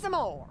eat some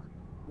more.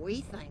 We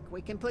think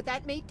we can put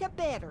that meat to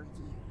better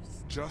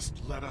use.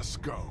 Just let us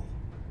go.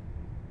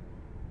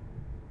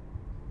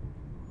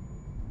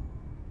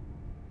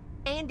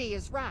 Andy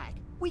is right.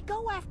 We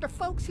go after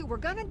folks who were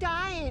gonna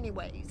die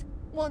anyways,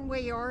 one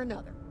way or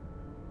another.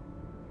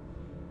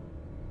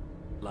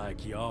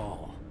 Like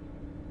y'all.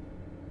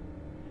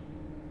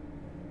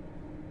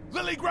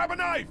 Lily, grab a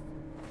knife!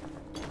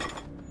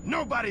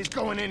 Nobody's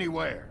going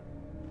anywhere.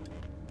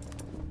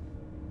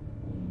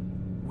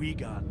 We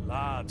got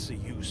lots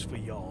of use for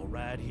y'all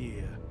right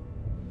here.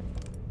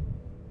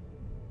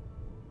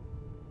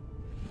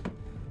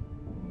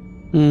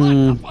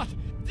 What?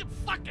 The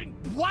fucking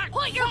black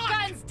Put your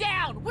guns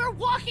down! We're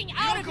walking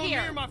out of Don't here!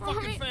 go near my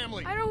fucking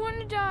family. I don't want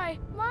to die.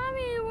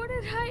 Mommy, what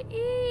did I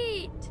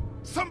eat?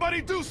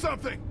 Somebody do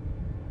something!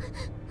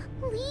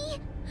 Lee?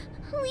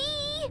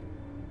 Lee?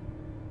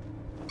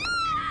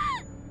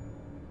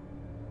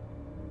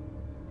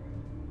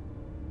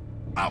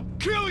 I'll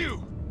kill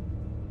you!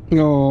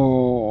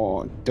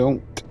 Oh,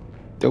 don't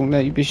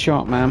let you be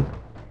shot, ma'am.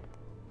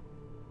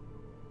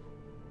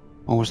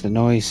 What was the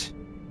noise?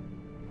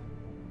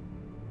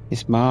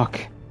 It's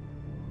Mark.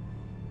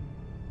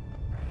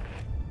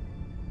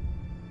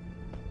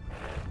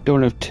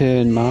 Don't have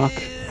turn, Mark.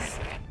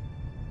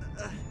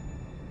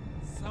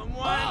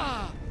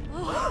 Someone.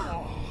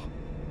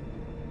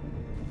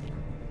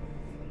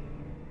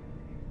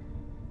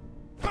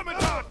 Coming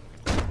on!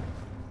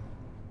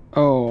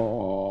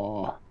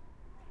 Oh.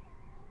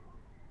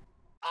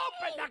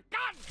 Open the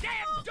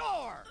goddamn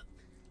door!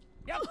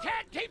 You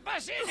can't keep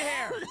us in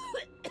here!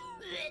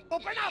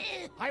 Open up!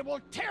 I will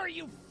tear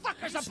you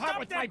fuckers apart Stop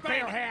with that my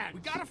bare bang. hands!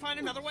 We gotta find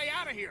another way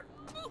out of here.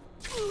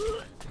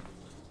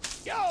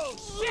 You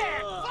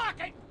sick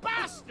fucking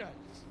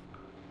bastards!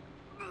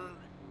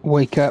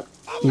 Wake up,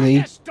 Open Lee.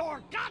 this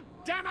door,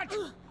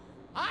 goddammit!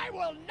 I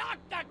will knock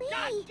the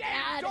goddamn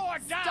Dad, door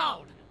down!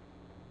 stop.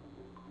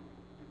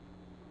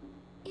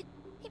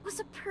 It was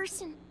a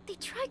person. They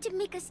tried to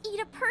make us eat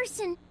a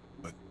person.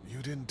 But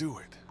you didn't do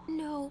it.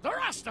 No. The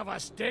rest of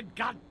us did,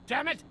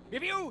 goddammit!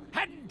 If you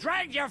hadn't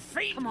dragged your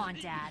feet... Come on,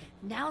 Dad.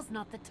 Now's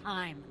not the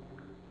time.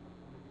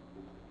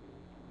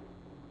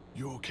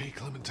 You okay,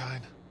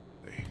 Clementine?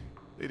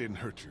 They didn't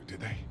hurt you,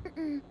 did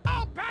they?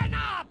 Open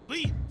up!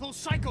 Lee, those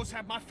psychos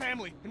have my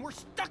family, and we're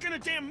stuck in a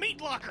damn meat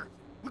locker.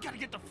 We gotta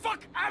get the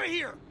fuck out of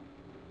here.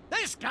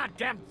 This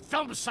goddamn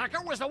film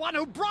sucker was the one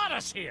who brought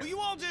us here! Will you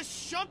all just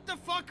shut the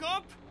fuck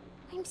up?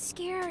 I'm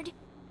scared.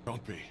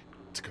 Don't be.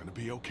 It's gonna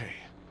be okay.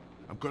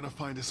 I'm gonna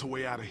find us a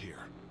way out of here.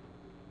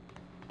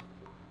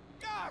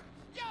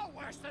 You're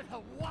worse than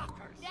the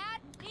walkers! Dad,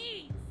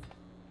 please!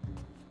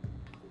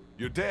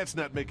 Your dad's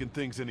not making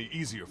things any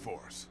easier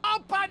for us.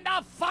 Open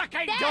the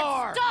fucking Dad,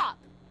 door! stop!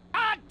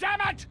 God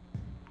damn it!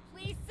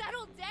 Please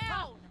settle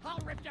down! I'll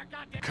rip your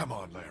goddamn... Come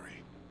on,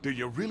 Larry. Do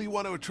you really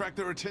want to attract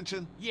their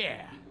attention?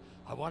 Yeah,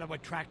 I want to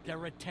attract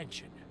their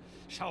attention,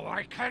 so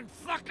I can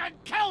fucking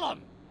kill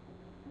them!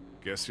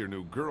 Guess your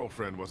new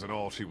girlfriend wasn't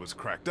all she was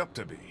cracked up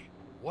to be.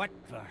 What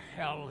the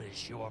hell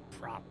is your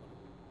problem?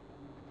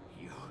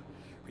 You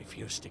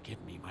refused to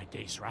give me my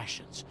day's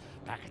rations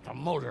back at the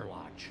motor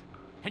lodge.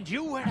 And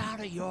you went out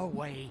of your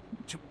way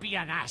to be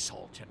an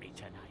asshole to me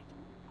tonight.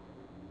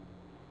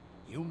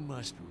 You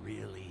must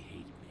really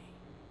hate me.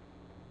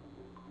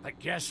 But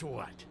guess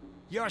what?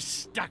 You're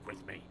stuck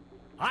with me.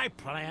 I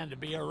plan to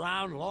be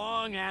around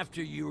long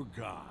after you're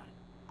gone.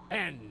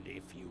 And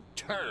if you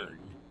turn,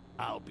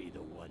 I'll be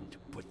the one to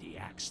put the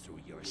axe through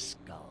your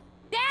skull.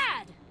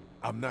 Dad!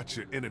 I'm not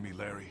your enemy,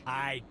 Larry.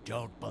 I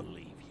don't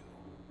believe you.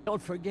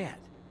 Don't forget,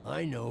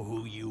 I know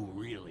who you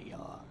really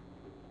are.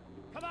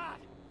 Come on!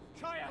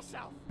 Show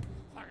yourself!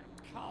 Fucking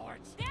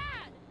cowards!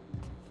 Dad!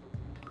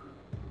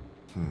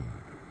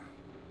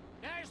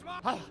 There's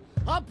more!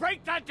 I'll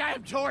break that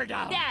damn door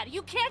down! Dad,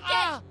 you can't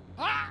get...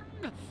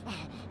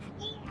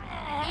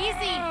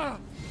 Easy!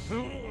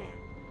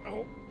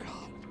 Oh,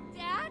 God.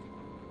 Dad?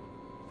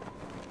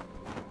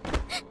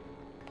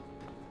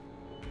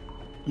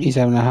 He's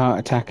having a heart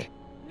attack.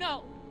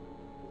 No!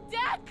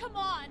 Dad, come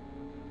on!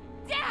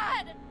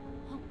 Dad!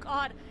 Oh,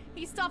 God.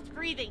 He stopped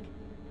breathing.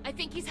 I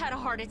think he's had a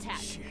heart attack.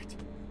 Shit.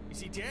 Is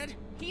he dead?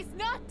 He's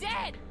not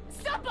dead!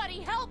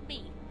 Somebody help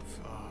me!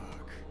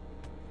 Fuck.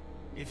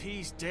 If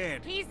he's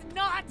dead... He's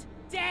not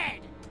dead!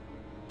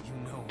 You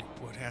know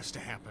what has to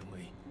happen,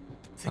 Lee.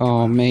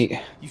 Oh, mate.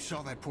 You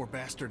saw that poor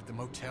bastard at the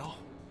motel?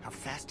 How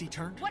fast he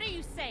turned? What are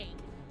you saying?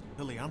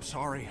 Lily, I'm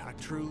sorry. I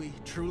truly,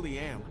 truly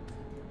am.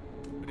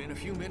 But in a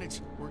few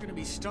minutes, we're gonna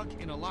be stuck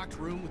in a locked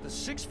room with a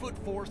 6'4",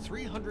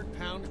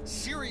 300-pound,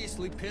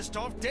 seriously pissed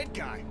off dead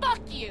guy. Fuck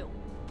you!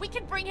 We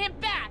can bring him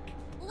back!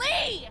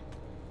 Lee!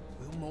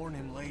 We'll mourn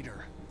him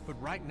later. But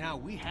right now,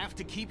 we have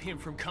to keep him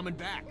from coming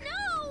back.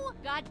 No!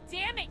 God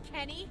damn it,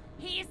 Kenny!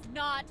 He's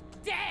not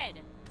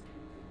dead!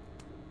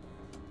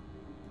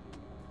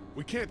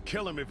 We can't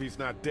kill him if he's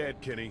not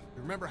dead, Kenny.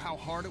 Remember how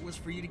hard it was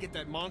for you to get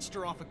that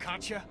monster off of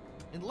Katya?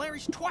 And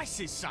Larry's twice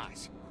his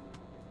size.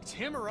 It's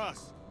him or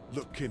us.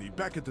 Look, Kenny,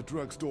 back at the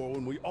drugstore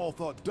when we all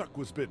thought Duck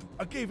was bitten,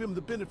 I gave him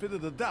the benefit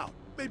of the doubt.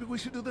 Maybe we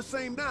should do the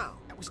same now.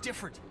 That was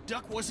different.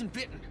 Duck wasn't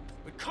bitten.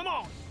 But come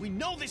on, we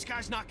know this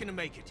guy's not gonna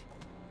make it.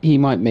 He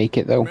might make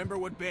it, though. Remember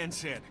what Ben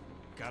said.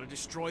 Gotta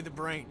destroy the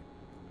brain.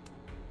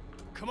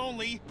 Come on,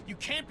 Lee. You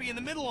can't be in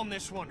the middle on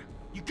this one.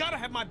 You gotta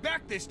have my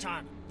back this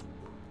time.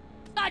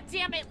 God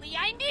damn it, Lee,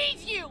 I need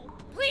you!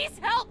 Please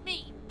help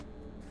me!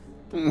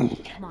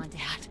 Come on,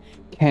 Dad.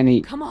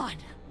 Kenny. Come on.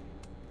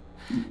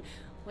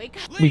 Wake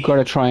up. We've got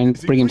to try and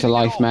bring him to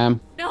life,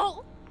 ma'am.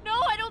 No,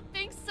 I don't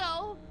think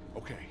so.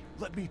 Okay,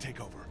 let me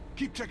take over.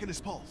 Keep checking his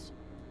pulse.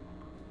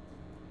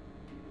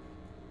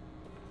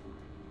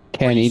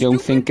 Kenny, don't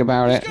think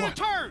about it. He's gonna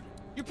turn!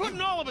 You're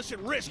putting all of us at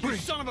risk, you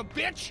son of a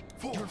bitch!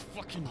 You're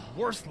fucking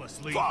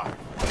worthless, Lee. No!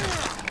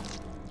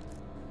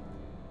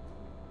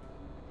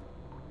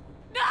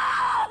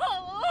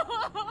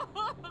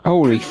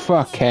 Holy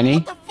fuck, Kenny.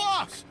 What the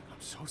fuck? I'm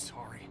so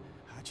sorry.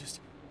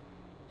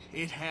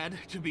 It had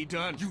to be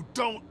done. You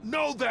don't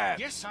know that!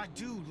 Yes, I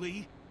do,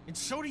 Lee. And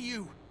so do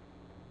you.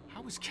 I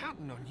was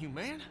counting on you,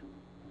 man.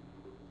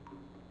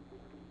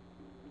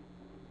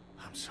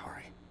 I'm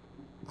sorry.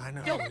 I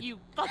know. Don't you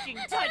fucking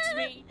touch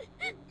me!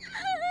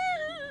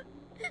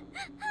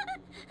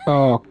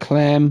 Oh,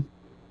 Clem.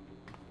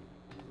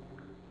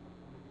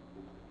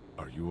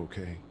 Are you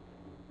okay?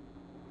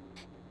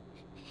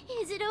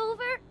 Is it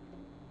over?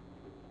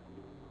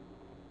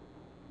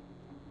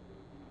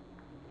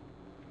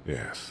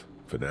 Yes,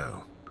 for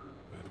now.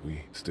 But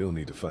we still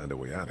need to find a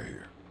way out of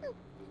here.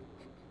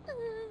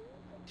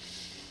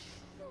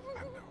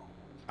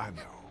 I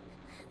know.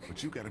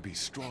 But you gotta be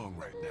strong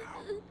right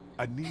now.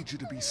 I need you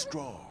to be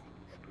strong.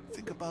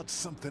 Think about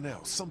something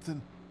else,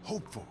 something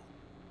hopeful.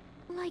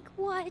 Like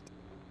what?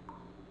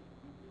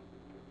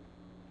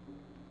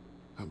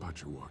 How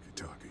about your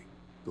walkie-talkie?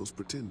 Those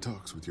pretend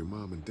talks with your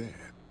mom and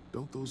dad.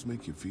 Don't those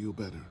make you feel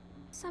better?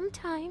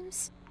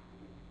 Sometimes.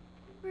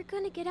 We're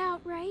gonna get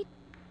out, right?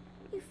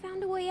 You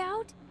found a way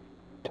out?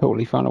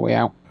 Totally found a way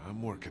out.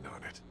 I'm working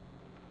on it.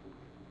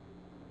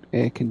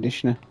 Air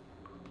conditioner.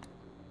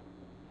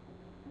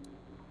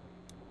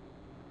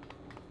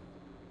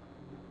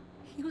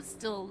 He was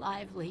still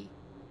alive, Lee.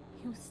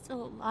 He was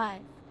still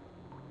alive.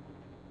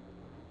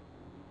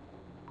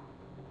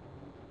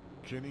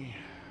 Kenny,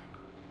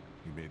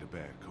 he made a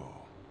bad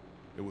call.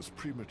 It was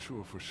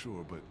premature for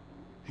sure, but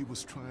he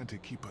was trying to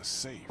keep us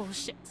safe.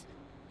 Bullshit.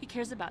 He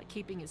cares about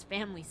keeping his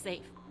family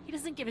safe. He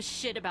doesn't give a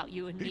shit about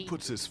you and me. He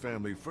puts his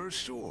family first,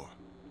 sure.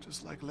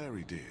 Just like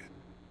Larry did.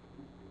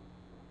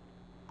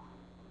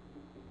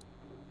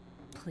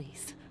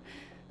 Please.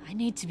 I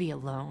need to be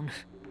alone.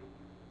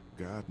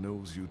 God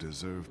knows you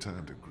deserve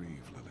time to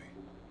grieve, Lily.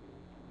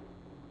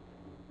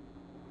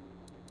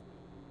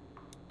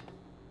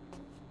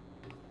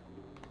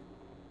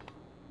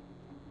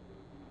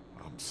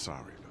 I'm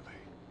sorry,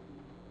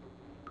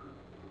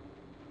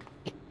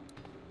 Lily.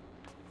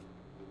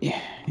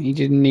 Yeah, he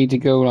didn't need to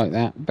go like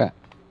that, but...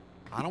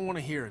 I don't want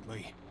to hear it,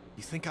 Lee.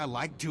 You think I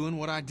like doing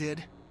what I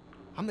did?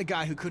 I'm the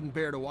guy who couldn't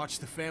bear to watch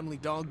the family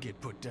dog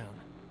get put down.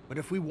 But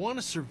if we want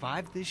to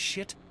survive this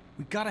shit,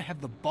 we gotta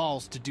have the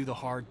balls to do the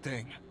hard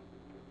thing.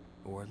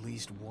 Or at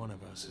least one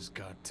of us has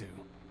got to.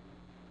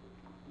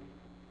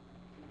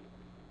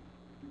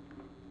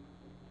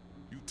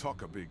 You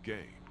talk a big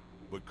game,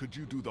 but could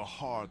you do the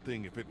hard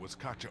thing if it was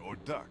Katjaa or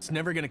Duck? It's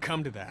never gonna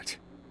come to that.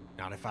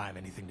 Not if I have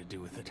anything to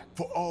do with it.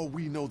 For all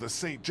we know, the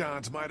St.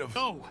 John's might have...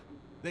 No!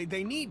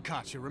 They need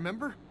Katjaa,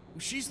 remember?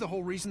 She's the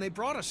whole reason they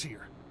brought us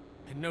here.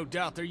 And no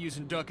doubt they're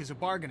using Duck as a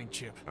bargaining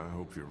chip. I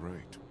hope you're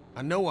right.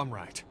 I know I'm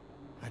right.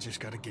 I just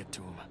gotta get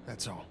to him,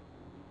 that's all.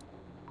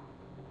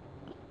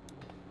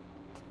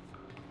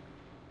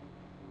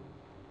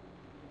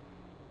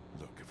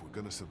 Look, if we're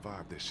gonna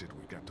survive this shit,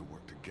 we've got to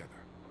work together.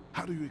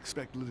 How do you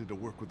expect Lily to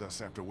work with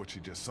us after what she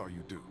just saw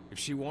you do? If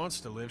she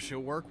wants to live, she'll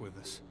work with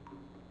us.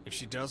 If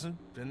she doesn't,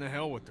 then the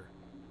hell with her.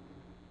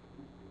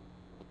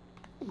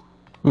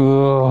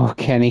 Oh,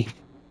 Kenny.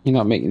 You're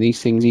not making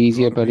these things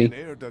easier, buddy. An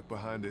air duct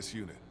behind this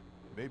unit.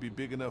 Maybe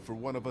big enough for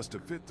one of us to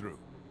fit through.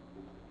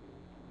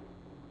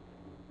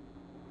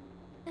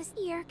 Does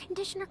the air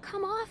conditioner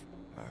come off?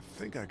 I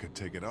think I could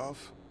take it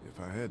off if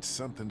I had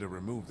something to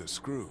remove the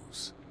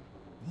screws.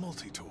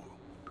 Multi-tool.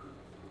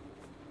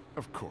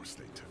 Of course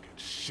they took it.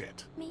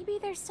 Shit. Maybe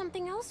there's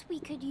something else we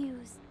could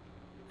use.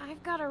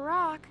 I've got a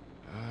rock.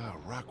 Ah,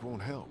 a rock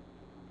won't help.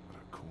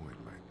 But a coin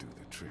might do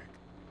the trick.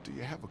 Do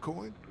you have a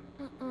coin?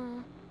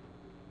 Uh-uh.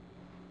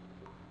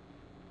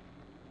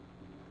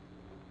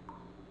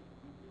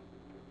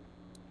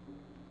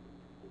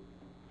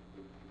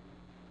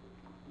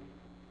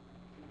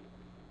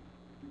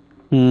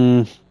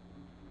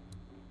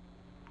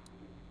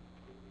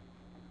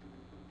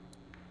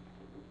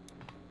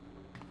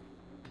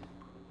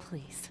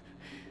 Please.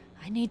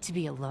 I need to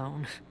be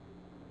alone.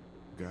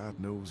 God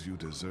knows you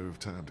deserve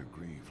time to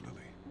grieve, Lily.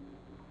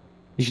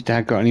 Has your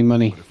dad got any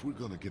money? But if we're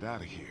gonna get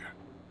out of here,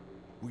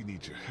 we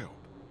need your help.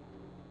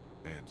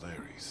 And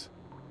Larry's.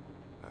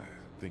 I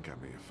think I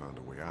may have found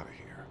a way out of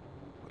here.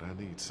 But I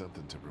need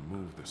something to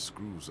remove the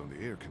screws on the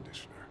air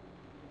conditioner.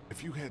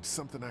 If you had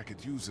something I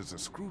could use as a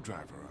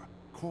screwdriver,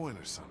 a coin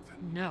or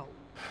something. No.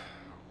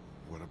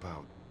 what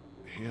about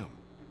him?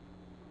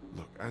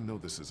 Look, I know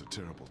this is a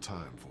terrible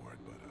time for it,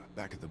 but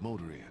back at the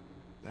motor inn,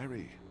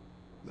 Larry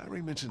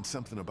mentioned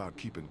something about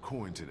keeping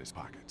coins in his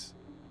pockets.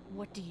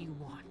 What do you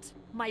want?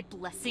 My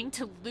blessing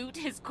to loot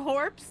his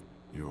corpse?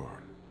 Your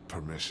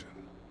permission.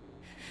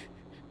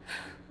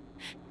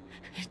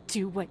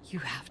 Do what you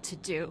have to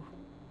do.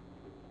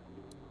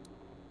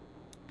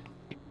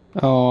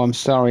 Oh, I'm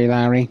sorry,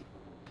 Larry.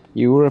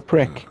 You were a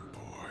prick.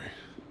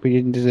 But you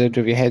didn't deserve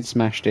to have your head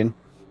smashed in.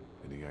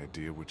 Any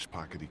idea which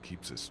pocket he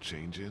keeps his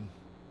change in?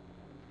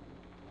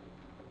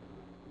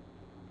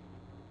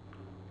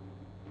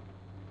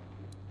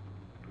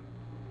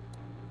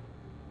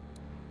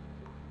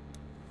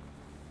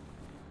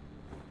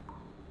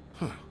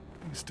 Huh.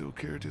 He still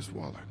carried his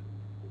wallet.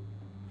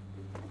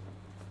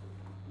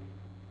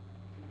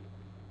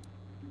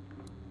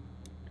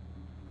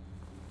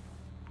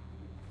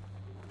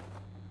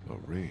 A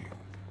ring.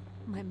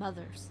 My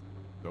mother's.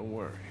 Don't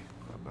worry.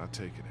 I'm not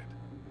taking it.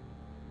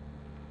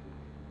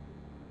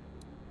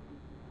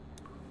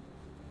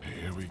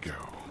 Here we go.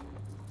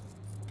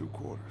 2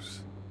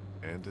 quarters.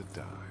 And a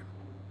dime.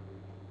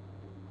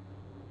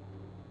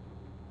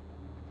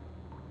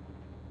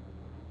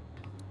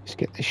 Just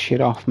get this shit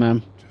off,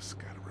 man. Just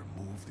gotta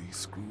remove these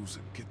screws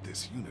and get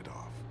this unit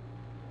off.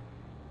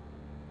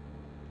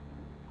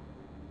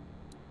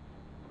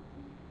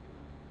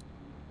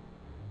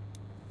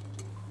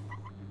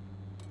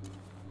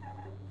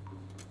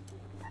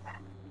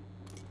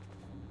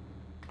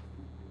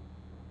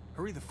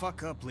 Hurry the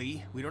fuck up,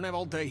 Lee. We don't have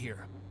all day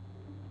here.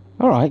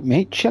 Alright,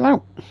 mate, chill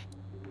out. I'm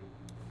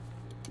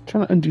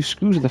trying to undo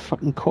screws of the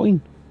fucking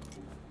coin.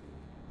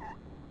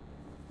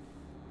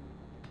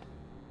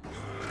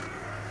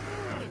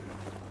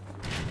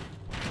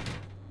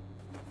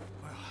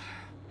 Well,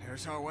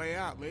 there's our way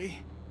out, Lee.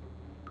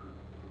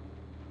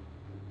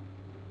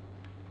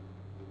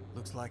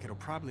 Looks like it'll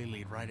probably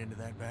lead right into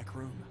that back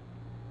room.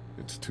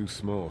 It's too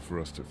small for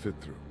us to fit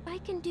through. I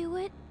can do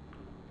it.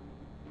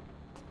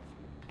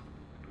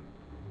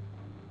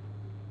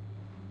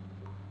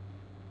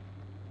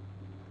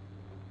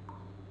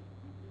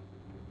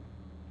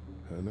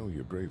 I know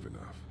you're brave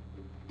enough.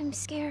 I'm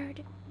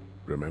scared.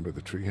 Remember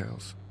the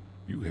treehouse?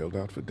 You held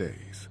out for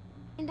days.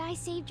 And I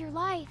saved your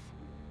life.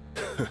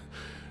 Yeah,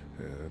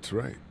 that's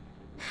right.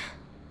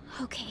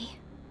 Okay.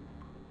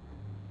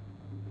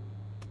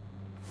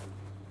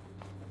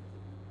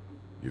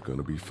 You're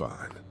gonna be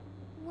fine.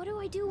 What do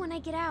I do when I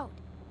get out?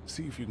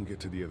 See if you can get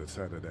to the other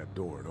side of that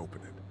door and open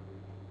it.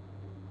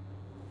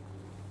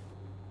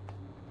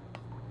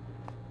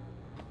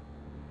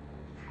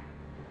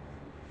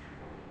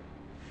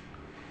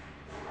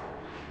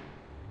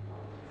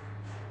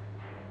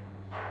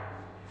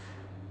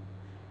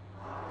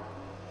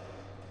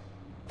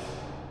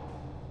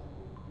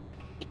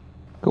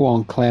 Go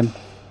on, Clem.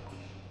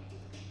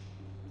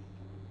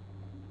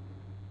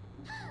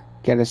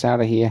 Get us out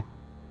of here.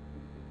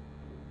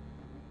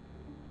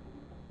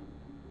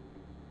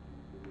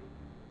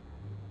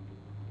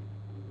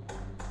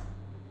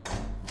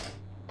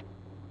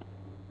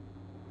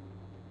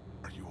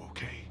 Are you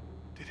okay?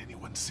 Did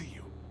anyone see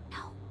you?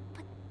 No,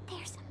 but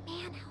there's a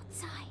man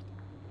outside.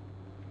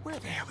 Where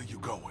the hell are you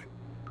going?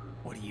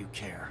 What do you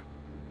care?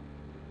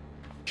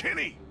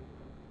 Kenny!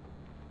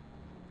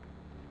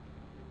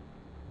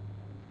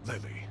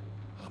 Lily,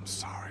 I'm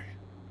sorry.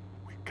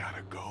 We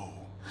gotta go.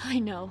 I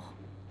know.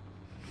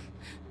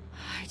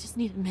 I just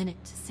need a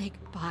minute to say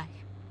goodbye.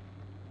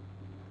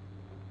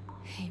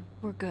 Hey,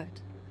 we're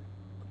good.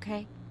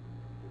 Okay?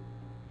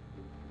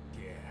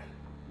 Yeah,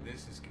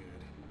 this is good.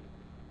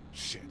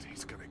 Shit,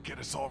 he's gonna get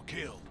us all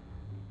killed.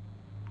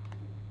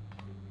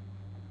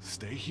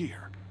 Stay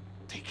here.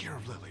 Take care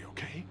of Lily,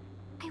 okay?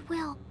 I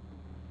will.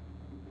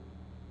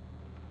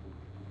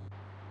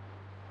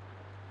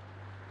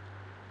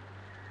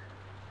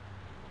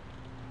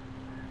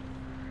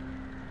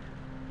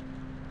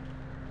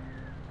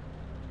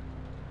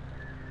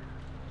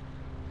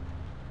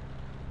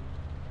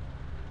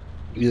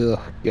 Ugh,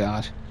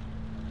 God.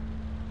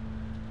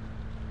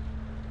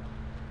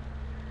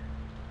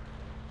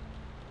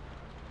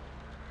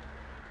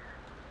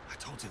 I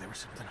told you there was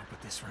something up with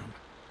this room.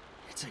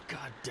 It's a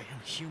goddamn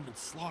human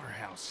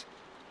slaughterhouse.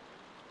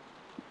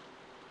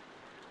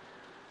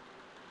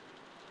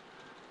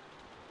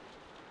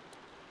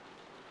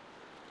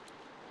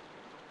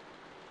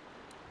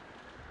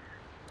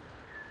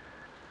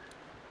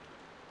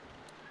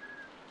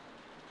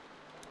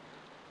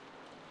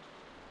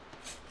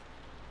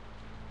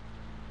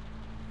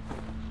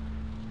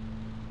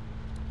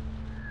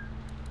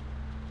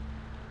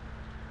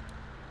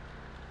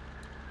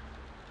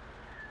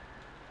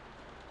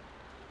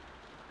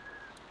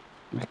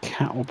 A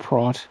cattle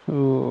prod.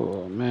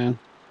 Oh, man.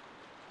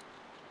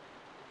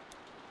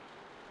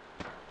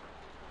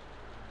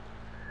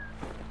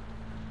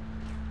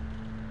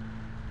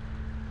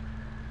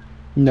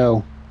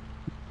 No.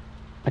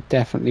 I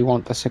definitely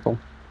want the sickle.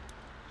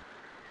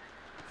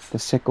 The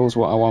sickle's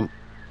what I want.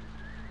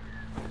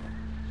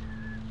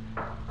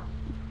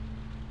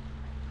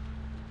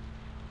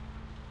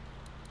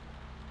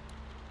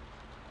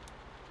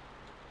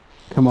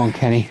 Come on,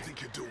 Kenny. What do you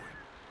think you're doing?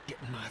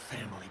 Getting my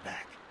family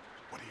back.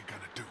 What are you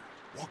gonna do?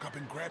 Walk up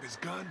and grab his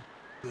gun?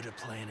 Good a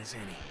plan as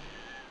any.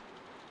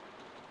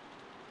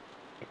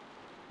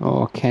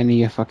 Oh, Kenny,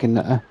 you fucking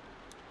nutter.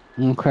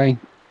 Okay.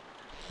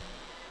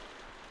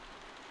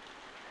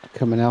 I'll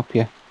come and help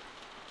you.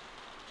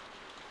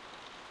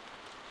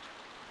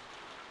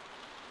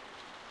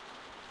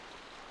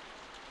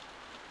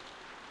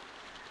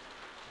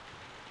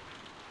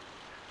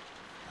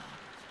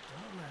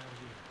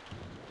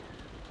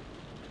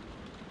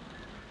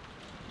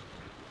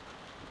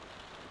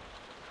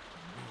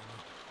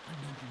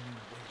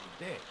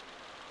 Dad,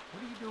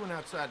 what are you doing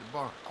outside the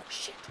barn? Oh,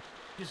 shit.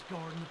 Just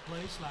guarding the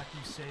place like you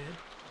said.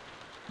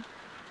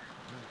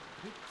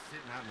 Quit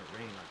sitting out in the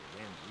rain like a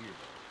damn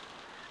weirdo.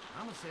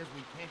 Mama says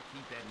we can't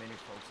keep that many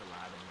folks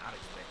alive and not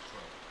expect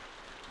trouble.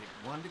 Pick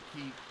one to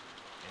keep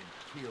and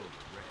kill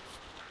the rest.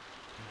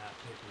 And I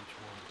pick which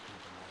one to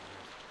keep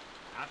alive.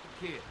 Not the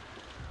kid.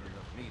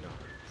 Enough meat on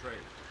her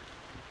tray.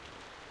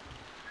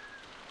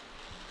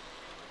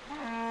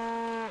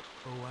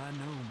 Oh, I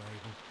know,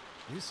 Mabel.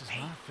 This is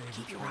my favorite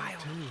keep your part, eye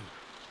on too.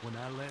 When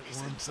I let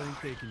one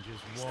think they can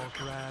just walk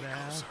right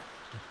out,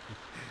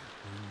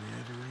 and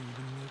never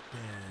even look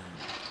down.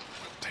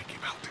 We'll take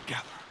him out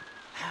together.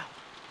 How?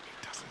 He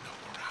doesn't know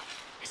we're out.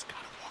 He's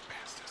gotta walk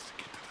past us to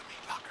get to the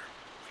meat locker.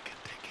 We can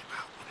take him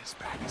out when his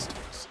back is to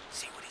us.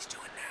 See what he's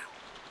doing now.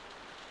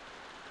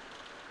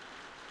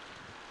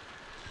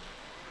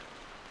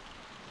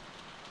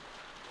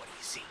 What do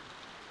you see?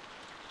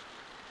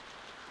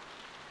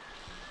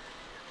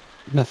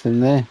 Nothing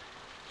there.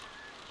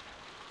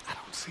 I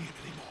don't see him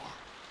anymore.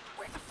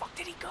 Where the fuck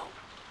did he go?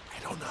 I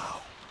don't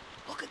know.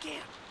 Look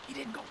again. He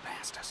didn't go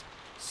past us.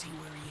 See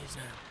where he is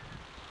now.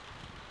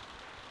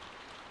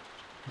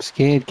 I'm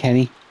scared,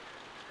 Kenny.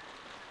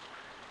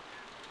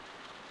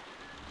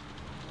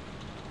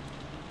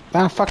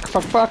 Ah, fuck.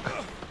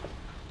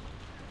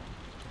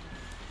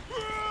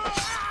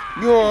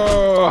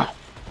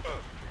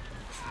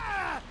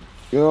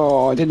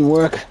 Yo, it didn't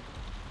work.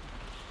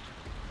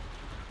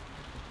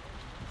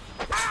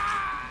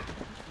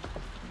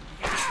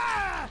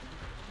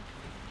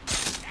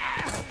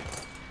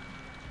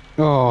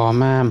 Oh,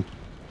 man.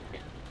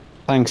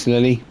 Thanks,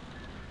 Lily.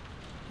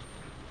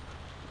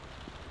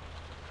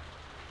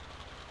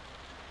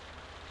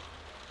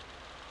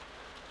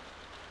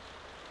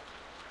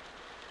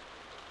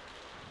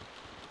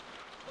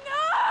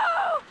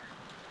 No!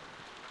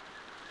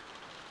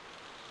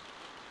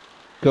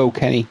 Go,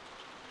 Kenny.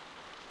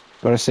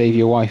 Gotta save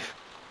your wife.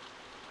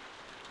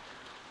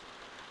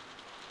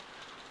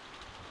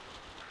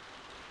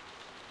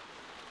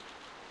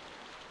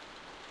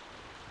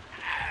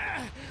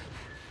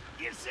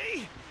 You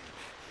see?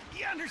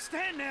 You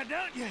understand now,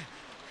 don't you?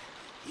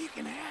 You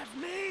can have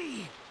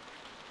me.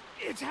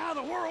 It's how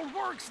the world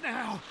works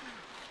now.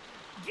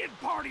 Give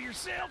part of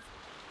yourself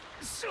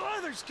so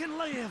others can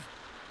live.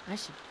 I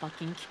should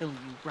fucking kill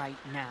you right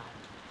now.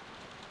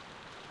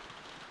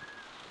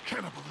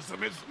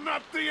 Cannibalism is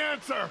not the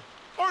answer!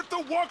 Aren't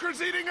the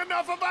walkers eating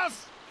enough of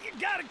us? You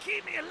gotta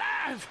keep me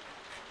alive.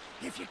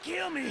 If you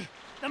kill me,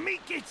 the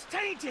meat gets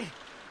tainted.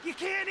 You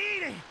can't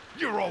eat it.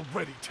 You're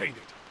already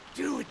tainted.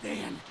 Do it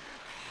then.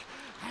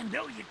 I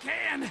know you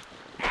can.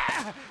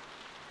 Ah!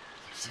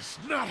 This is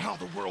not how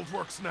the world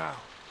works now.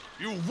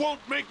 You won't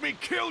make me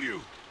kill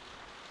you!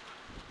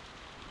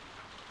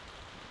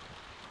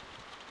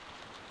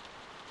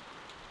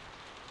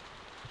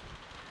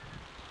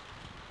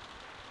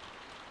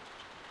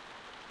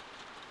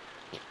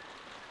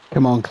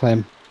 Come on,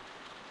 Clem.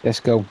 Let's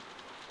go.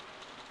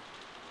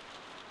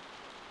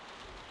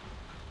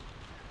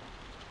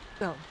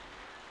 Go.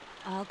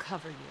 I'll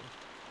cover you.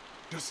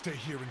 Just stay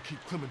here and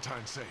keep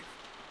Clementine safe.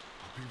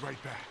 I'll be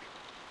right back.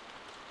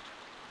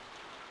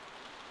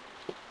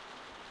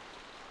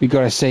 We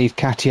gotta save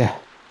Katya.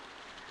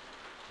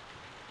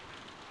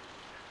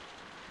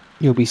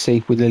 You'll be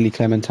safe with Lily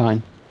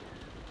Clementine.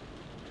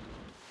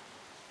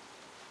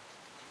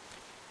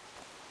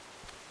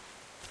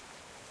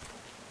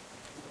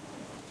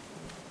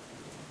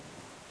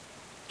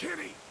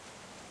 Kenny!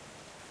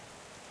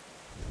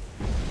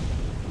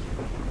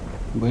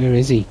 Where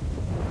is he?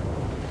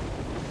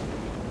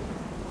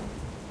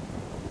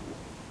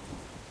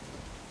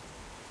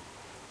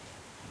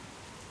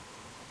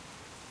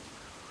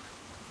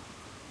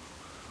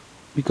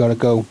 We gotta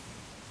go.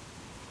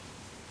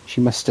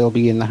 She must still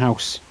be in the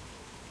house.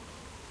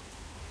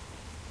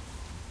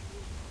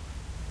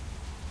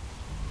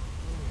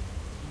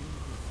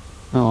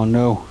 Oh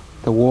no,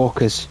 the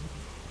walkers.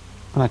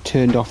 And I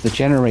turned off the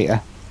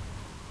generator.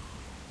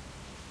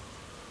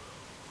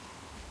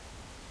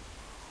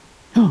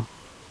 Oh,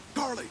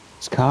 Carly!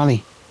 it's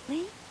Carly.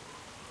 Lee?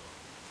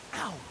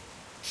 Ow!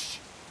 Shh.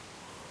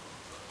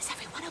 Is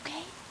everyone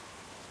okay?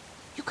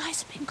 You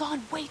guys have been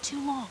gone way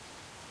too long.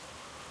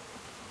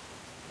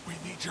 We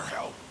need your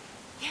help.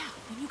 Yeah,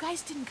 when you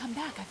guys didn't come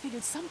back, I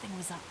figured something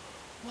was up.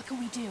 What can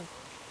we do?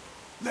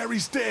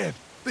 Larry's dead.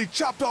 They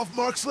chopped off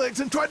Mark's legs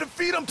and tried to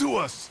feed him to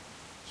us.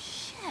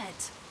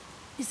 Shit.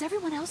 Is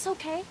everyone else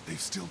okay? They've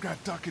still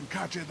got Duck and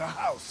Katya in the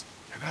house.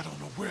 And I don't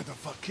know where the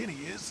fuck Kenny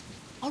is.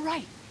 All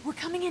right, we're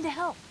coming in to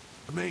help.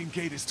 The main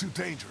gate is too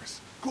dangerous.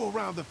 Go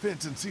around the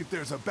fence and see if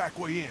there's a back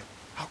way in.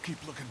 I'll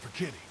keep looking for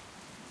Kenny.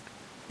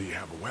 Do you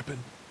have a weapon?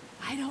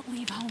 I don't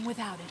leave home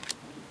without it.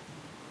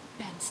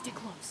 Ben, stick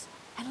close.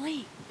 And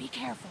Lee, be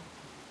careful.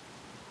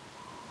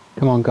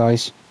 Come on,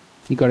 guys.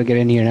 You gotta get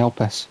in here and help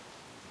us.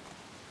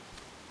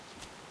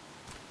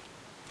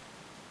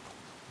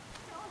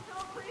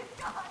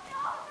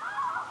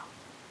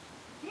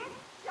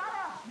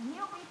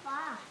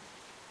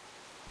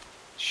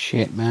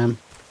 Shit, man.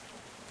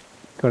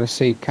 Gotta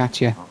see,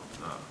 catch ya.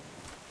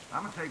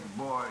 I'm gonna take the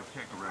boy and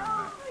check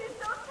around back. Please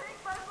don't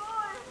take my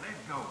boy.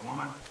 Let's go,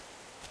 woman.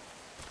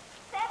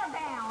 Settle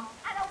down.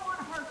 I don't want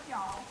to hurt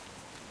y'all.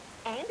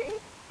 Andy?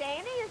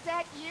 Danny, is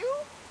that you?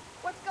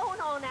 What's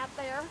going on out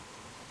there?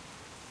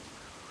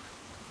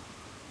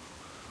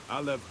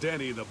 I left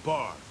Danny in the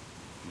bar.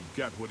 He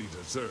got what he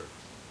deserved.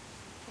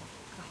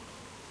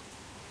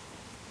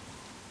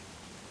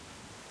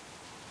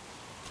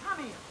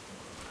 Come here.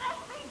 Let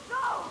me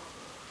go.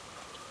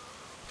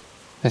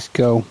 Let's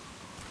go.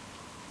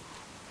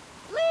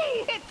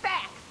 Lee, hit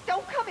back!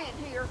 Don't come in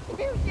here.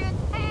 You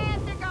just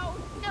had to go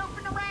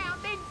snooping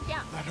around, didn't you?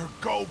 Let her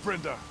go,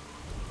 Brenda.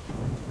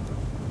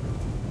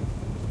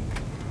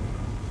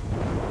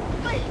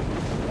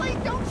 Please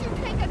don't you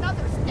take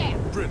another step.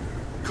 Brenda,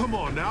 come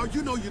on now.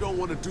 You know you don't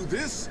want to do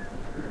this.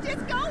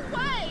 Just go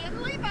away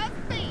and leave us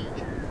be.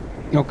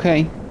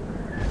 Okay.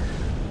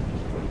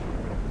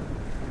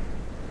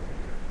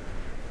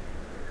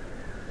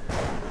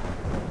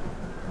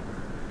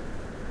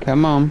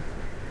 Come on.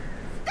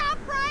 Stop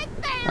right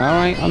there. All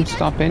right, I'm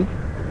stopping.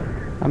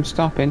 I'm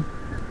stopping.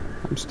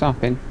 I'm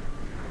stopping.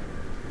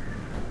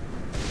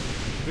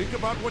 Think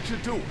about what you're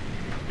doing.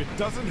 It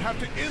doesn't have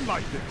to end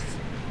like this.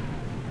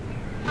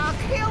 I'll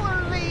kill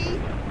her, Lee.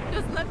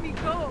 Just let me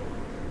go.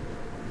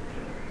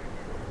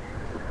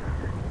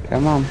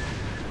 Come on.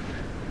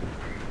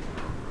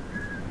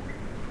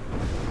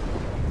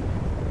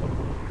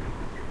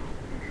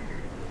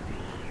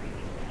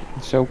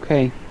 It's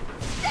okay.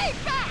 Stay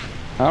back.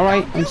 All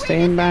right, I'm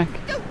staying back.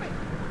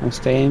 I'm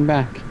staying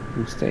back.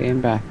 I'm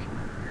staying back.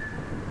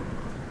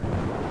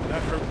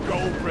 Let her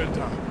go,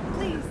 Brenda.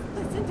 Please,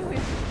 listen to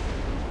him.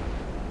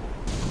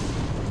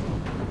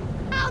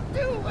 I'll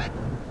do it.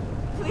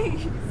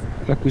 Please.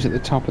 Look who's at the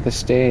top of the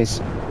stairs.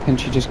 Can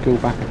she just go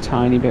back a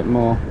tiny bit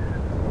more?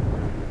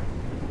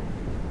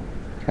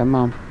 Come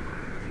on.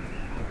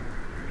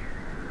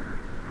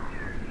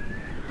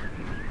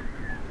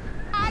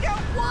 I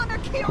don't want to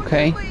kill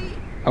Okay. you, Lee.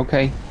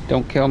 Okay.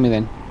 Don't kill me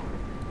then.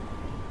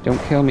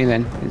 Don't kill me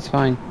then. It's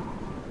fine.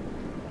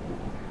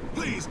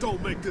 Please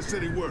don't make this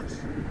any worse.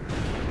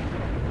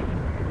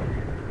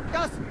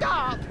 Just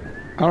stop.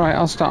 All right,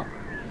 I'll stop.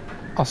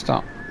 I'll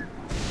stop.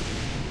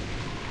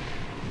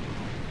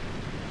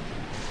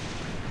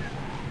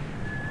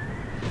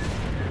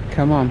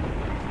 Come on.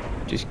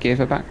 Just give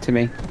her back to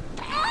me.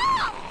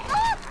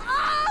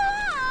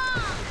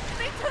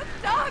 They took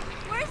Doc.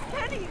 Where's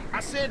Kenny? I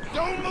said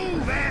don't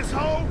move,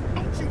 asshole!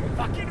 Don't you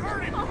fucking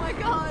hurt him! Oh my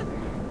God.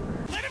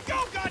 Let him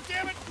go,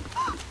 goddammit!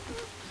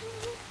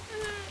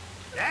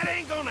 That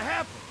ain't gonna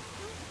happen.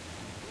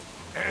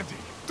 Andy,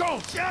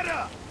 don't! Shut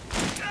up!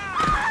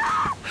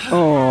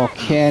 Oh,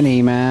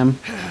 Kenny, man.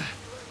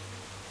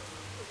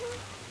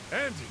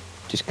 Andy!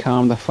 Just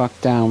calm the fuck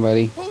down,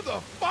 buddy. Who the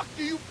fuck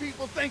do you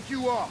people think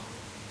you are?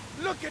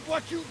 Look at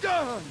what you've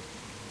done!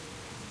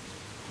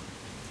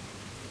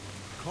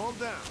 Calm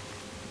down.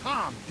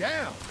 Calm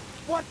down?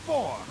 What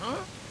for, huh?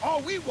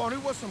 All we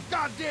wanted was some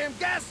goddamn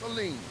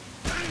gasoline.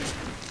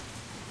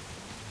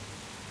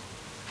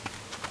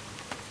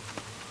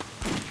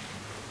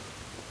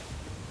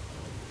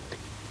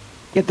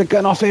 Get the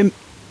gun off him.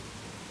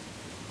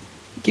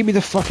 Give me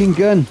the fucking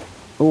gun.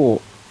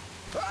 Oh.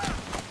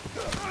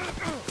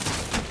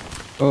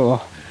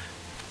 Oh.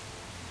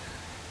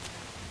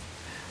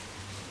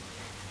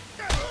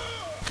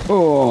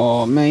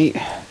 Oh, mate.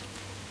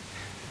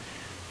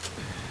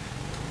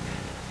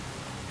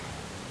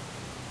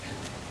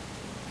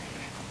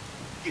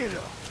 Get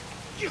up!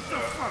 Get the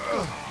fuck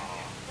up!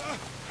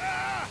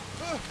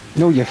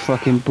 No, you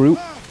fucking brute.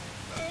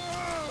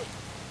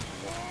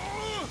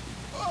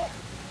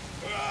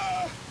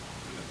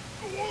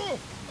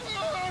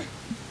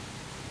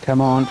 Come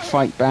on,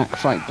 fight back,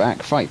 fight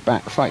back, fight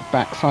back, fight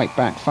back, fight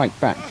back, fight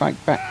back,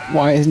 fight back.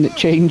 Why isn't it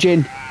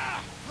changing?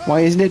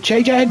 Why isn't it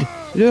changing?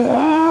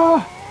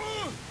 Ah!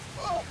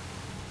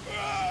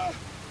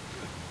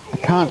 I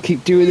can't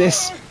keep doing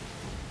this.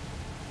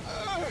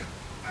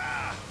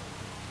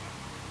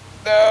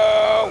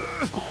 No!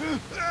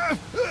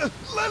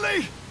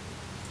 Lily!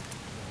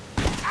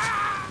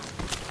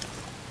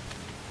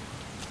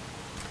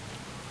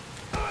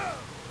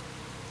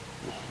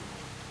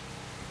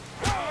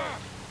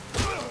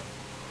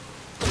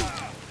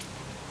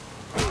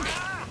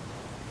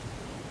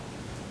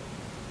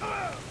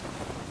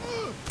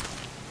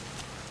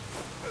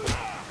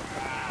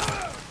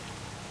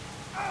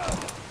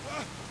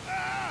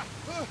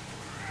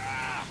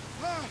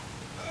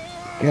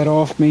 Get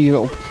off me, you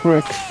little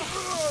prick.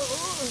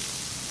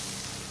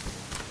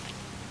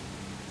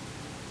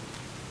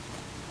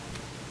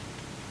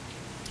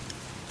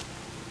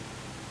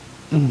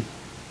 Is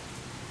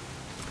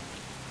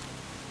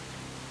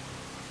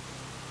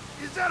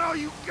that all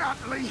you got,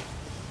 Lee?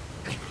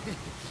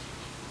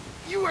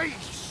 You ain't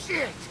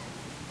shit!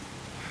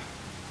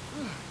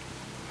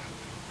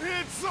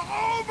 It's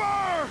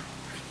over!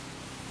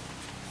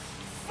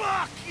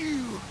 Fuck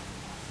you!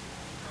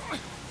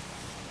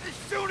 As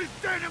soon as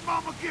Dad and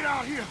Mama get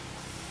out here,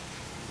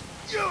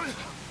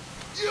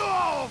 you're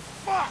all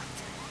fucked!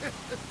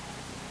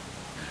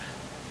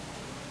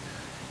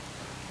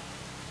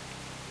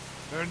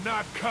 They're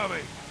not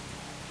coming.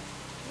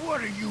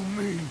 What do you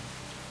mean?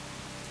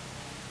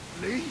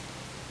 Lee?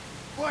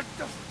 What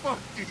the fuck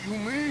do you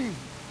mean?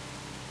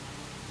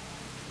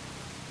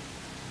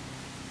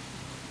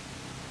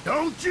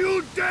 Don't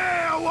you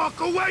dare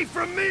walk away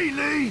from me,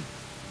 Lee!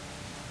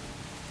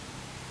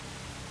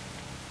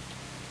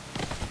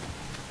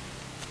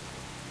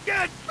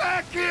 Get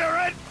back here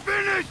and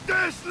finish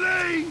this,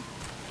 Lee!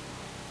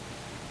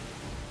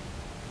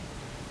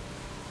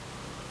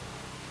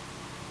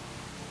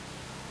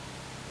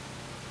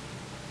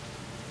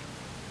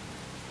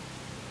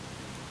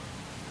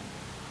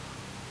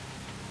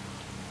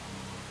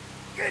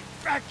 Get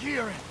back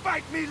here and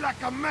fight me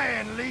like a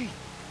man, Lee!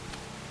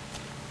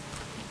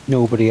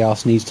 Nobody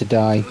else needs to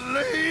die.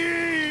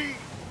 Lee!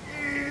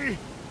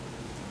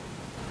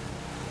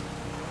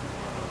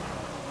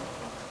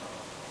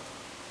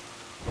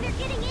 They're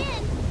getting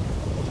in!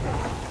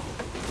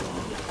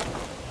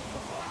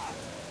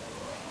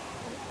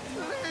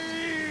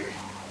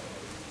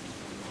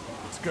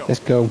 Let's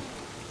go.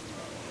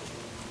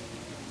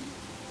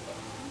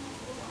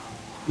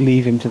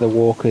 Leave him to the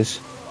walkers.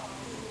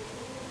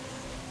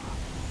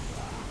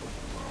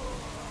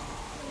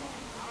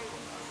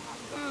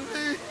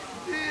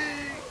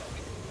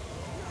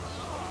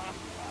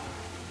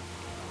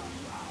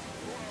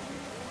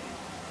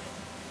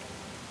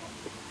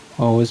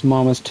 Oh, his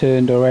mama's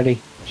turned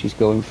already. She's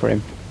going for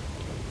him.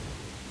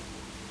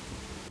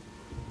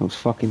 Those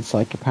fucking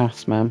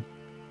psychopaths, man.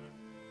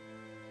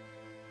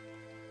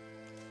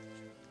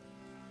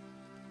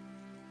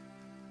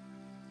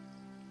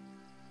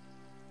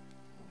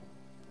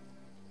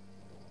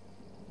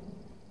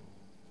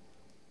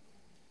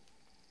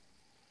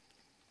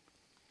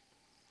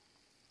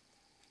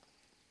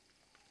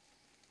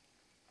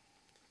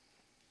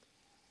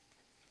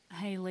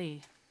 Hey,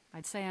 Lee.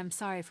 I'd say I'm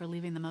sorry for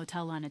leaving the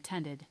motel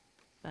unattended,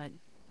 but,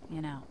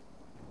 you know.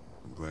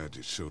 I'm glad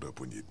you showed up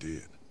when you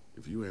did.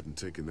 If you hadn't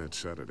taken that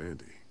shot at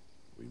Andy,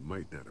 we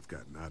might not have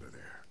gotten out of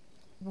there.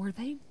 Were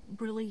they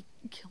really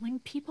killing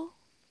people?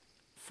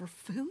 For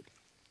food?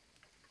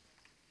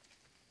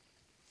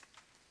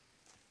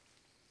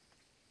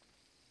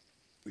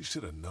 We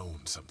should have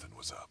known something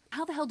was up.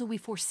 How the hell do we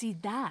foresee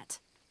that?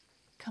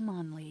 Come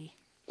on, Lee.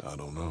 I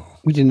don't know.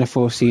 We didn't have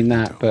foreseen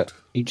that, but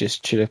you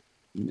just should have.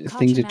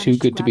 Things are too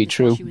good to be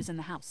true. She was in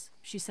the house.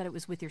 She said it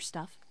was with your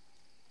stuff.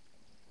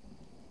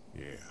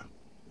 Yeah.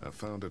 I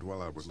found it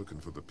while I was looking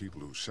for the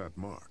people who shot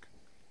Mark.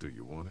 Do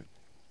you want it?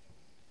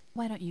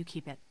 Why don't you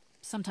keep it?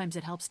 Sometimes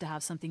it helps to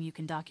have something you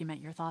can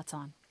document your thoughts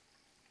on.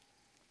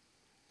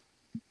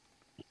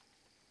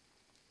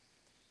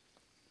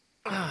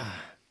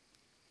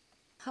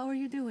 How are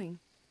you doing?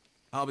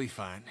 I'll be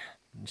fine.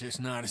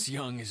 Just not as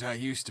young as I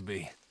used to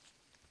be.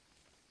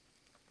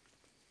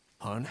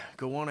 Hon,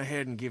 go on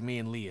ahead and give me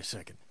and Lee a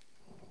second.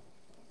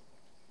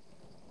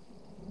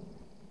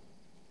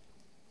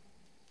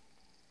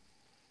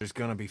 There's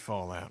gonna be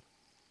fallout.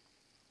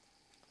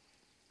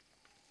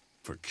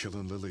 For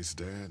killing Lily's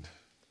dad?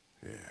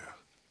 Yeah,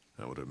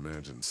 I would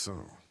imagine so.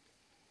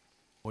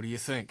 What do you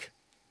think?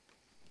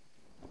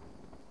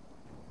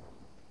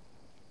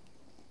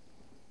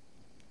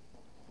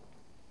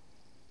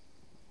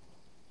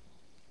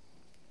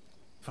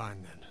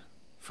 Fine then.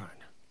 Fine.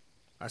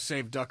 I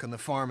saved Duck on the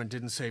farm and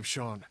didn't save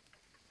Sean.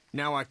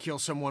 Now I kill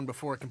someone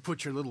before I can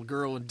put your little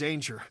girl in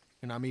danger,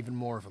 and I'm even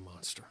more of a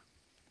monster.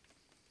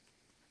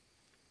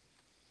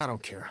 I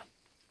don't care.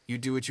 You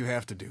do what you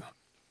have to do.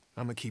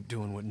 I'm gonna keep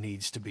doing what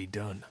needs to be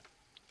done.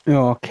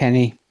 Oh,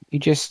 Kenny,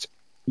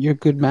 you're a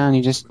good man.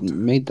 You just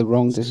made the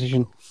wrong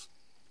decision.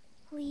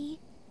 Lee,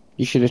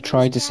 you should have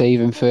tried to save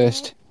him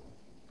first.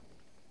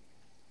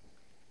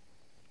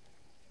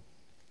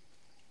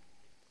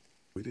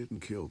 We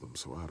didn't kill them,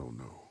 so I don't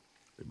know.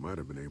 They might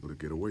have been able to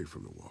get away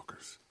from the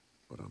walkers,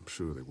 but I'm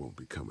sure they won't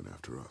be coming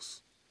after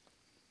us.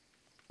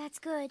 That's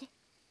good.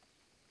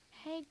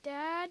 Hey,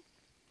 Dad,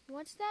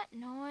 what's that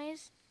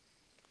noise?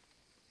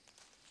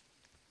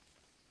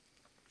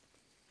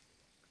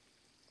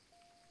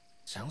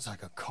 Sounds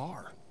like a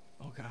car.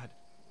 Oh God,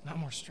 not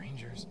more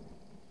strangers.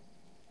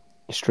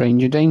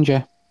 Stranger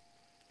danger.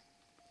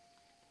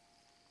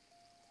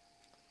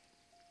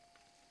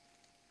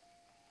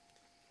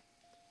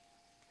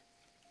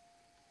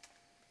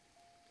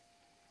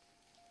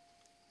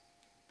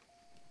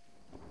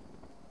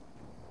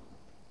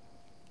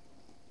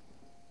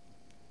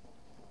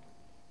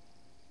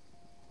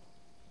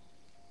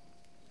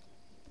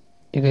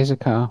 It is a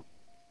car.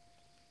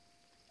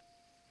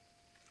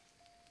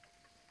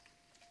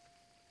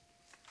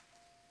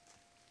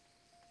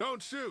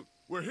 Don't shoot!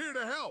 We're here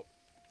to help!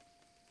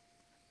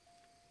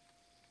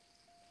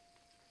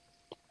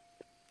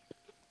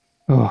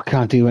 Oh, I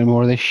can't do any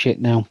more of this shit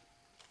now.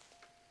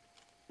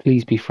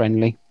 Please be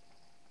friendly.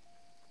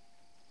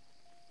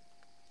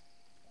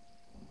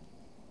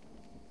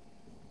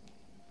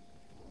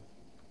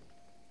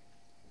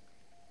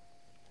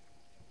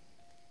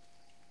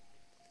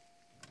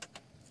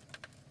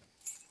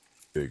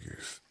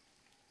 Figures.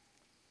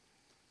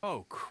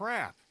 Oh,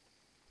 crap.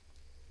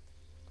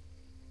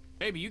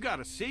 Baby, you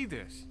gotta see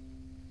this.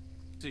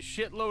 It's a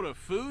shitload of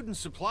food and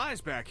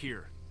supplies back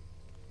here.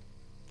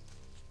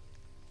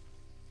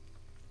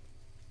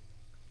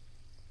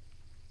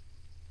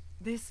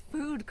 This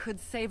food could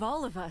save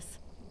all of us.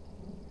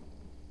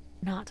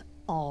 Not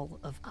all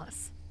of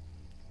us.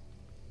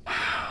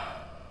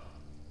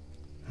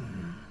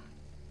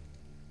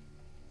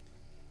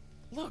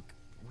 Look,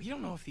 we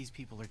don't know if these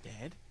people are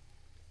dead.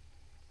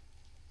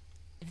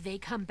 If they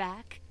come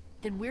back,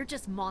 then we're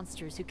just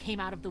monsters who came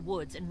out of the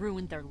woods and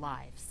ruined their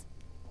lives.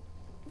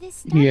 This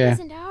stuff Yeah.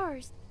 isn't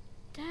ours.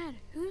 Dad,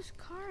 whose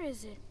car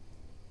is it?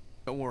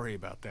 Don't worry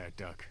about that,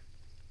 Duck.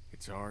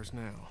 It's ours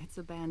now. It's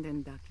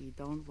abandoned, Ducky.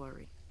 Don't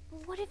worry.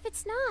 What if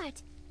it's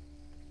not?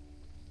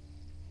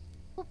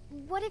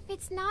 What if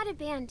it's not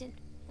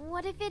abandoned?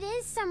 What if it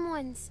is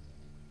someone's?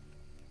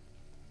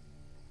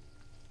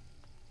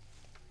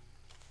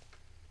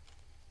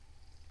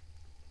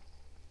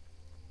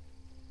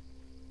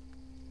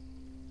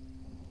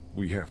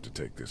 We have to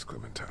take this,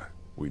 Clementine.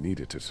 We need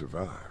it to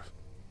survive.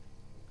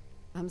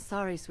 I'm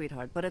sorry,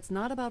 sweetheart, but it's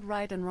not about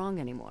right and wrong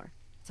anymore.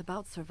 It's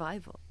about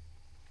survival.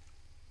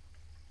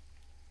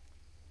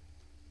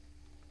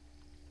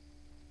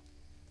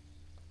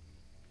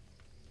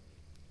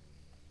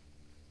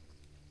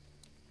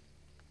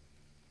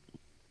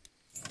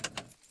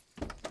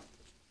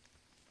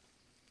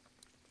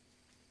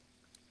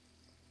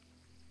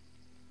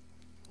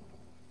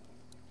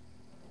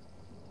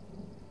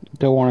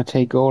 Don't want to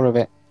take all of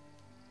it.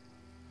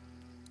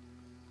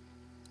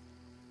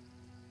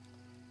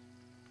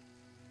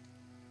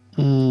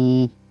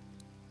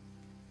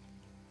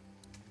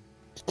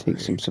 Let's take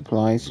some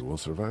supplies. We will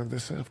survive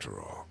this after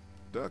all.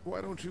 Duck,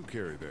 why don't you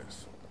carry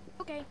this?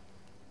 Okay.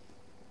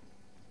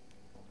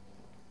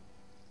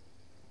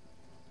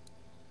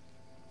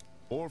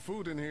 More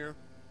food in here.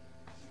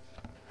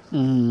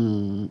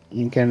 I'm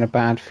getting a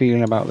bad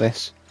feeling about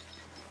this.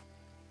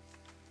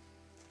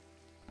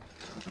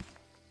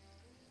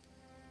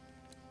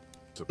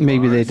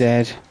 Maybe they're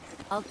dead.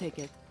 I'll take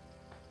it.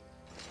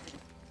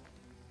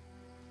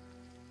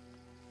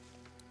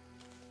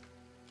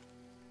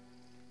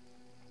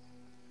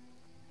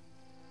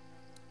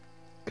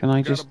 Can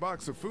I Got just a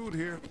box of food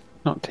here.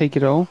 not take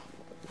it all?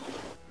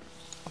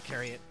 I'll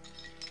carry it.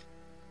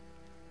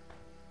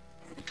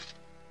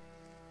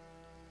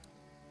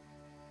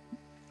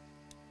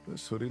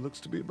 This hoodie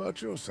looks to be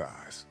about your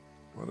size.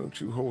 Why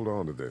don't you hold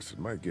on to this? It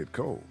might get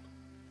cold.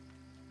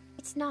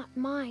 It's not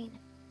mine.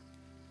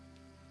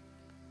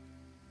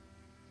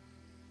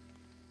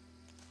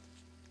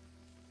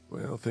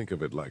 Well, think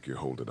of it like you're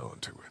holding on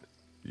to it.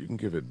 You can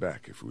give it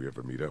back if we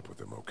ever meet up with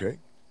them, okay?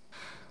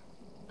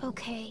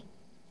 Okay.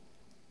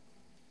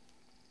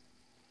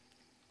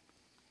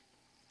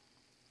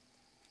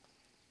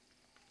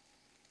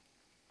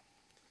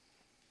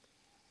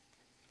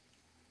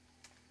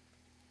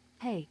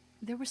 Hey,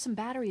 there were some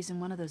batteries in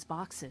one of those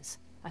boxes.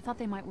 I thought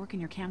they might work in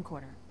your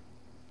camcorder.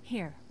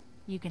 Here,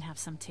 you can have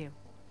some too.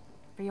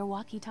 For your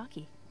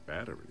walkie-talkie.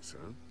 Batteries,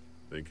 huh?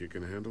 Think you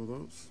can handle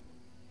those?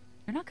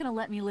 You're not gonna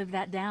let me live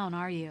that down,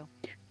 are you?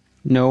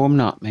 No, I'm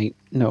not, mate.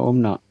 No,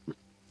 I'm not.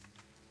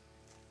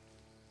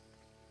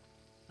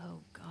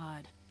 Oh,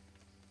 God.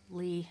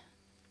 Lee,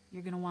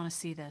 you're gonna want to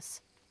see this.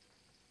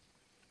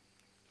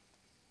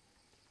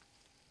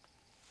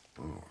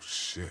 Oh,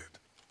 shit.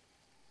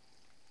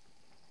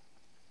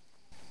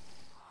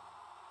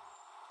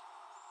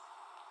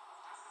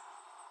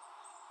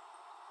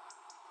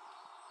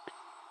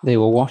 They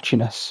were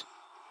watching us.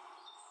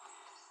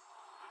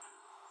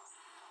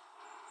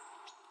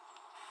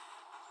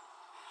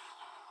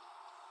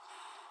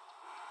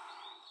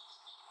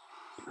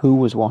 Who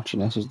was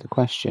watching us is the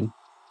question.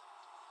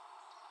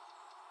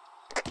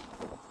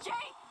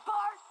 Jake,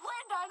 Bart,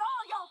 Linda, and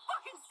all y'all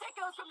fucking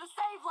sickos from the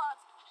save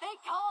lots. They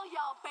call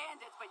y'all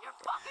bandits, but you're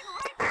fucking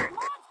rapist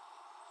monsters.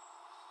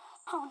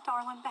 Oh,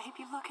 darling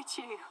baby, look at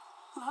you.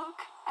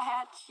 Look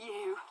at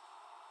you.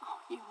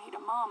 Oh, you need a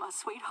mama,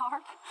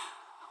 sweetheart.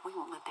 We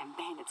won't let them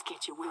bandits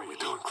get you, will we? How you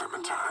doing,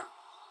 Clementine?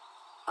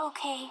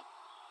 Okay.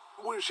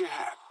 Where's your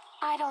hat?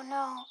 I don't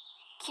know.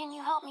 Can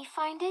you help me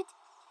find it?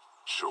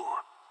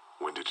 Sure.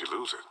 When did you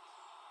lose it?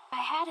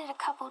 I had it a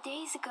couple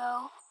days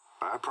ago.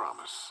 I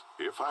promise.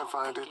 If I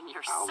find it,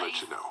 I'll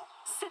let you know.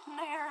 Sitting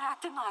there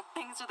acting like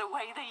things are the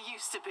way they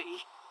used to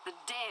be. The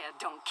dead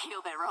don't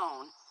kill their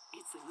own.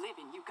 It's the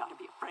living you gotta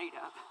be afraid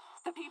of.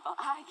 The people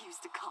I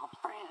used to call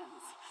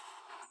friends.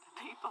 The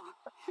people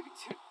who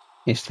just...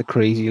 It's the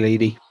crazy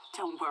lady.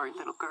 Don't worry,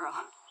 little girl.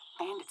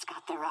 Bandits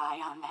got their eye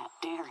on that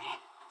dairy.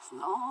 As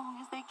long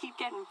as they keep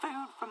getting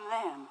food from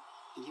them,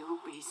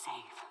 you'll be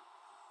safe.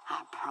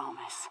 I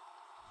promise.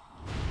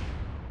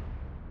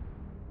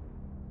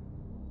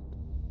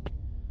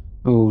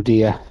 Oh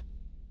dear.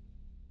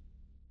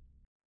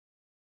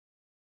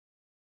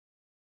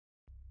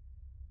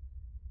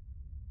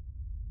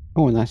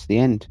 Oh, and that's the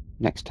end.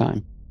 Next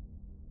time.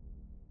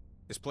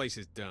 This place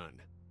is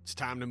done. It's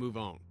time to move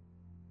on.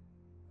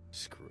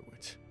 Screw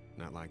it.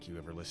 Not like you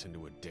ever listen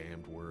to a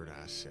damned word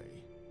I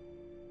say.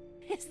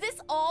 Is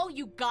this all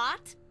you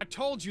got? I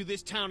told you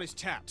this town is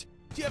tapped.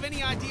 Do you have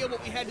any idea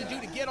what we had to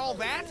do to get all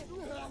that?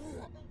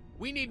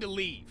 We need to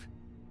leave.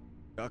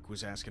 Duck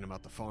was asking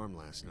about the farm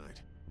last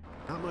night.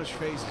 Not much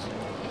phases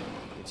anymore.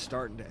 It's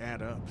starting to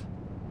add up.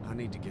 I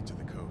need to get to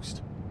the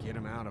coast. Get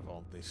him out of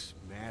all this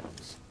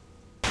madness.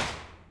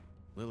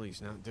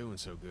 Lily's not doing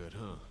so good,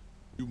 huh?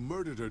 You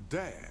murdered her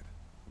dad.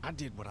 I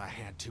did what I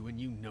had to, and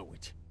you know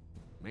it.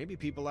 Maybe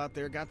people out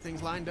there got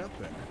things lined up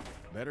better.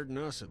 Better than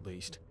us, at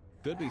least.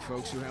 Could be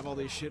folks who have all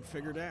this shit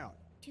figured out.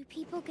 Do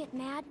people get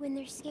mad when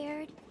they're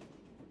scared?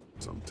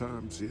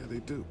 Sometimes, yeah,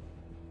 they do.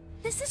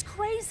 This is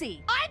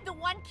crazy. I'm the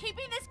one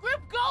keeping this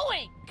group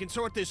going. We can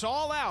sort this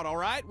all out, all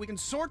right? We can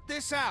sort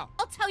this out.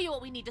 I'll tell you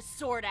what we need to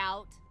sort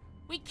out.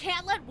 We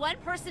can't let one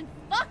person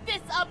fuck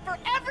this up for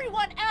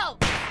everyone else.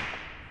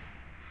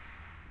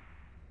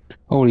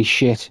 Holy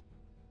shit.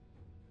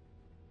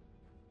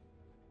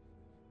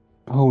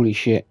 Holy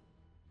shit.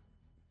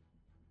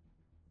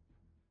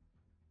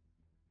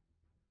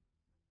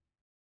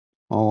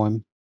 Oh,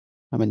 I'm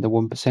in the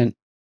 1%.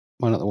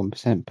 Well, not the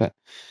 1%, but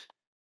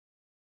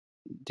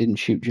didn't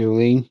shoot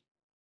Jolene.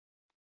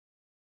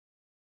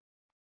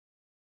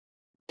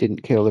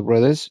 Didn't kill the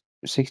brothers.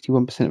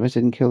 61% of us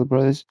didn't kill the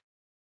brothers.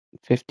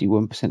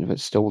 51% of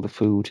us stole the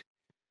food.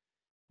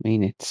 I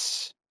mean,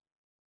 it's...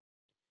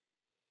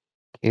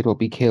 Kid will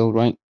be killed,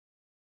 right?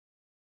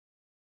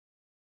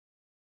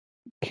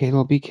 Kid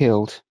will be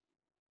killed.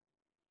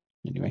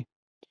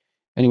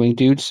 Anyway,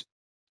 dudes,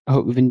 I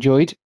hope you've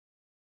enjoyed.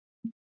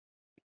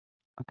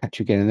 I'll catch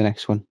you again in the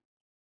next one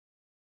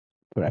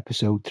for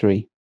episode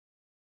 3.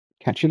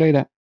 Catch you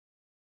later.